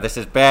 This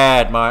is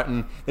bad,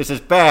 Martin. This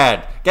is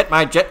bad. Get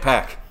my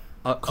jetpack.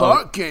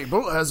 Clark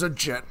Gable has a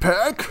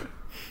jetpack.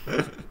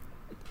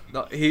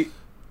 No, he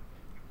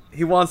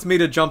wants me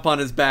to jump on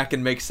his back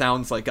and make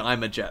sounds like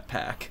I'm a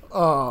jetpack.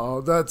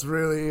 Oh, that's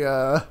really,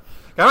 Come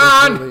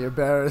that's on! really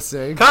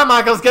embarrassing.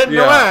 Carmichael's getting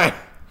Yeah. away!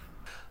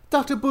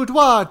 Dr.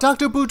 Boudoir,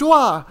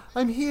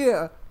 I'm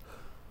here.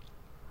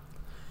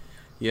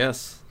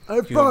 Yes.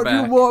 I've you're brought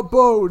you back. more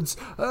bones.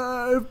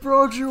 I've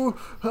brought you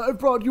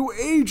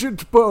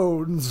agent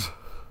bones.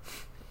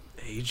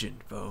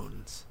 Agent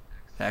bones.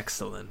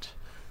 Excellent.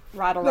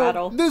 Rattle, No,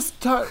 rattle. this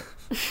time.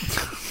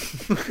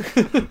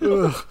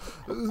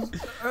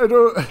 I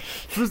don't.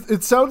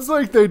 It sounds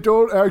like they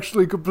don't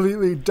actually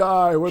completely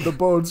die when the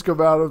bones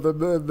come out of them.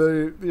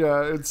 Then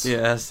it's.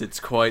 Yes, it's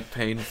quite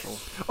painful.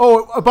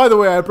 Oh, by the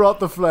way, I brought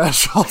the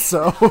flesh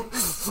also.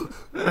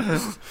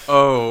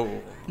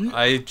 Oh,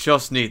 I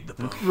just need the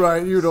bone.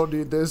 Right, you don't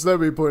need this. Let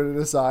me put it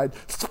aside.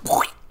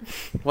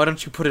 Why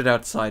don't you put it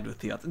outside with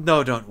the other?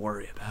 No, don't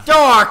worry about it.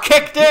 Door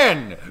kicked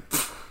in!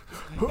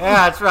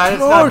 Yeah, that's right.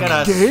 It's Clark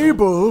not gonna.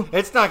 Gable.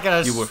 It's not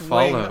gonna You were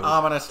swing followed.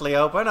 ominously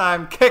open.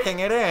 I'm kicking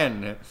it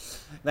in.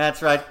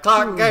 That's right.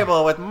 Clark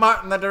Gable with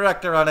Martin the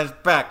director on his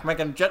back,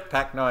 making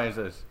jetpack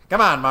noises. Come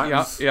on,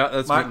 Martin. Yeah,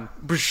 that's Martin.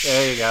 me.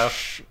 There you go.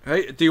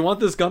 Hey, do you want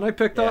this gun I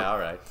picked Yeah, up? all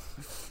right.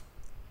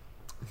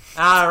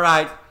 All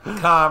right,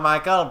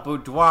 Carmichael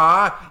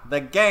Boudoir, the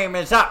game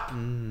is up.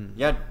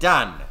 You're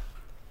done.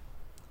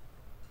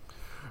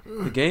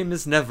 The game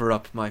is never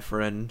up, my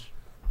friend.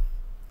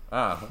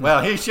 Oh,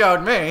 well, he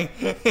showed me.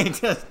 He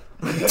just.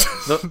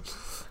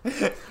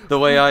 The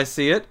way I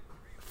see it,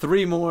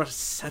 3 more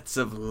sets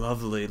of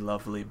lovely,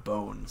 lovely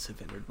bones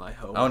have entered my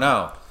home. Oh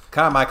no,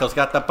 Carmichael's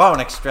got the bone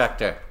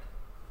extractor.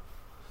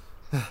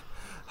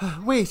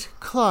 Wait,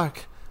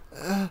 Clark.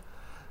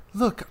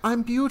 Look,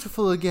 I'm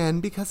beautiful again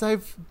because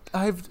I've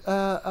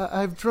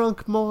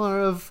drunk more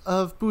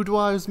of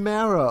Boudoir's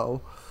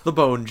marrow. The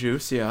bone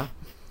juice, yeah.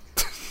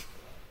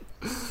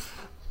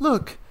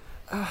 Look,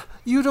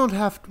 we don't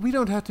have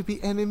to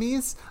be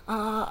enemies.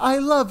 I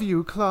love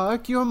you,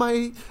 Clark. You're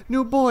my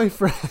new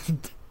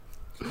boyfriend.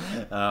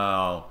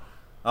 Oh,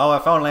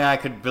 if only I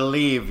could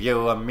believe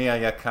you,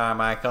 Amelia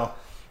Carmichael.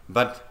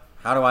 But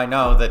how do I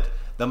know that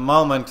the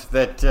moment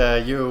that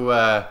you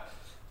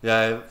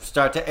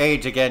start to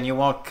age again, you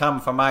won't come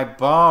for my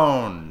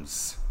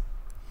bones?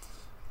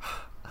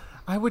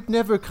 I would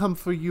never come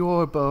for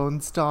your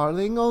bones,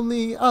 darling.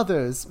 Only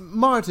others.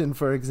 Martin,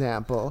 for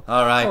example.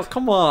 All right. Oh,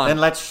 come on. Then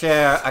let's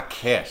share a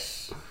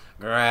kiss.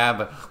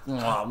 Grab.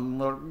 It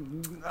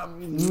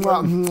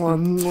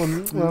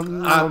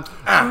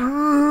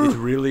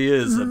really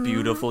is a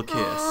beautiful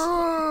kiss.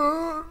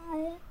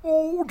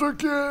 Old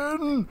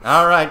again.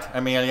 All right,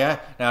 Amelia.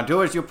 Now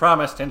do as you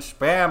promised and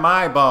spare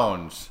my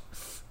bones.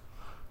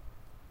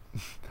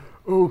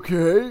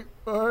 Okay,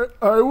 I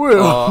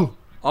will.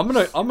 I'm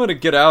gonna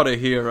get out of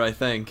here, I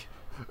think.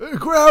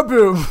 Grab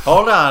him.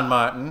 Hold on,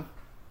 Martin.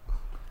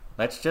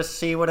 Let's just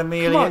see what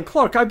Amelia. Come on,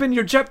 Clark, I've been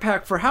your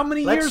jetpack for how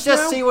many Let's years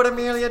just now? see what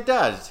Amelia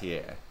does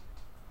here.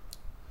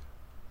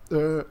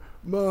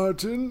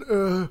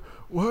 Martin,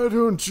 why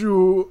don't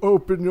you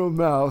open your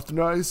mouth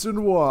nice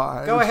and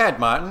wide? Go ahead,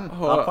 Martin.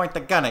 Oh, I'll point the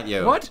gun at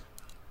you. What?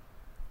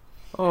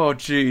 Oh,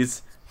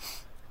 jeez.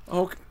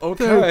 Okay.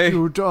 Thank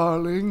you,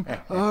 darling.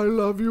 I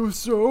love you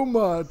so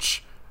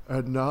much.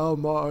 And now,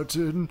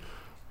 Martin,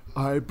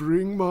 I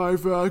bring my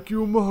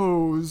vacuum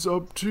hose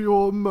up to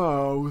your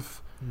mouth.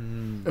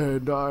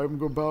 And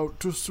I'm about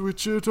to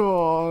switch it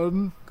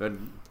on. Good.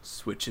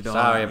 Switch it on.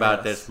 Sorry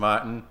about yes. this,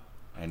 Martin.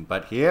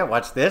 But here,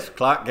 watch this.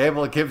 Clark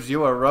Gable gives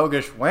you a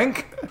roguish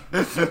wink.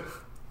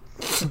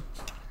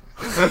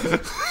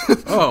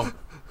 Oh,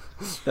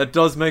 that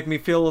does make me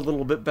feel a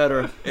little bit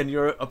better, and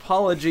your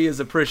apology is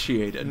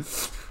appreciated.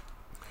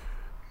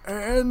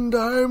 And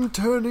I'm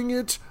turning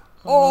it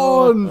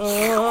on.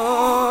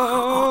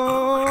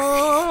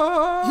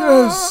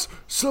 Yes,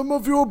 some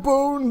of your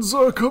bones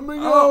are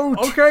coming out.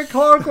 Okay,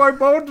 Clark, my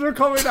bones are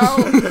coming out.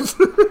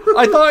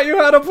 I thought you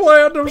had a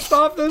plan to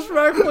stop this from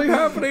actually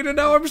happening, and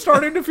now I'm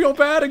starting to feel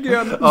bad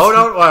again. Oh,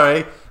 don't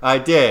worry. I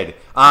did.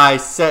 I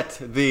set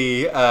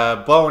the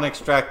bone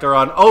extractor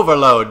on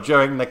overload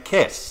during the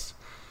kiss.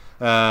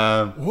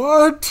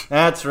 What?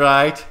 That's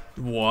right.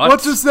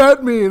 What does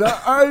that mean?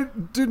 I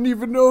didn't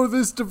even know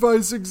this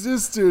device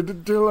existed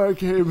until I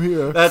came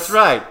here. That's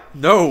right.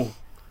 No.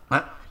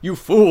 You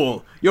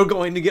fool! You're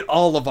going to get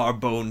all of our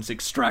bones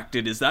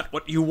extracted. Is that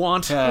what you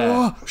want?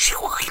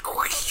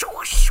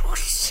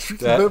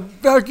 The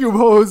vacuum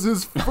hose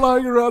is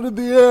flying around in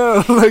the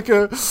air like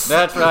a.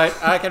 That's right.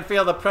 I can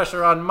feel the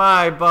pressure on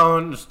my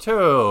bones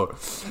too.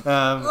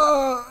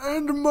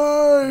 And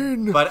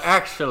mine. But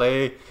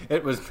actually,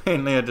 it was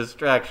mainly a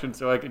distraction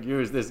so I could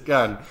use this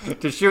gun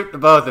to shoot the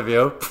both of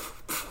you.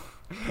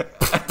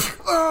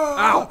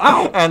 Ow!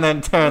 Ow! And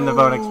then turn the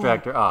bone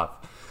extractor off.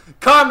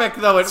 Comic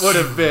though it would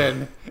have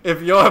been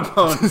if your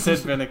bones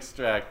had been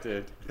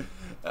extracted.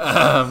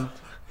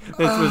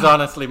 This was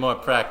honestly more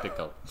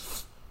practical.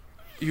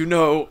 You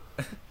know,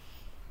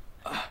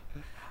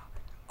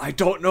 I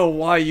don't know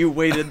why you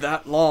waited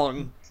that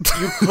long.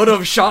 You could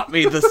have shot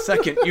me the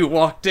second you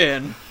walked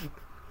in.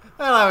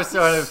 Well, I was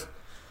sort of...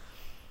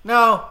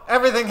 No,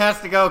 everything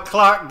has to go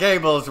Clark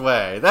Gable's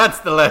way. That's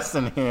the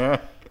lesson here.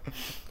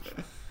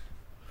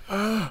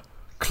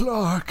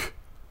 Clark,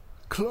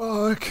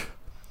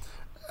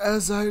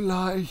 as I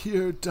lie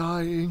here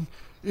dying,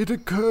 it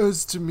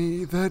occurs to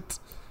me that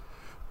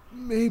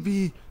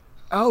maybe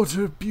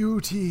outer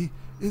beauty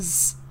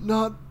is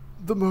not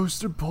the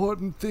most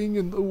important thing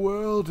in the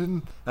world,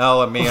 and...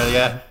 Oh,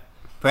 Amelia,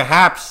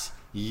 perhaps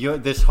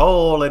this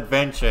whole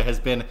adventure has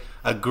been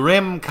a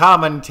grim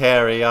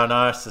commentary on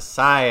our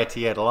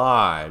society at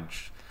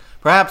large.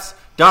 Perhaps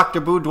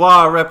Dr.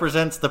 Boudoir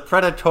represents the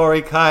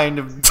predatory kind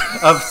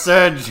of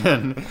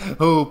surgeon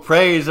who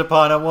preys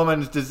upon a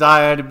woman's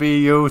desire to be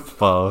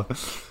youthful.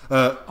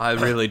 I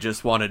really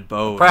just wanted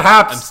bones.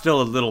 Perhaps... I'm still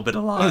a little bit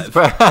alive.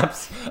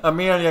 Perhaps,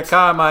 Amelia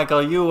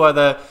Carmichael, you are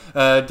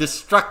the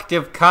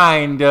destructive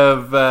kind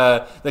of,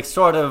 the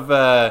sort of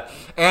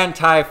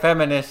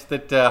anti-feminist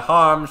that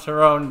harms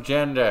her own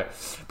gender.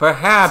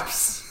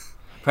 Perhaps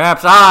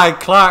I,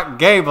 Clark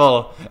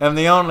Gable, am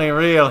the only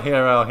real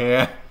hero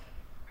here.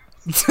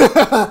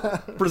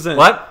 Present.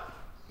 What?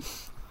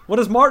 What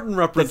does Martin The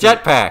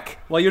represent? jetpack.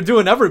 While you're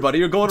doing everybody,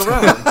 you're going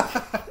around.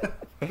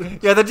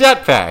 Yeah, the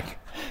jetpack.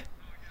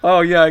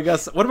 Oh, yeah, I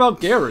guess. What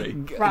about Gary?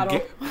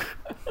 Rattle.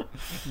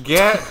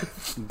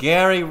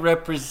 Gary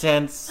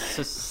represents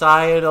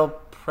societal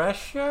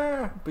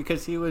pressure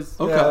because he was...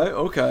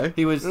 Okay.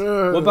 He was...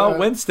 What about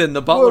Winston,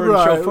 the butler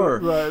and chauffeur?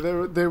 Right,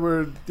 they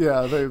were,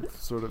 they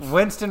sort of...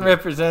 Winston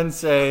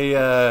represents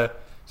a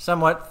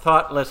somewhat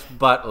thoughtless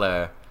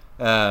butler.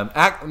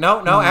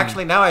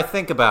 Actually, now I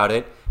think about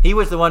it, he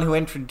was the one who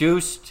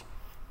introduced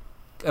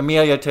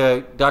Amelia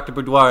to Dr.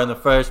 Boudoir in the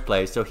first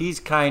place, so he's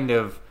kind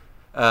of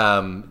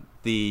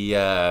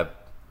the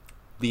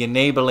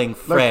enabling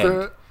friend,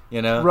 Like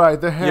you know?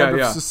 Right, the hand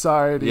Yeah. of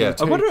society. Yeah.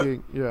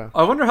 Taking,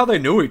 I wonder how they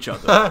knew each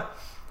other.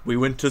 We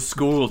went to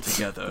school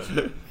together.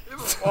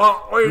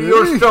 Well, we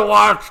used to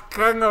watch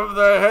King of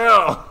the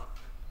Hill.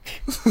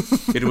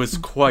 It was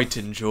quite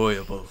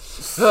enjoyable.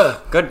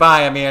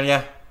 Goodbye,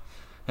 Amelia.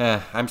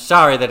 I'm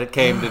sorry that it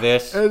came to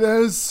this. And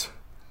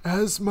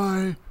as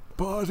my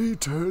body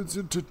turns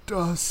into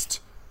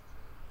dust,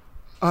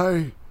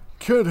 I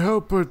can't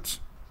help but,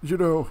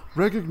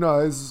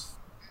 recognize,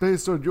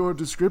 based on your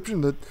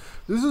description, that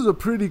this is a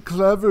pretty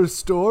clever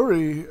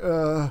story.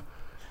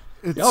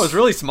 It was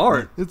really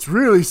smart. It's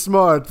really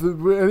smart.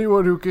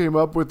 Anyone who came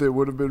up with it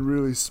would have been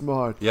really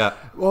smart. Yeah.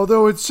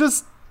 Although it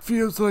just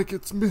feels like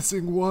it's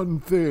missing one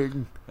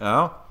thing.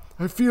 Oh?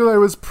 I feel I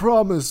was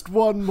promised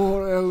one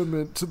more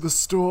element to the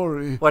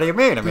story What do you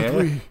mean, that Amelia?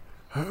 we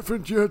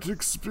haven't yet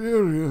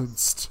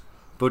experienced.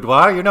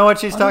 Boudoir, you know what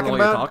she's I don't talking know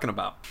what you're about? talking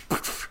about.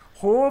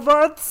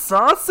 Hobart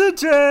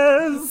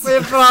sausages!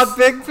 We've got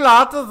big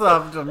platters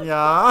of them,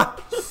 yeah.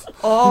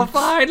 Oh,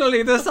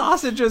 finally, the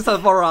sausages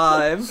have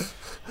arrived.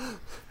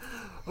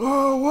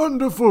 Oh,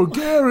 wonderful.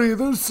 Gary,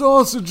 there's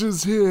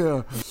sausages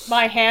here.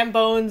 My hand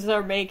bones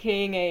are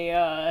making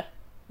a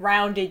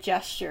rounded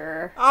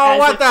gesture. Oh, as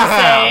what if the to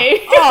hell?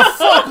 say- Oh,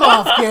 fuck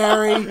off,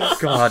 Gary.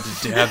 God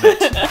damn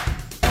it.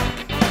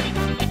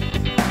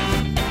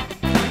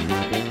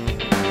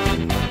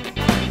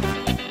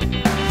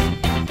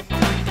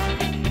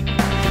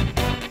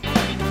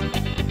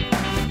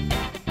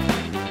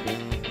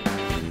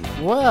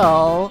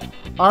 Well,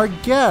 our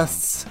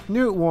guests,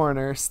 Newt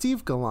Warner,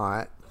 Steve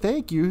Gallant,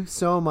 thank you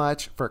so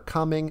much for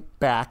coming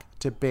back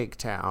to Big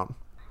Town.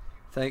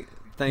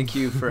 Thank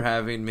you for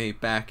having me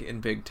back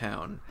in Big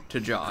Town, to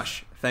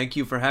Josh. Thank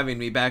you for having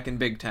me back in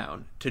Big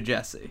Town, to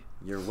Jesse.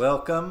 You're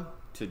welcome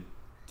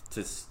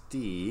to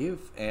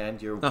Steve, and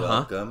you're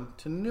welcome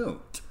to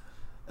Newt.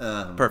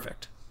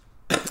 Perfect.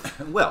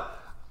 Well,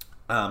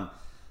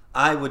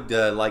 I would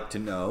like to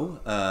know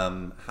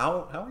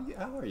how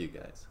are you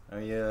guys?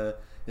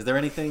 Is there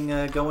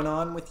anything going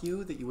on with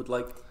you that you would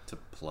like to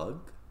plug?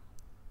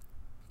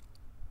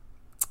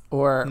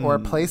 Or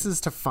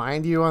places to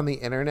find you on the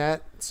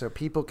internet so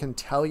people can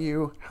tell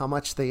you how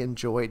much they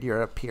enjoyed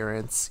your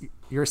appearance,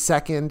 your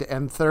second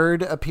and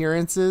third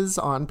appearances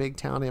on Big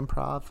Town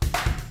Improv.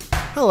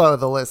 Hello,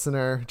 the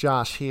listener,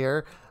 Josh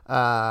here.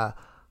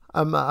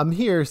 I'm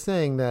here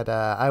saying that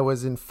I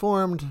was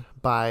informed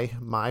by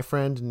my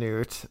friend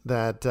Newt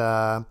that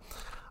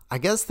I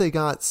guess they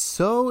got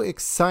so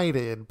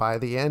excited by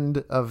the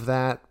end of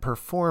that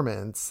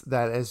performance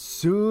that as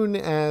soon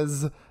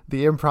as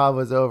the improv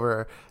was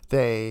over,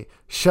 they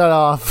shut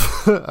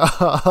off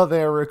all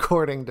their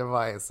recording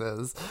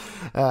devices.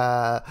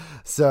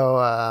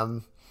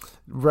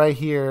 Right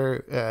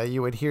here,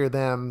 you would hear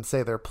them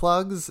say their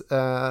plugs,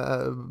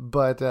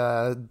 but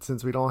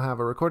since we don't have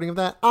a recording of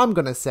that, I'm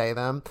going to say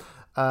them.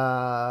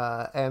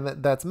 And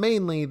that's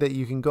mainly that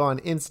you can go on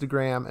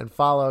Instagram and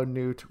follow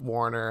Newt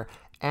Warner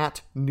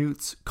at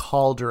Newt's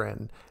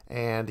Cauldron.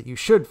 And you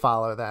should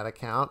follow that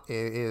account.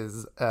 It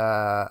is,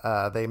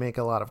 they make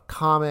a lot of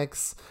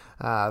comics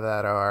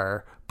that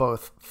are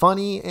both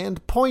funny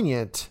and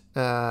poignant.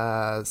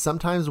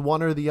 Sometimes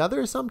one or the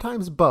other,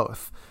 sometimes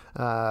both.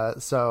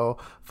 So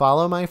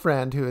follow my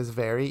friend who is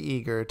very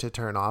eager to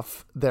turn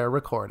off their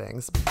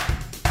recordings.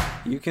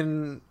 You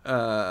can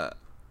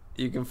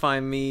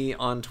find me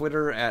on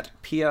Twitter at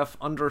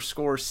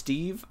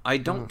PF_Steve. I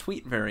don't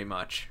tweet very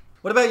much.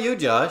 What about you,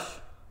 Josh?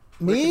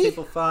 Where Me? can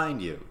people find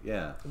you?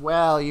 Yeah.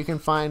 Well, you can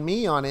find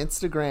me on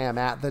Instagram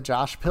at The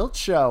Josh Pilch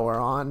Show or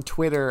on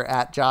Twitter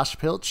at Josh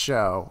Pilch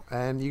Show.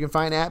 And you can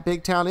find at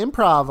Big Town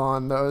Improv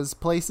on those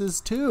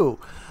places too.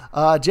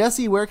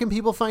 Jesse, where can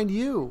people find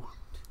you?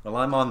 Well,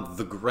 I'm on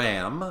the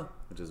gram,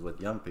 which is what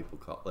young people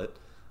call it,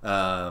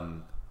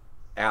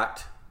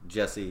 at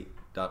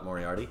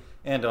Jesse.Moriarty,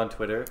 and on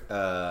Twitter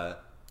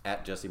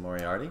at Jesse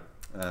Moriarty.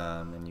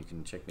 And you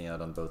can check me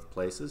out on both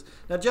places.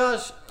 Now,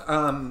 Josh,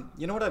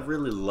 you know what I've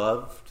really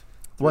loved?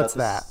 What's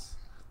that?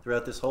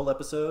 Throughout this whole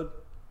episode?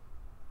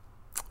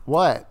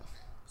 What?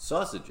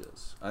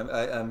 Sausages.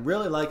 I'm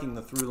really liking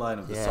the through line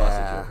of the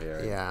sausage over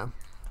here.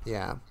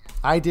 Yeah.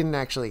 I didn't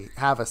actually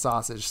have a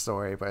sausage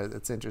story, but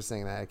it's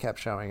interesting that it kept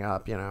showing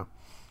up, you know.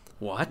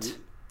 What?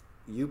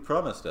 You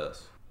promised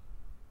us.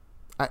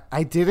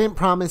 I didn't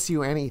promise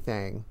you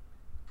anything.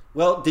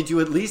 Well, did you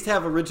at least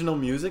have original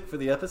music for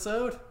the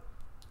episode?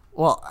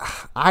 Well,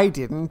 I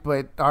didn't,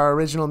 but our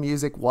original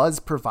music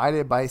was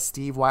provided by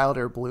Steve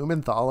Wilder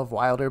Blumenthal of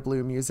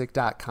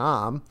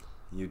WilderBlueMusic.com.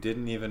 You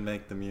didn't even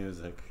make the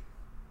music.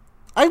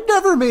 I've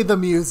never made the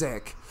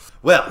music.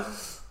 Well,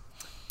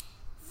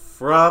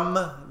 from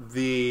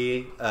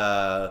the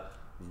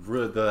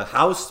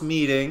house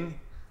meeting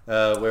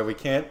where we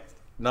can't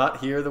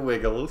not hear the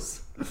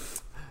Wiggles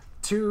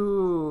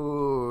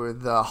To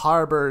the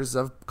harbors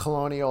of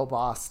colonial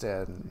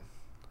Boston.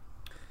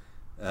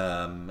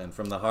 And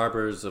from the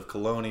harbors of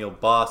colonial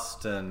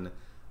Boston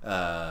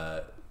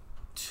to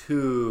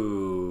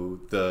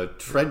the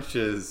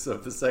trenches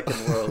of the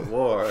Second World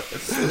War.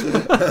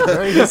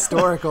 Very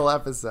historical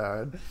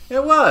episode.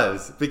 It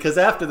was, because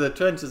after the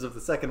trenches of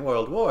the Second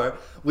World War,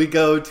 we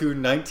go to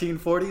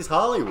 1940s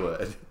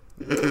Hollywood.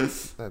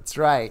 That's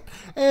right.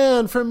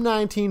 And from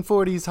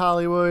 1940s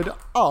Hollywood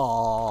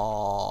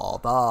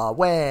all the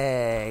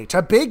way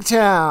to Big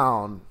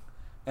Town.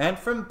 And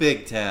from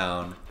Big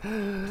Town.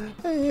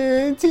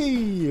 And to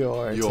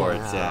your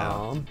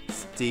town.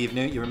 Steve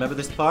Newt, you remember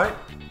this part?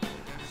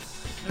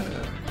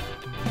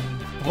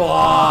 Bye.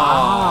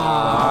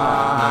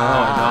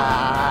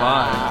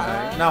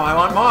 No, I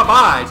want more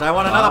buys. I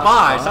want another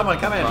buy. Someone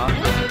come in.